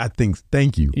best. I think.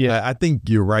 Thank you. Yeah, I think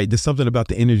you're right. There's something about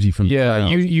the energy from the crowd.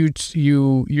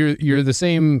 You're the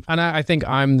same, and I think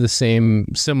I'm the same,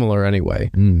 similar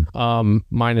anyway.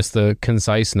 Minus the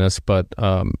conciseness, but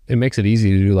it makes it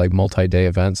easy to do like multi-day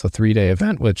events. A 3-day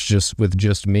event, with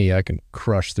just me, I can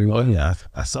crush through. Oh yeah,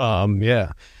 I saw.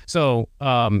 Yeah. So,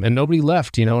 and nobody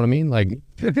left, you know what I mean? Like,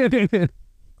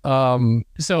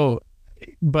 so,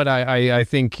 but I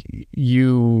think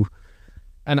you,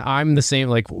 and I'm the same,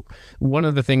 like one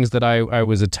of the things that I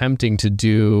was attempting to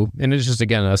do, and it's just,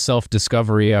 again, a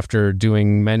self-discovery after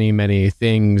doing many, many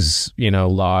things, you know,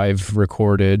 live,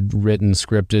 recorded, written,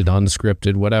 scripted,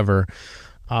 unscripted, whatever.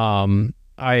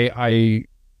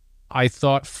 I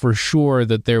thought for sure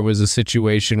that there was a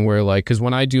situation where like, because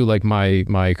when I do like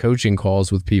my coaching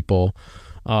calls with people,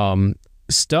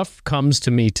 stuff comes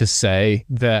to me to say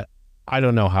that I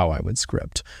don't know how I would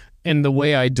script, and the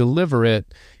way I deliver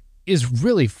it is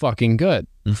really fucking good.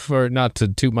 For not to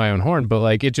toot my own horn, but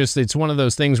like it's one of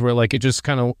those things where like it just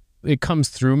kind of it comes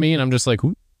through me, and I'm just like,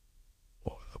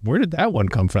 where did that one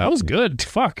come from? That was good.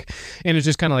 Fuck. And it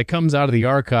just kind of like comes out of the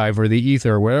archive or the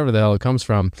ether or wherever the hell it comes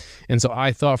from. And so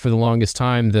I thought for the longest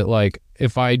time that like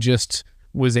if I just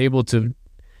was able to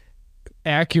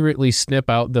accurately snip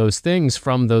out those things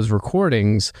from those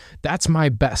recordings, that's my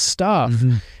best stuff.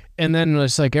 And then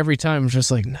it's like every time it's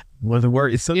just like, well, the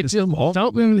word is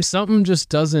something just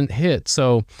doesn't hit.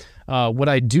 So what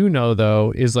I do know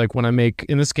though is like when I make,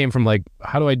 and this came from like,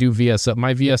 how do I do VSL?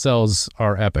 My VSLs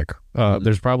are epic.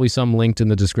 There's probably some linked in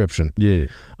the description. Yeah.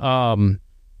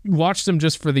 Watch them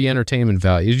just for the entertainment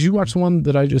value. Did you watch the one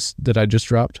that I just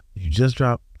dropped? You just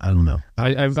dropped? I don't know.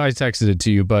 I texted it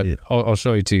to you, but yeah. I'll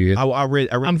show it to you. I read.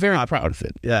 I'm very proud of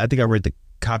it. Yeah, I think I read the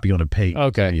copy on the page.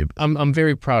 Okay. I'm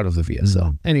very proud of the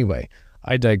VSL. Anyway,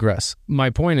 I digress. My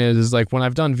point is like when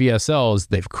I've done VSLs,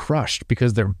 they've crushed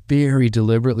because they're very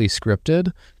deliberately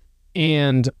scripted,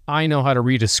 and I know how to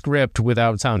read a script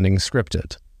without sounding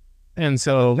scripted. And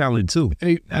so talent too,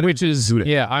 which is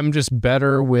I'm just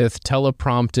better with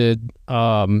teleprompted,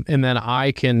 and then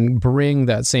I can bring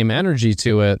that same energy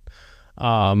to it,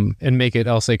 and make it,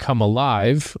 I'll say, come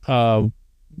alive.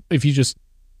 If you just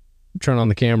turn on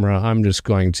the camera, I'm just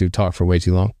going to talk for way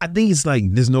too long. I think it's like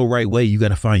there's no right way. You got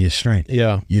to find your strength.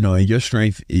 Yeah, you know, and your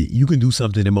strength, you can do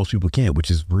something that most people can't,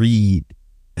 which is read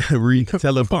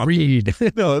teleprompter.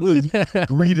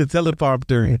 read a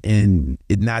teleprompter and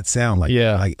it not sound like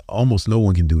like almost no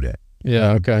one can do that.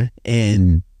 Yeah, okay.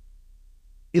 And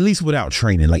at least without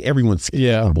training, like everyone's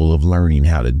capable of learning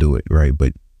how to do it, right?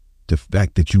 But the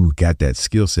fact that you got that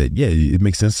skill set, it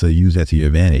makes sense to use that to your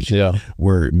advantage. Yeah.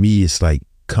 Where me, it's like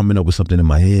coming up with something in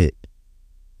my head,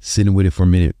 sitting with it for a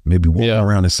minute, maybe walking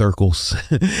around in circles,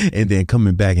 and then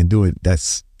coming back and do it.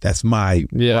 That's my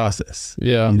process.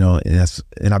 Yeah. You know,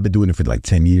 and I've been doing it for like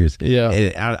 10 years. Yeah.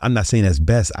 And I'm not saying that's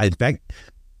best. In fact,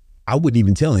 I wouldn't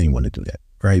even tell anyone to do that,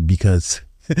 right? Because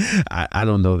I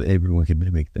don't know that everyone can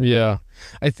mimic that. Yeah.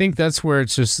 I think that's where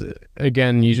it's just,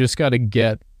 again, you just got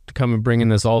to come and bringing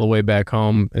this all the way back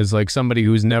home is like somebody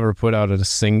who's never put out a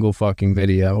single fucking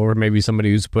video, or maybe somebody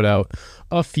who's put out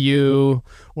a few,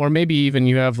 or maybe even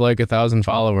you have like 1,000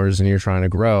 followers and you're trying to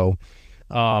grow.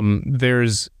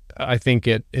 There's, I think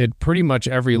at pretty much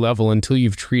every level, until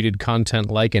you've treated content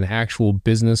like an actual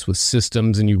business with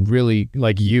systems, and you really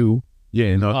like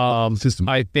system.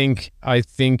 I think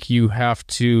you have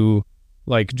to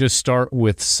like just start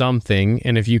with something,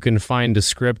 and if you can find a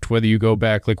script, whether you go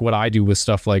back, like what I do with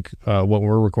stuff like what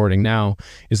we're recording now,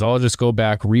 is I'll just go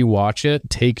back, rewatch it,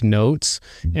 take notes,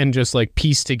 and just like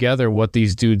piece together what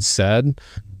these dudes said.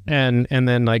 And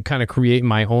then like kind of create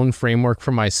my own framework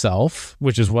for myself,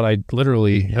 which is what I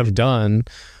literally have done.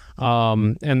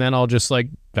 And then I'll just like,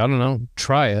 I don't know,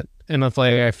 try it. And if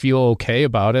like I feel okay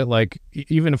about it, like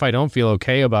even if I don't feel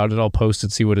okay about it, I'll post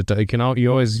it, see what it does. You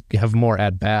always have more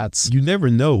at bats. You never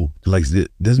know. Like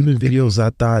there's been videos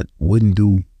I thought wouldn't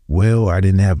do well. I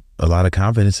didn't have a lot of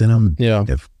confidence in them. Yeah,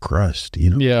 have crushed. You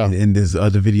know. Yeah. And there's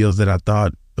other videos that I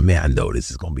thought, man, I know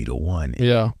this is gonna be the one.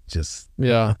 Yeah. Just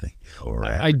nothing.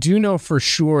 I do know for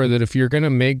sure that if you're gonna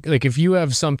make, like, if you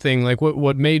have something like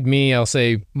what made me, I'll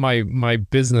say my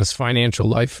business financial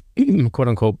life, quote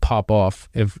unquote, pop off,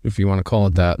 if you want to call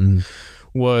it that,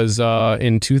 was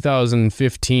in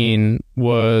 2015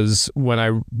 was when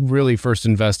I really first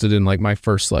invested in like my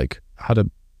first like how to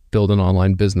build an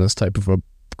online business type of a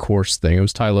course thing. It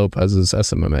was Ty Lopez's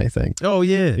SMMA thing. Oh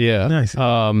yeah. Yeah. Nice.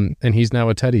 And he's now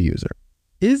a Teddy user.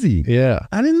 Is he? Yeah.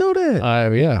 I didn't know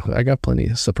that. Yeah, I got plenty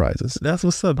of surprises. That's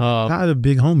what's up. Ty, the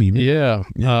big homie, man. Yeah.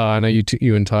 I know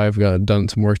you and Ty have done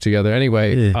some work together.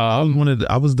 Anyway, I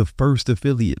was the first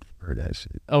affiliate for that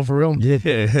shit. Oh, for real?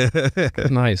 Yeah.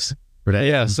 Nice. For that.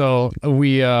 Yeah. So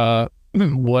we one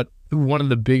of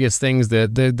the biggest things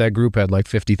that group had like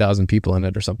 50,000 people in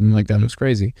it or something like that. It was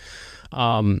crazy.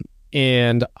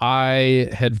 And I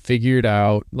had figured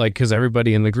out, like, because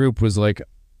everybody in the group was like,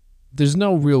 there's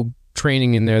no real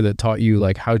training in there that taught you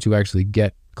like how to actually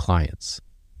get clients.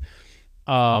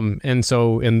 And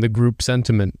the group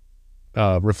sentiment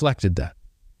reflected that.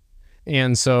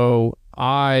 And so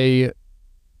I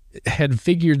had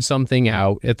figured something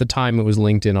out. At the time it was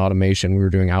LinkedIn automation. We were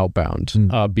doing outbound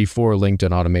before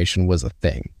LinkedIn automation was a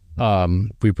thing.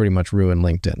 we pretty much ruined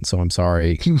LinkedIn. So I'm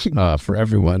sorry for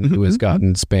everyone who has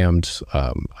gotten spammed.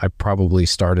 I probably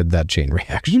started that chain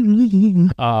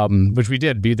reaction, which we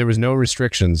did. There was no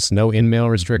restrictions, no in-mail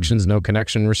restrictions, no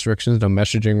connection restrictions, no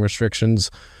messaging restrictions.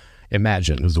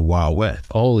 Imagine. It was the Wild West.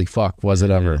 Holy fuck, was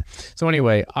it ever. So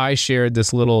anyway, I shared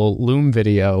this little Loom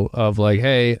video of like,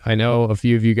 hey, I know a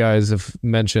few of you guys have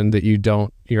mentioned that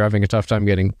you're having a tough time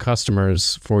getting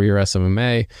customers for your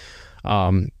SMMA.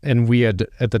 And we had,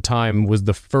 at the time, was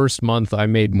the first month I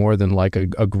made more than like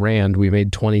a grand. We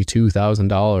made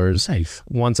 $22,000 Nice.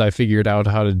 once I figured out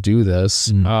how to do this.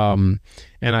 And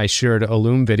I shared a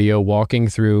Loom video walking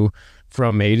through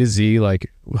from A to Z,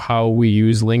 like how we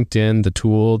use LinkedIn, the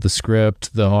tool, the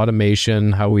script, the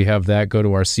automation, how we have that go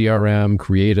to our CRM,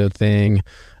 create a thing,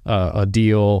 a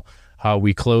deal, how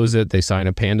we close it. They sign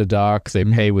a Panda doc, they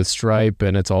pay with Stripe,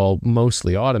 and it's all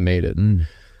mostly automated.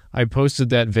 I posted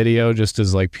that video just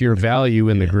as like pure value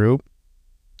in the group.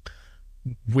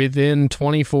 Within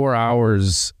 24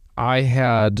 hours, I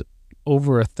had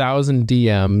over 1,000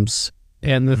 DMs,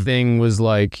 and the thing was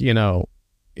like, it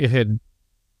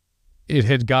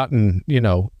had gotten,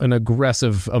 an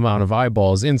aggressive amount of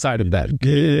eyeballs inside of that.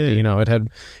 It had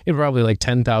probably like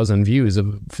 10,000 views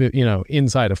of,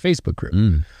 inside a Facebook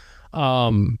group.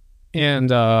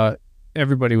 And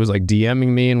everybody was like DMing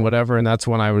me and whatever. And that's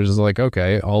when I was just like,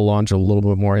 okay, I'll launch a little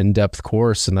bit more in-depth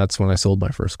course. And that's when I sold my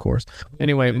first course.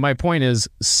 Anyway, my point is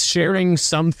sharing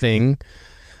something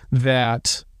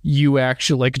that you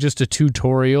actually, like just a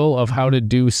tutorial of how to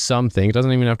do something. It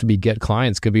doesn't even have to be get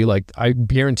clients. It could be like, I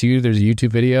guarantee you there's a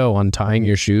YouTube video on tying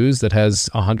your shoes that has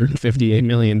 158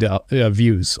 million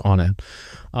views on it.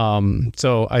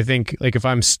 So I think like if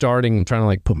I'm trying to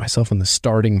like put myself in the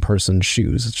starting person's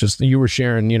shoes, it's just, you were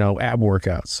sharing, ab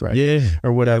workouts, right? Yeah.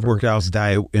 Or whatever. Workouts,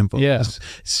 diet info. Yeah.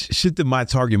 Shit that my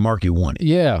target market wanted.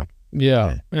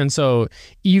 Yeah. And so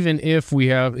even if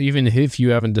you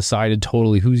haven't decided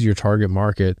totally who's your target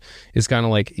market, it's kind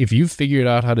of like if you figured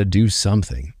out how to do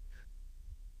something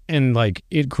and like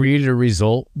it created a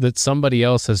result that somebody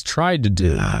else has tried to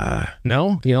do.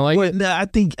 No? Well, no, I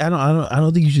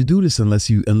don't think you should do this unless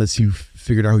you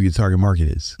figured out who your target market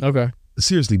is. Okay.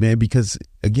 Seriously, man, because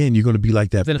again, you're going to be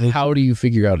like that. Then how do you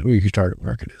figure out who your target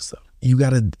market is though? You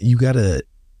gotta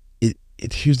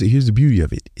here's the beauty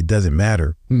of it. It doesn't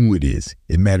matter who it is.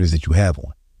 It matters that you have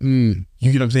one. You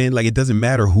get what I'm saying? Like, it doesn't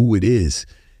matter who it is.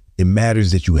 It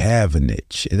matters that you have a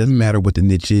niche. It doesn't matter what the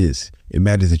niche is. It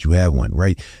matters that you have one,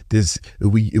 right? If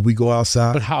we go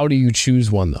outside. But how do you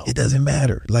choose one though? It doesn't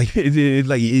matter. Like,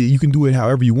 you can do it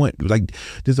however you want. Like,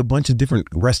 there's a bunch of different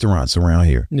restaurants around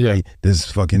here. Yeah. Right?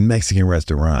 There's fucking Mexican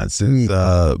restaurants.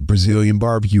 There's Brazilian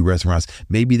barbecue restaurants.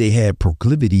 Maybe they had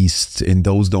proclivities in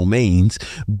those domains,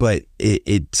 but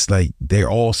it's like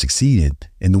they're all succeeding.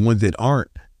 And the ones that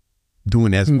aren't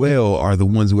doing as well are the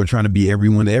ones who are trying to be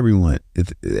everyone to everyone.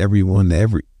 It's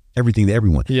everything to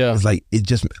everyone. Yeah. It's like,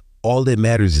 all that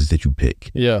matters is that you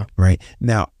pick. Yeah. Right.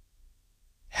 Now,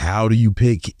 how do you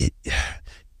pick it?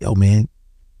 Yo, man,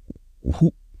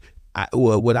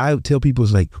 what I tell people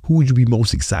is like, who would you be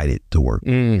most excited to work?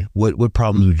 What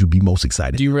problems would you be most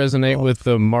excited? Do you resonate with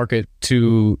the market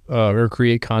to or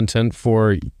create content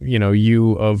for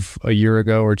you of a year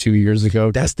ago or 2 years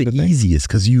ago? That's the easiest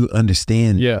because you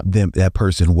understand that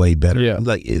person way better. Yeah.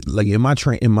 Like in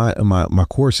my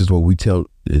courses, what we tell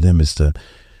them is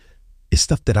it's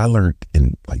stuff that I learned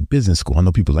in like business school. I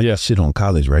know people like shit on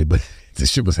college, right? But this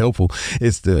shit was helpful.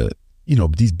 It's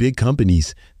these big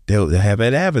companies. They'll have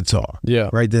an avatar,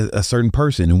 right? A certain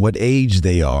person and what age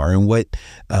they are and what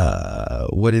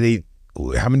do they,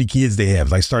 how many kids they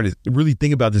have. Like, started really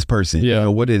think about this person. Yeah.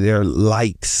 What are their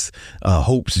likes,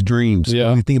 hopes, dreams? Yeah.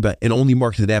 Really think about and only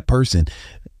market to that person,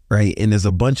 right? And there's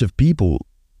a bunch of people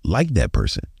like that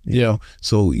person. You know?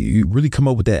 So you really come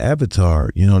up with that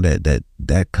avatar,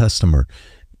 that customer,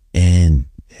 and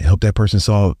help that person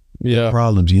solve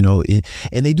problems,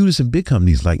 and they do this in big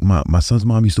companies. Like my son's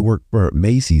mom used to work for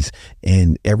Macy's,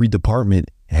 and every department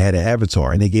had an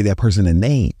avatar, and they gave that person a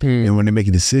name. And when they're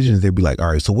making decisions, they'd be like, all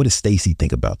right, so what does Stacy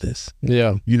think about this?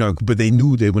 Yeah. But they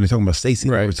knew that when they're talking about Stacy,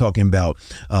 they were talking about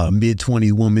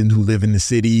mid-20s women who live in the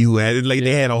city who had, like,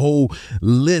 they had a whole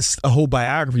list, a whole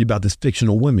biography about this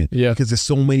fictional woman. Yeah. Because there's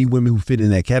so many women who fit in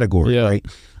that category, right?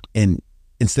 And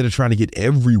instead of trying to get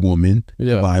every woman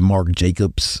to buy Marc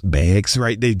Jacobs bags,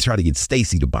 right? They try to get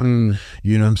Stacy to buy them.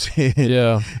 You know what I'm saying?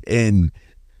 Yeah. And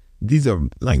these are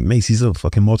like Macy's, a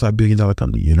fucking multi-billion-dollar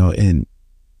company, and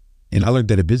I learned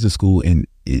that at business school, and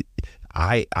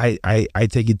I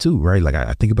take it too, right? Like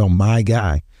I think about my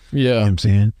guy, Yeah. You know what I'm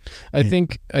saying?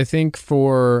 I think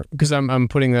for, because I'm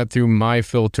putting that through my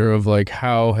filter of like,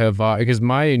 how have I, because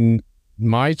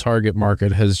my target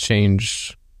market has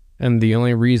changed. And the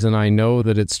only reason I know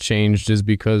that it's changed is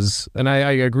because, and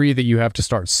I agree that you have to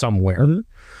start somewhere.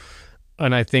 Mm-hmm.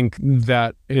 And I think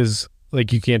that is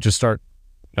like, you can't just start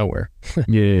nowhere.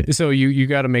 Yeah. So you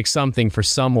got to make something for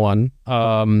someone.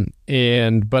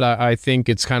 But I think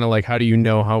it's kind of like, how do you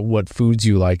know what foods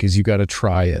you like? Is you got to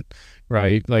try it,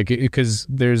 right? Like, because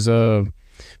there's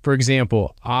for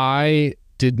example, I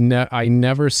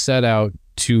never set out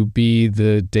to be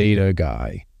the data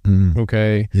guy.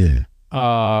 Okay. Yeah.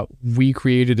 We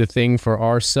created a thing for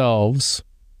ourselves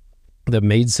that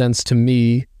made sense to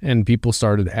me, and people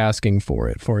started asking for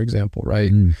it, for example,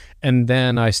 right? And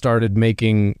then I started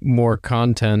making more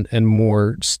content and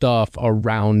more stuff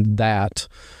around that,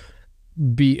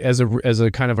 as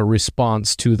a kind of a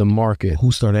response to the market.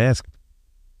 Who started asking?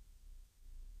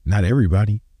 Not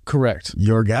everybody. Correct.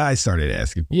 Your guy started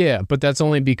asking. Yeah, but that's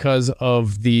only because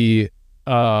of the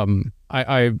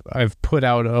I've put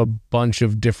out a bunch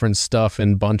of different stuff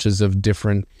and bunches of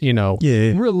different,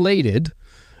 related.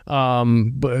 But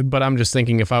I'm just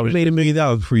thinking, if I was made $1 million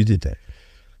before you did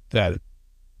that.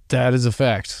 That is a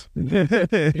fact.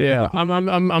 Yeah,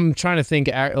 I'm trying to think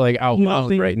like out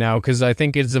loud right now, because I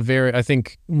think it's where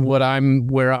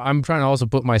I'm trying to also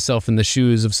put myself in the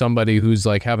shoes of somebody who's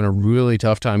like having a really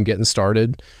tough time getting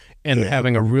started and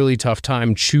having a really tough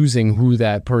time choosing who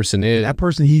that person is. That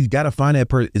person, he's got to find that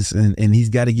person, and he's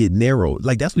got to get narrow.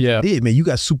 Like, that's what you did, man. You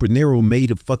got super narrow,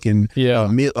 made a fucking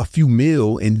a few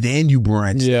mil, and then you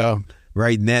branched. Yeah.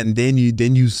 Right, and then you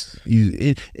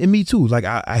and me too. Like,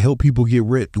 I help people get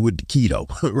ripped with the keto,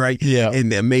 right? Yeah,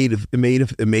 and it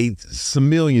made some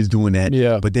millions doing that.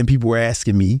 Yeah, but then people were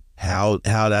asking me how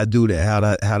did I do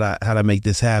that? How I make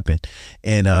this happen?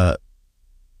 And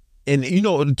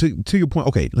to your point,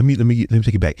 okay, let me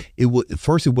take it back.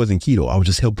 First it wasn't keto. I was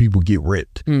just helping people get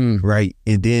ripped, right?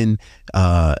 And then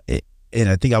and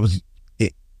I think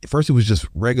first it was just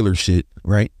regular shit,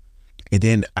 right? And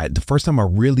then the first time I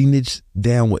really niched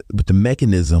down with the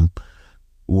mechanism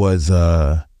was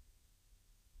because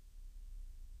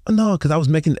I was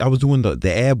doing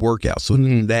the ab workout. So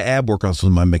the ab workouts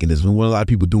was my mechanism. There wasn't a lot of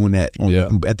people doing that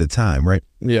at the time, right?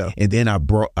 Yeah. And then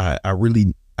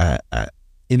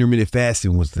intermittent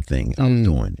fasting was the thing I was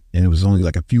doing, and it was only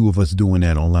like a few of us doing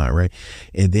that online, right?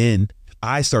 And then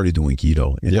I started doing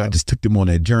keto, and I just took them on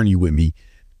that journey with me.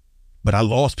 But I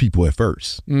lost people at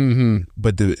first. Mm-hmm.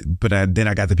 Then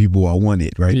I got the people I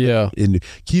wanted, right? Yeah. And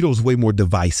keto's way more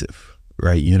divisive,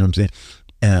 right? You know what I'm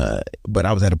saying? But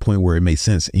I was at a point where it made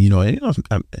sense. And,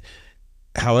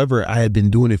 however, I had been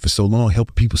doing it for so long,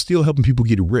 still helping people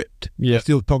get ripped. Yeah.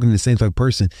 Still talking to the same type of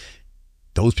person.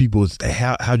 Those people,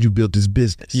 how'd you build this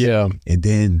business? Yeah. And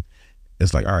then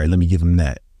it's like, all right, let me give them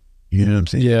that. You know what I'm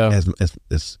saying? Yeah.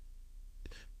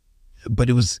 But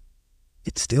it's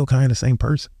still kind of the same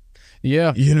person.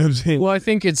 Yeah. You know what I'm saying? Well, I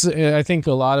think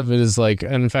a lot of it is like,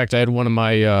 and in fact, I had one of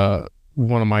my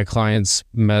clients,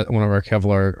 one of our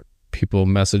Kevlar people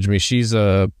message me. She's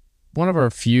one of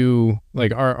our few,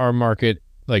 like our market,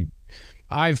 like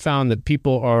I've found that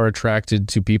people are attracted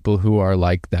to people who are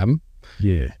like them.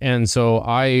 Yeah. And so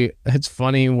it's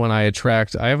funny when I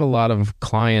have a lot of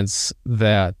clients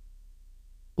that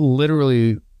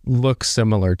literally look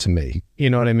similar to me.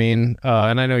 You know what I mean?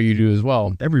 And I know you do as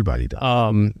well. Everybody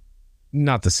does.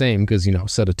 Not the same, because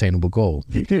set attainable goals,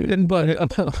 but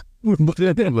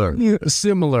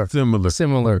similar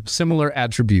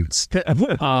attributes.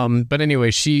 But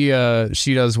anyway, she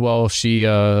does well. She's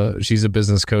a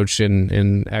business coach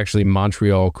in actually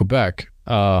Montreal, Quebec,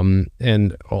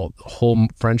 and whole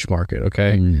French market.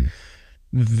 Okay,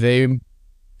 they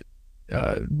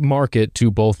market to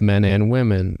both men and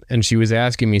women, and she was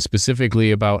asking me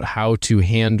specifically about how to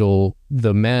handle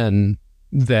the men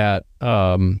that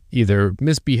either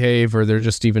misbehave or they're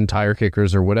just even tire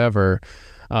kickers or whatever,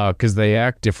 because they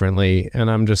act differently. And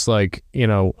I'm just like,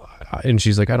 and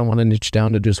she's like, I don't want to niche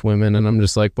down to just women. And I'm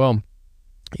just like, well,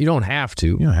 you don't have to.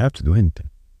 You don't have to do anything.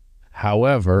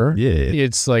 However,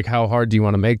 it's like, how hard do you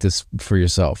want to make this for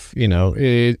yourself?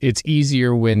 It's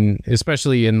easier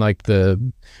especially in like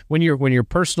when you're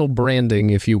personal branding,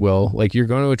 if you will, like you're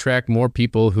going to attract more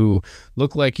people who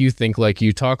look like you, think like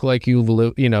you, talk like you,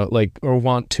 like, or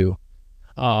want to.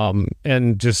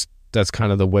 And just, that's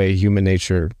kind of the way human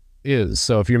nature is.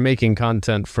 So if you're making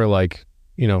content for like,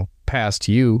 past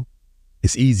you,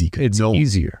 it's easy. It's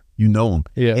easier. You know them.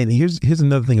 Yeah. And here's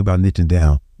another thing about niching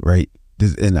down, right?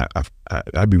 And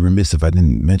I'd be remiss if I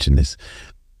didn't mention this.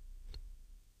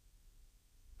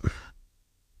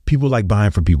 People like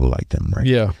buying from people like them, right?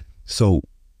 Yeah. So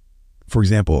for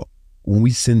example, when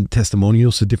we send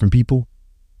testimonials to different people,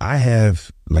 I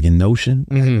have like in Notion,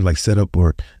 like set up,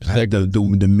 or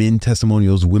the men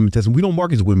testimonials, women testimonials. We don't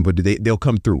market as women, but they'll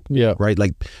come through. Yeah. Right.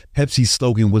 Like Pepsi's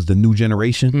slogan was the new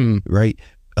generation. Right.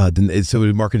 So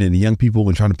we're marketing the young people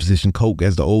and trying to position Coke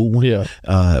as the old one. Yeah.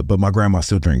 But my grandma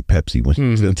still drank Pepsi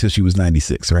until she was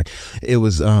 96. Right. It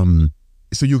was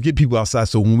so you'll get people outside.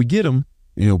 So when we get them,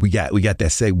 you know, we got that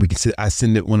seg. We can I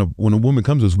send it when a woman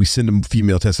comes to us, we send them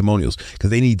female testimonials because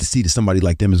they need to see that somebody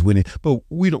like them is winning. But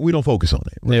we don't focus on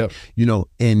it. Right? Yeah. You know,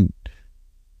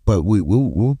 but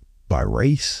we'll by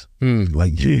race.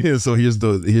 Like, yeah, so here's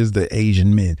the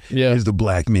Asian men. Yeah. Here's the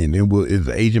black men. And if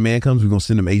the Asian man comes, we're gonna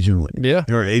send them Asian women. Yeah.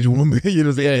 Or Asian woman. You know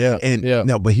what I'm saying? Yeah. And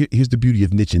now, but here's the beauty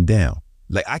of niching down.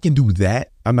 Like, I can do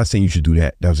that. I'm not saying you should do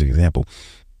that. That was an example.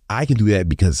 I can do that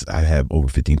because I have over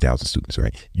 15,000 students,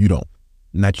 right? You don't.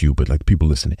 Not you, but like people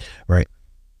listening, right?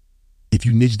 If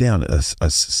you niche down a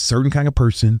certain kind of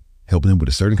person, helping them with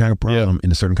a certain kind of problem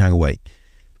in a certain kind of way,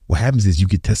 what happens is you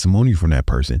get testimonial from that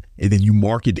person, and then you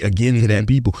market again to that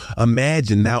people.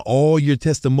 Imagine now all your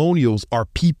testimonials are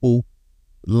people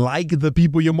like the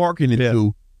people you're marketing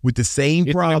to with the same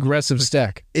problem. An aggressive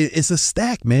stack. It's a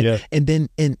stack, man. Yeah. And then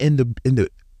in the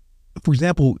for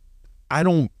example, I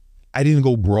didn't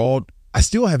go broad. I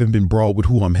still haven't been broad with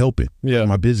who I'm helping in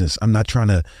my business. I'm not trying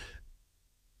to,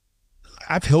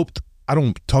 I've helped, I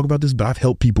don't talk about this, but I've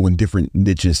helped people in different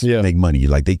niches make money.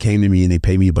 Like they came to me and they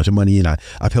pay me a bunch of money, and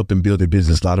I've helped them build their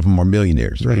business. A lot of them are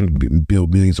millionaires, right?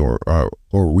 Build millions or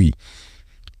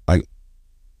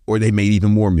they made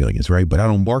even more millions, right? But I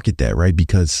don't market that, right?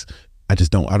 Because I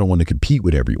don't want to compete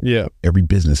with everyone. Yeah. Every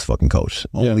business fucking coach.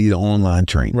 Only the online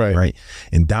train, right?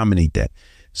 And dominate that.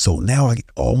 So now I get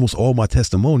almost all my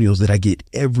testimonials that I get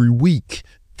every week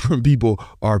from people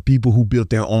are people who built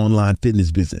their online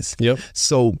fitness business. Yep.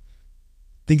 So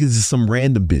think this is some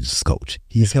random business coach.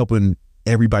 He's helping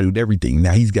everybody with everything.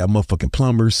 Now he's got motherfucking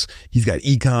plumbers. He's got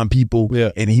econ people.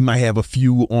 Yeah. And he might have a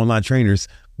few online trainers.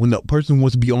 When the person who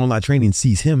wants to be online training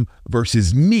sees him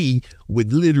versus me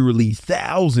with literally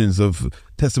thousands of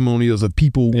testimonials of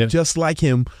people just like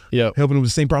him helping him with the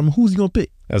same problem, who's he going to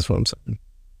pick? That's what I'm saying.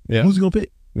 Yeah. Who's he going to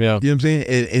pick? Yeah. You know what I'm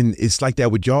saying? And it's like that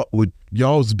with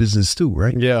y'all's business too,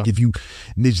 right? Yeah. If you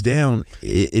niche down,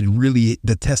 it really,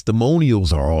 the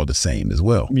testimonials are all the same as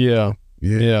well. Yeah.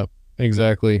 Yeah,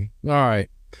 exactly. All right.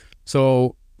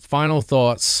 So final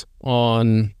thoughts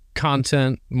on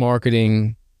content,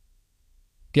 marketing,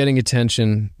 getting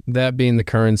attention, that being the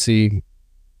currency.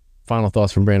 Final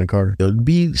thoughts from Brandon Carter.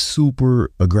 Be super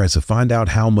aggressive. Find out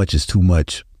how much is too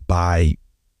much by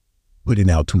putting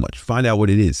out too much. Find out what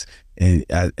it is. And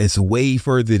it's way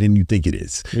further than you think it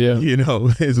is. Yeah. You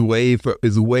know, it's way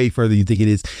further than you think it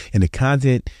is. And the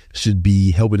content should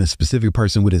be helping a specific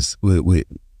person with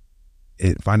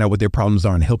find out what their problems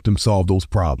are and help them solve those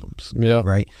problems. Yeah.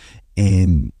 Right.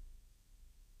 And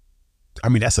I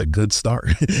mean, that's a good start.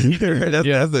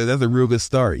 That's a real good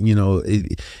start. You know,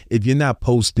 if you're not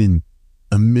posting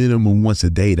a minimum once a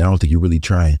day, I don't think you're really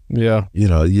trying. Yeah. You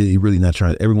know, you're really not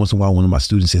trying. Every once in a while, one of my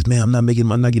students says, man, I'm not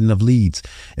getting enough leads.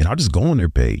 And I'll just go on their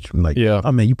page. I'm like, oh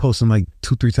man, you post them like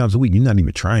 2-3 times a week. You're not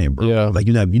even trying, bro. Yeah. Like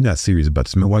you're not serious about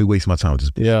this, man. Why you waste my time with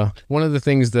this? Yeah. One of the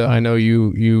things that I know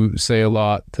you say a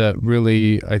lot that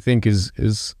really I think is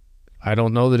I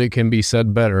don't know that it can be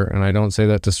said better, and I don't say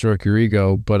that to stroke your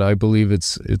ego, but I believe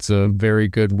it's a very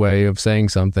good way of saying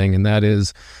something, and that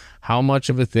is, how much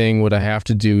of a thing would I have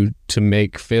to do to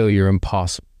make failure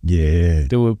impossible? Yeah.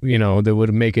 That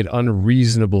would make it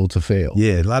unreasonable to fail.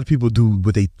 Yeah. A lot of people do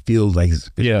what they feel like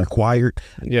is required.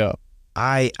 Yeah.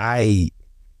 It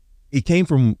came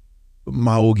from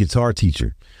my old guitar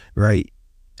teacher, right?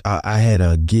 I had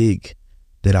a gig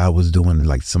that I was doing,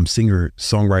 like some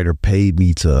singer-songwriter paid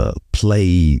me to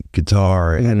play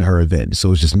guitar at her event.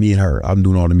 So it's just me and her. I'm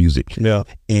doing all the music. Yeah.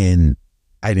 And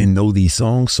I didn't know these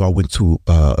songs, so I went to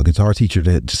a guitar teacher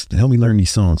that just helped me learn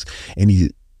these songs. And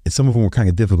some of them were kind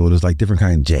of difficult. It was like different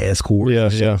kind of jazz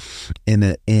chords. Yeah,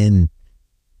 yeah. And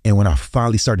when I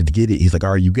finally started to get it, he's like,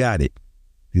 all right, you got it.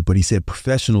 But he said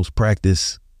professionals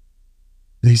practice.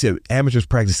 He said amateurs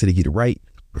practice till they get it right.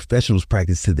 Professionals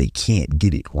practice till they can't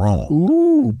get it wrong.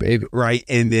 Ooh, baby. Right.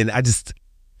 And then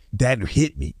that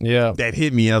hit me. Yeah. That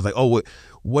hit me. And I was like, oh,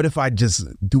 what if I just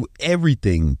do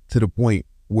everything to the point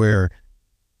where,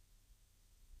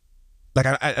 like,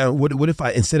 what if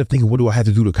I, instead of thinking, what do I have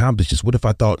to do to accomplish this? What if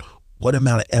I thought, what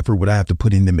amount of effort would I have to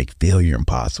put in to make failure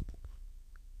impossible?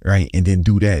 Right. And then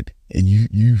do that. And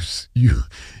you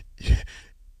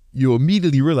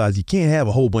immediately realize you can't have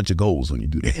a whole bunch of goals when you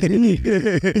do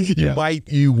that.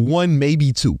 You one,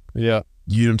 maybe two. Yeah.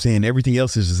 You know what I'm saying? Everything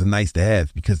else is just a nice to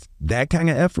have, because that kind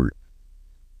of effort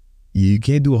you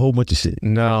can't do a whole bunch of shit.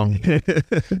 No,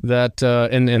 that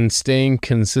and staying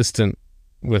consistent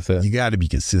with it. You got to be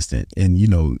consistent. And, you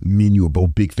know, me and you are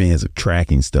both big fans of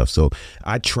tracking stuff. So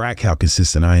I track how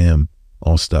consistent I am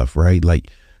on stuff, right?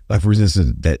 Like for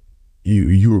instance, that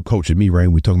you were coaching me, right?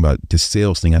 We're talking about the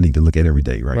sales thing I need to look at every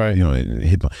day, right? You know, and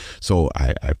hit so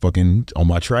I fucking, on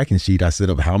my tracking sheet, I set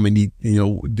up how many, you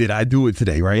know, did I do it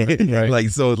today, right? Like,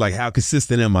 so it's like, how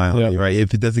consistent am I on it, right?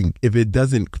 If it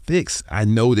doesn't fix, I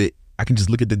know that I can just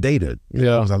look at the data.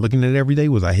 Was I looking at it every day?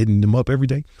 Was I hitting them up every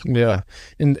day? Yeah.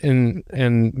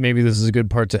 And maybe this is a good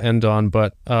part to end on,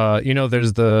 but you know,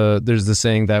 there's the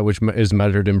saying that which is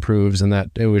measured improves, and that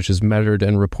which is measured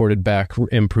and reported back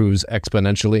improves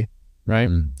exponentially, right?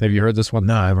 Have you heard this one?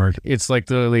 No, I've heard. It's like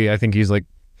literally, I think he's like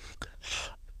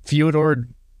Fyodor,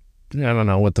 I don't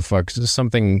know what the fuck,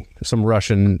 some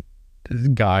Russian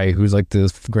guy who's like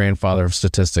the grandfather of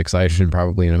statistics. I should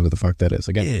probably know who the fuck that is.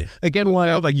 Again, why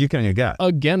I was like, you kind of got.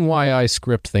 Again, why I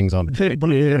script things on it.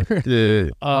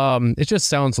 It just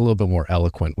sounds a little bit more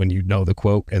eloquent when you know the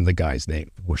quote and the guy's name.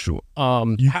 For sure.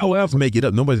 However, make it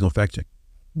up. Nobody's gonna fact check.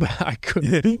 I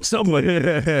couldn't.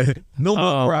 Somebody. No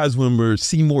prize winner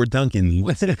Seymour Duncan.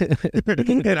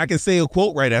 And I can say a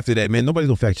quote right after that, man. Nobody's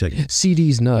gonna fact check it.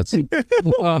 CD's nuts.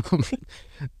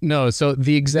 No, so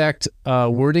the exact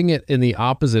wording it in the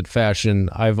opposite fashion,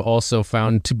 I've also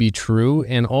found to be true,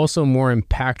 and also more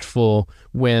impactful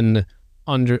when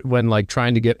like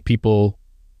trying to get people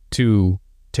to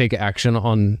take action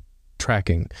on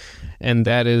tracking, and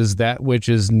that is that which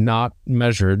is not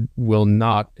measured will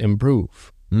not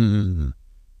improve.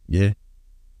 Yeah.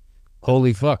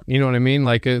 Holy fuck. You know what I mean?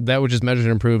 Like that which is measured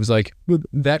improves. Like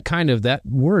that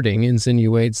wording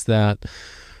insinuates that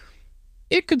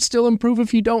it could still improve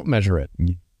if you don't measure it.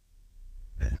 Yeah.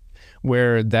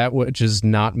 Where that which is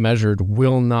not measured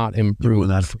will not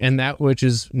improve. And that which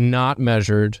is not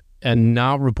measured and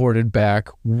not reported back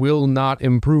will not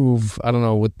improve. I don't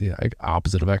know what the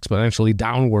opposite of exponentially,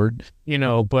 downward, you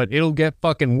know, but it'll get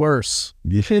fucking worse.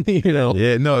 You know?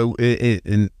 Yeah, no,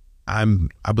 and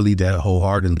I believe that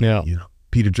wholeheartedly. Yeah. You know,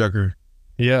 Peter Drucker.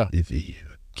 Yeah. If you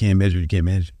can't measure, you can't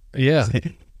manage. Yeah.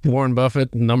 Warren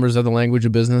Buffett, numbers are the language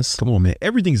of business. Come on, man.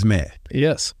 Everything's math.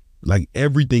 Yes. Like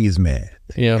everything is math.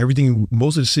 Yeah. Everything,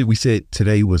 most of the shit we said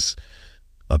today was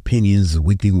opinions.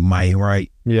 We think we might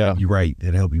right. Yeah. You're right.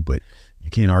 That'll help you, but you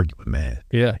can't argue with math.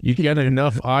 Yeah. You get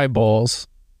enough eyeballs,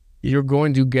 you're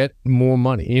going to get more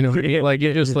money. You know, like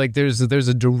it just like there's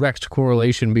a direct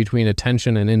correlation between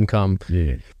attention and income.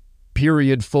 Yeah.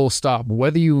 Period. Full stop.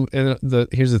 Whether you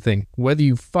here's the thing, whether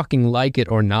you fucking like it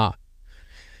or not.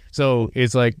 So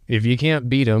it's like, if you can't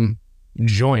beat them,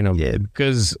 join them. Yeah.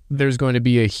 Because there's going to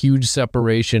be a huge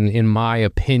separation, in my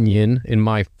opinion, in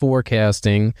my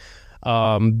forecasting,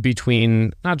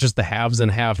 between not just the haves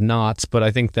and have-nots, but I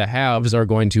think the haves are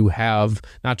going to have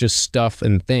not just stuff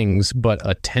and things, but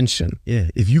attention.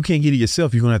 Yeah. If you can't get it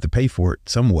yourself, you're gonna have to pay for it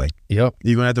some way. Yep. Or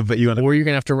you're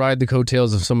gonna have to ride the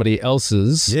coattails of somebody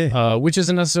else's. Yeah. Which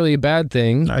isn't necessarily a bad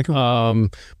thing.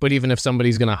 But even if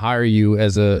somebody's gonna hire you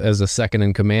as a second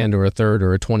in command, or a third,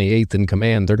 or a 28th in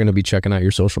command, they're gonna be checking out your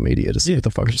social media to see what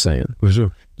the fuck you're saying. For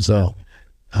sure. So.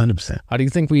 100%. How do you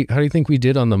think we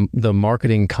did on the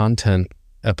marketing content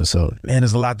episode? Man,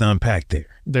 there's a lot to unpack there.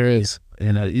 There is,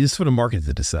 and it's for the market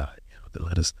to decide. To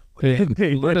let us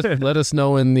know. let us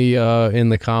know in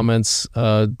the comments.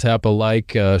 Tap a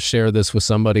like. Share this with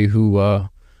somebody who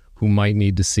might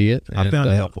need to see it. I found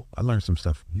it helpful. I learned some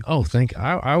stuff from you. Oh, thank you.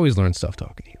 I always learn stuff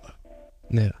talking to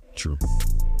you. Yeah. True.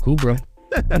 Cool, bro.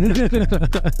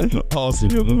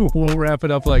 Awesome. We'll wrap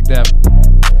it up like that.